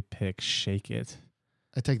probably pick Shake It.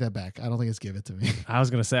 I take that back. I don't think it's Give It To Me. I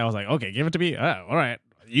was like, okay, give it to me. All right,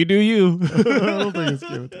 you do you. I don't think it's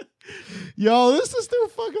Give It To Me. Yo, this is too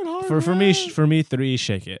fucking hard. For me, 3,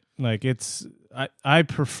 Shake It. Like I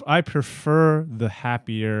prefer the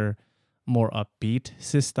happier, more upbeat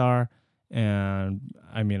Sistar, and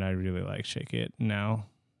I mean I really like Shake It now.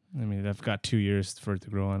 I mean I've got 2 years for it to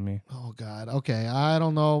grow on me. Oh God. Okay. I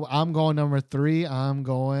don't know. I'm going number 3. I'm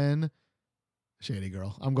going Shady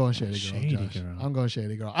Girl. I'm going Shady Girl. Shady Josh. Girl. I'm going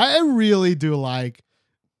Shady Girl. I really do like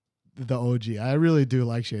the OG. I really do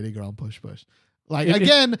like Shady Girl and Push Push. Like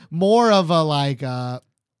again, more of a like a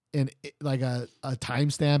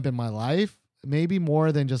timestamp in my life, maybe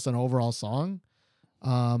more than just an overall song.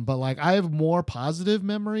 But like I have more positive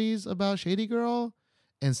memories about Shady Girl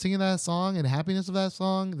and singing that song and happiness of that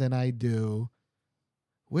song than I do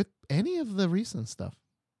with any of the recent stuff.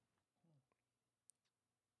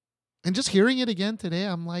 And just hearing it again today,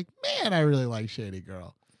 I'm like, man, I really like Shady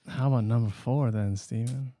Girl. How about number 4 then,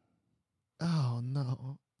 Steven? Oh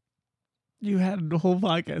no. You had the whole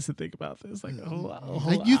podcast to think about this, like a whole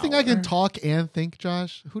Like, you think I can hour. talk and think,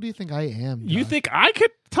 Josh? Who do you think I am? You Josh? think I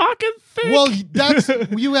could talk and think? Well, that's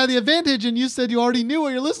you had the advantage, and you said you already knew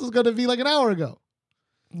what your list was going to be like an hour ago.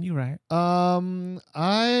 you're right.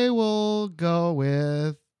 I will go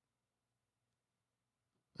with.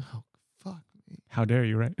 Oh fuck me. How dare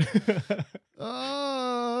you, right?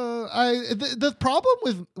 The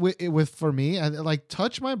problem with for me, I, like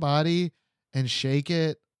Touch My Body and Shake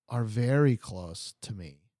It are very close to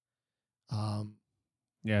me.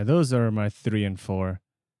 Yeah, those are my 3 and 4.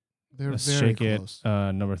 They're Let's very Shake close. It,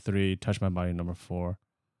 number 3. Touch My Body, number 4.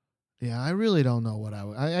 Yeah, I really don't know what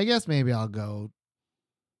I guess maybe I'll go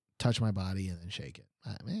Touch My Body and then Shake It.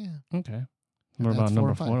 Man. Okay. What That's about 4 number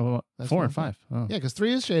and 5. 4? What about That's 4 and 4 and 5? Oh. Yeah, because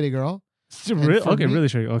 3 is Shady Girl. So And for okay, me- really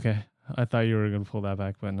Shake. Okay. I thought you were going to pull that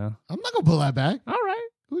back, but no. I'm not gonna pull that back. All right.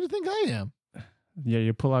 Who do you think I am? Yeah,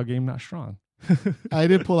 your pull-out game not strong. I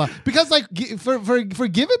did pull out because like for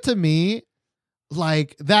Give It To Me,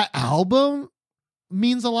 like that album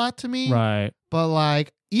means a lot to me. Right. But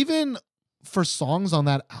like even for songs on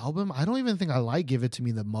that album, I don't even think I like Give It To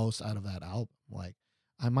Me the most out of that album. Like,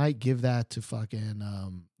 I might give that to fucking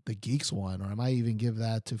the Geeks one, or I might even give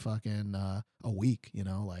that to fucking A Week, you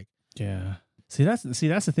know, like. Yeah. See, that's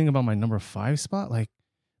the thing about my number 5 spot. Like,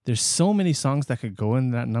 there's so many songs that could go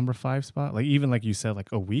in that number 5 spot. Like, even like you said,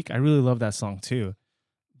 like A Week. I really love that song too.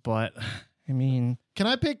 But I mean, Can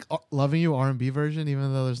I pick Loving You R&B version,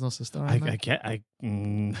 even though there's no sister on I that? get How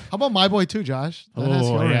about My Boy Too, Josh? That has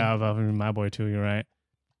oh Hyorin. yeah, about My Boy too. You're right.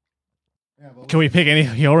 Yeah, but Can we pick any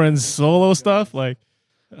Hyorin's solo stuff? Like,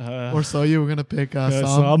 or So You were gonna pick some.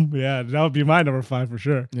 some? Yeah, that would be my number 5 for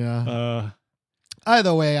sure. Yeah.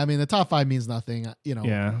 Either way, I mean, the top 5 means nothing. You know,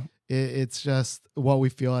 Yeah. it's just what we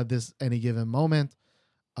feel at this any given moment.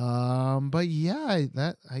 But yeah,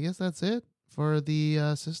 I guess that's it for the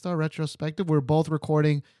Sistar retrospective. We're both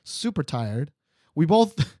recording super tired.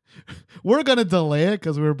 We're gonna delay it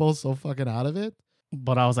because we're both so fucking out of it.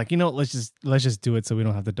 But I was like, let's just do it so we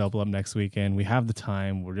don't have to double up next weekend. We have the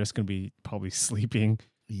time. We're just gonna be probably sleeping,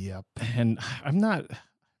 Yep. and I'm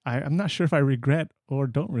not sure if I regret or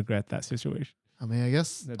don't regret that situation. I mean, I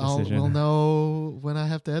guess The decision. we'll know when I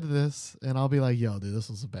have to edit this, and I'll be like, "Yo, dude, this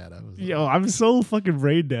was a bad episode." Yo, I'm so fucking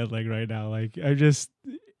brain dead like right now. Like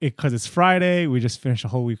because it's Friday. We just finished a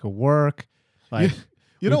whole week of work. Like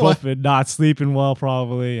you know we've what? both been not sleeping well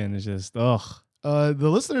probably, and it's just ugh. The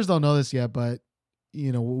listeners don't know this yet, but we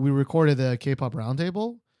recorded the K-pop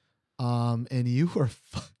roundtable, and you were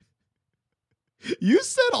you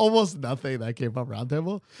said almost nothing that K-pop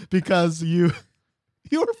roundtable because you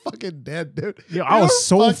were fucking dead, dude. Yeah, I You was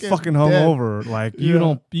were so fucking dead. hungover. Like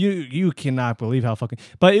Yeah. you cannot believe how fucking.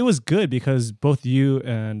 But it was good because both you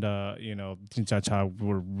and Jin Cha Cha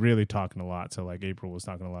were really talking a lot. So like April was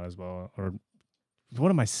talking a lot as well. Or what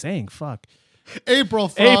am I saying? Fuck. April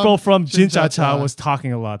From Jin Cha Cha Cha-Cha. was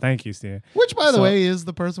talking a lot. Thank you, Steve. Which, by the So- way, is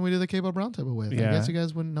the person we did the K-pop roundtable with. I Yeah. guess you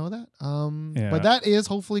guys wouldn't know that. Yeah. But that is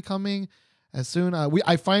hopefully coming as soon.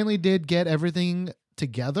 I finally did get everything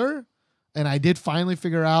together, and I did finally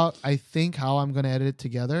figure out, I think, how I'm going to edit it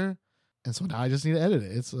together. And so now I just need to edit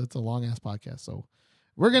it. It's a long ass podcast. So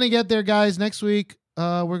we're going to get there, guys. Next week,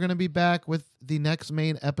 we're going to be back with the next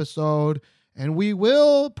main episode, and we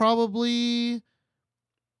will probably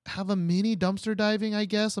have a mini dumpster diving, I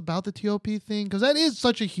guess, about the TOP thing, because that is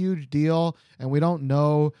such a huge deal, and we don't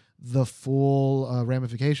know the full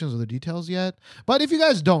ramifications or the details yet. But if you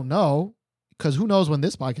guys don't know, because who knows when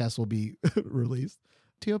this podcast will be released,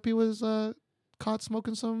 TOP was caught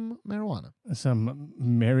smoking some marijuana. Some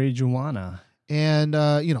marijuana. And,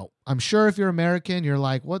 I'm sure if you're American, you're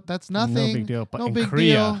like, what? That's nothing. No big deal. But No in big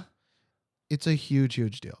Korea, deal. It's a huge,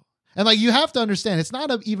 huge deal. And like, you have to understand, it's not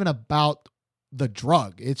even about the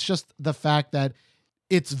drug. It's just the fact that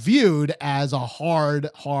it's viewed as a hard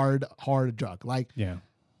drug. Like, yeah.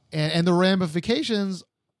 and the ramifications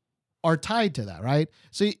are tied to that, right?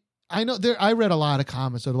 So I know I read a lot of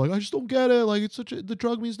comments that are like, I just don't get it. Like, the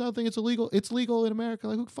drug means nothing. It's illegal. It's legal in America.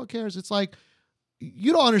 Like, who the fuck cares? It's like,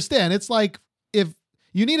 you don't understand. It's like, if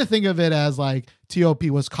you need to think of it as like TOP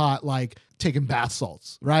was caught like taking bath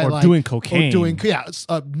salts, right? Or Like, doing cocaine. Or doing,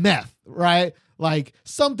 meth, right? Like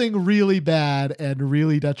something really bad and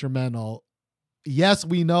really detrimental. Yes,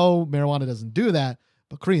 we know marijuana doesn't do that,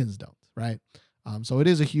 but Koreans don't, right? So it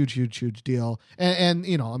is a huge, huge, huge deal. And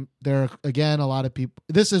there are, again, a lot of people.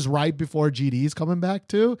 This is right before GD's coming back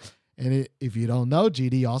too. And if you don't know,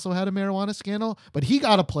 GD also had a marijuana scandal, but he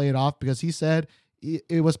got to play it off because he said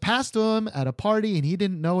it was passed to him at a party and he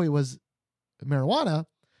didn't know it was marijuana.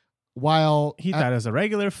 While He thought it was a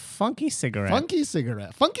regular funky cigarette.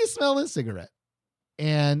 funky smelling cigarette.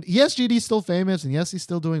 And yes, GD's still famous, and yes, he's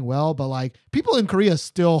still doing well, but like people in Korea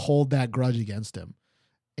still hold that grudge against him.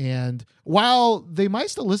 And while they might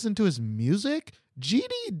still listen to his music,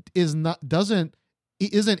 GD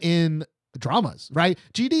isn't in dramas, right?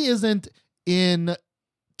 GD isn't in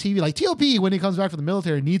TV. Like TOP, when he comes back from the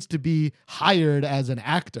military, needs to be hired as an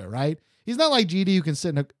actor, right? He's not like GD who can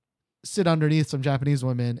sit underneath some Japanese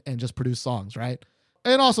women and just produce songs, right?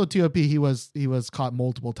 And also TOP, he was caught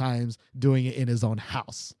multiple times doing it in his own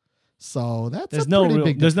house. So There's no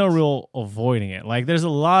real avoiding it. Like there's a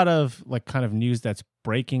lot of like kind of news that's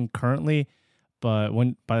breaking currently, but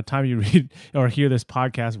by the time you read or hear this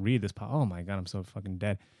podcast, oh my God, I'm so fucking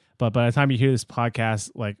dead. But by the time you hear this podcast,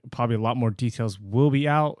 like probably a lot more details will be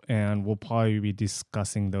out, and we'll probably be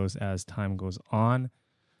discussing those as time goes on.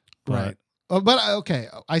 Right. But okay,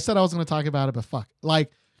 I said I was going to talk about it, but fuck. Like,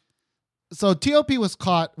 so TOP was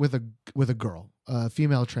caught with a girl, a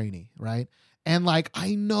female trainee, right? And like,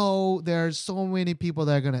 I know there's so many people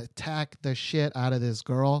that are going to attack the shit out of this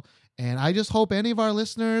girl. And I just hope any of our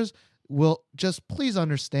listeners will just please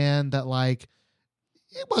understand that like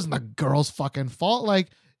it wasn't the girl's fucking fault. Like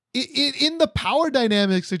in the power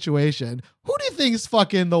dynamic situation, who do you think is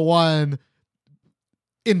fucking the one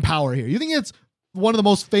in power here? You think it's one of the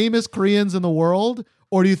most famous Koreans in the world,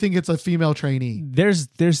 or do you think it's a female trainee? There's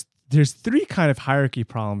three kind of hierarchy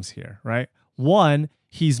problems here, right? One,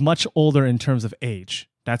 he's much older in terms of age.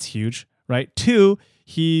 That's huge, right? Two,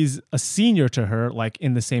 he's a senior to her, like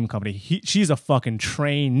in the same company. She's a fucking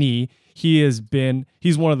trainee. He's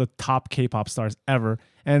one of the top K-pop stars ever.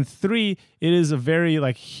 And three, it is a very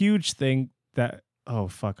like huge thing that, oh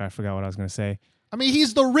fuck, I forgot what I was going to say. I mean,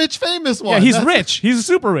 he's the rich, famous one. Yeah, he's rich. He's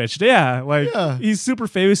super rich. Yeah, like Yeah. he's super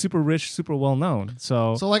famous, super rich, super well known.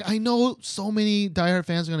 So like, I know so many diehard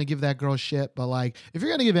fans are going to give that girl shit, but like, if you're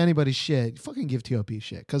going to give anybody shit, fucking give T.O.P.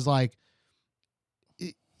 shit. Because like,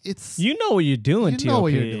 it's... you know what you're doing, You know what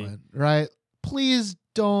T.O.P. you're doing, right? Please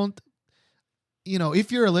don't,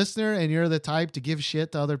 if you're a listener and you're the type to give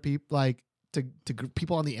shit to other people, like to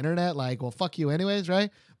people on the internet, like, well, fuck you anyways, right?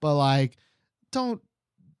 But like, don't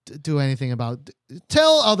do anything about,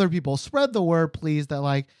 tell other people, spread the word, please, that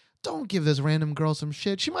like, don't give this random girl some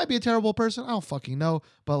shit. She might be a terrible person. I don't fucking know.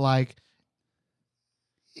 But like,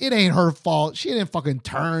 it ain't her fault. She didn't fucking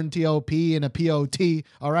turn T.O.P. into P.O.T.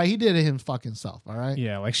 All right. He did it him fucking self. All right.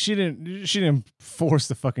 Yeah, like she didn't force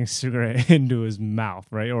the fucking cigarette into his mouth,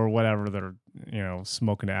 right? Or whatever they're,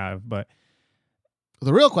 smoking it out of. But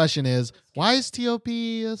The real question is, why is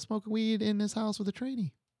T.O.P. Smoking weed in his house with a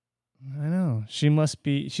trainee? I know. She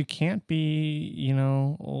can't be,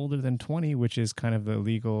 older than 20, which is kind of the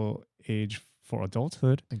legal age for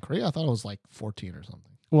adulthood. In Korea, I thought it was like 14 or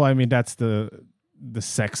something. Well, I mean, that's the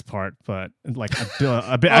sex part, but like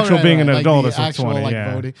actual being an Like adult the is like actual, 20. like,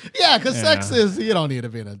 yeah. voting. Yeah, because Yeah. sex is, you don't need to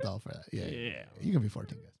be an adult for that. Yeah. Yeah. You can be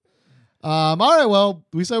 14, guys. All right, well,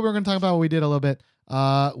 we said we were going to talk about what we did a little bit.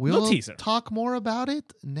 We'll teaser. talk more about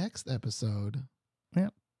it next episode.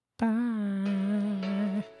 Bye.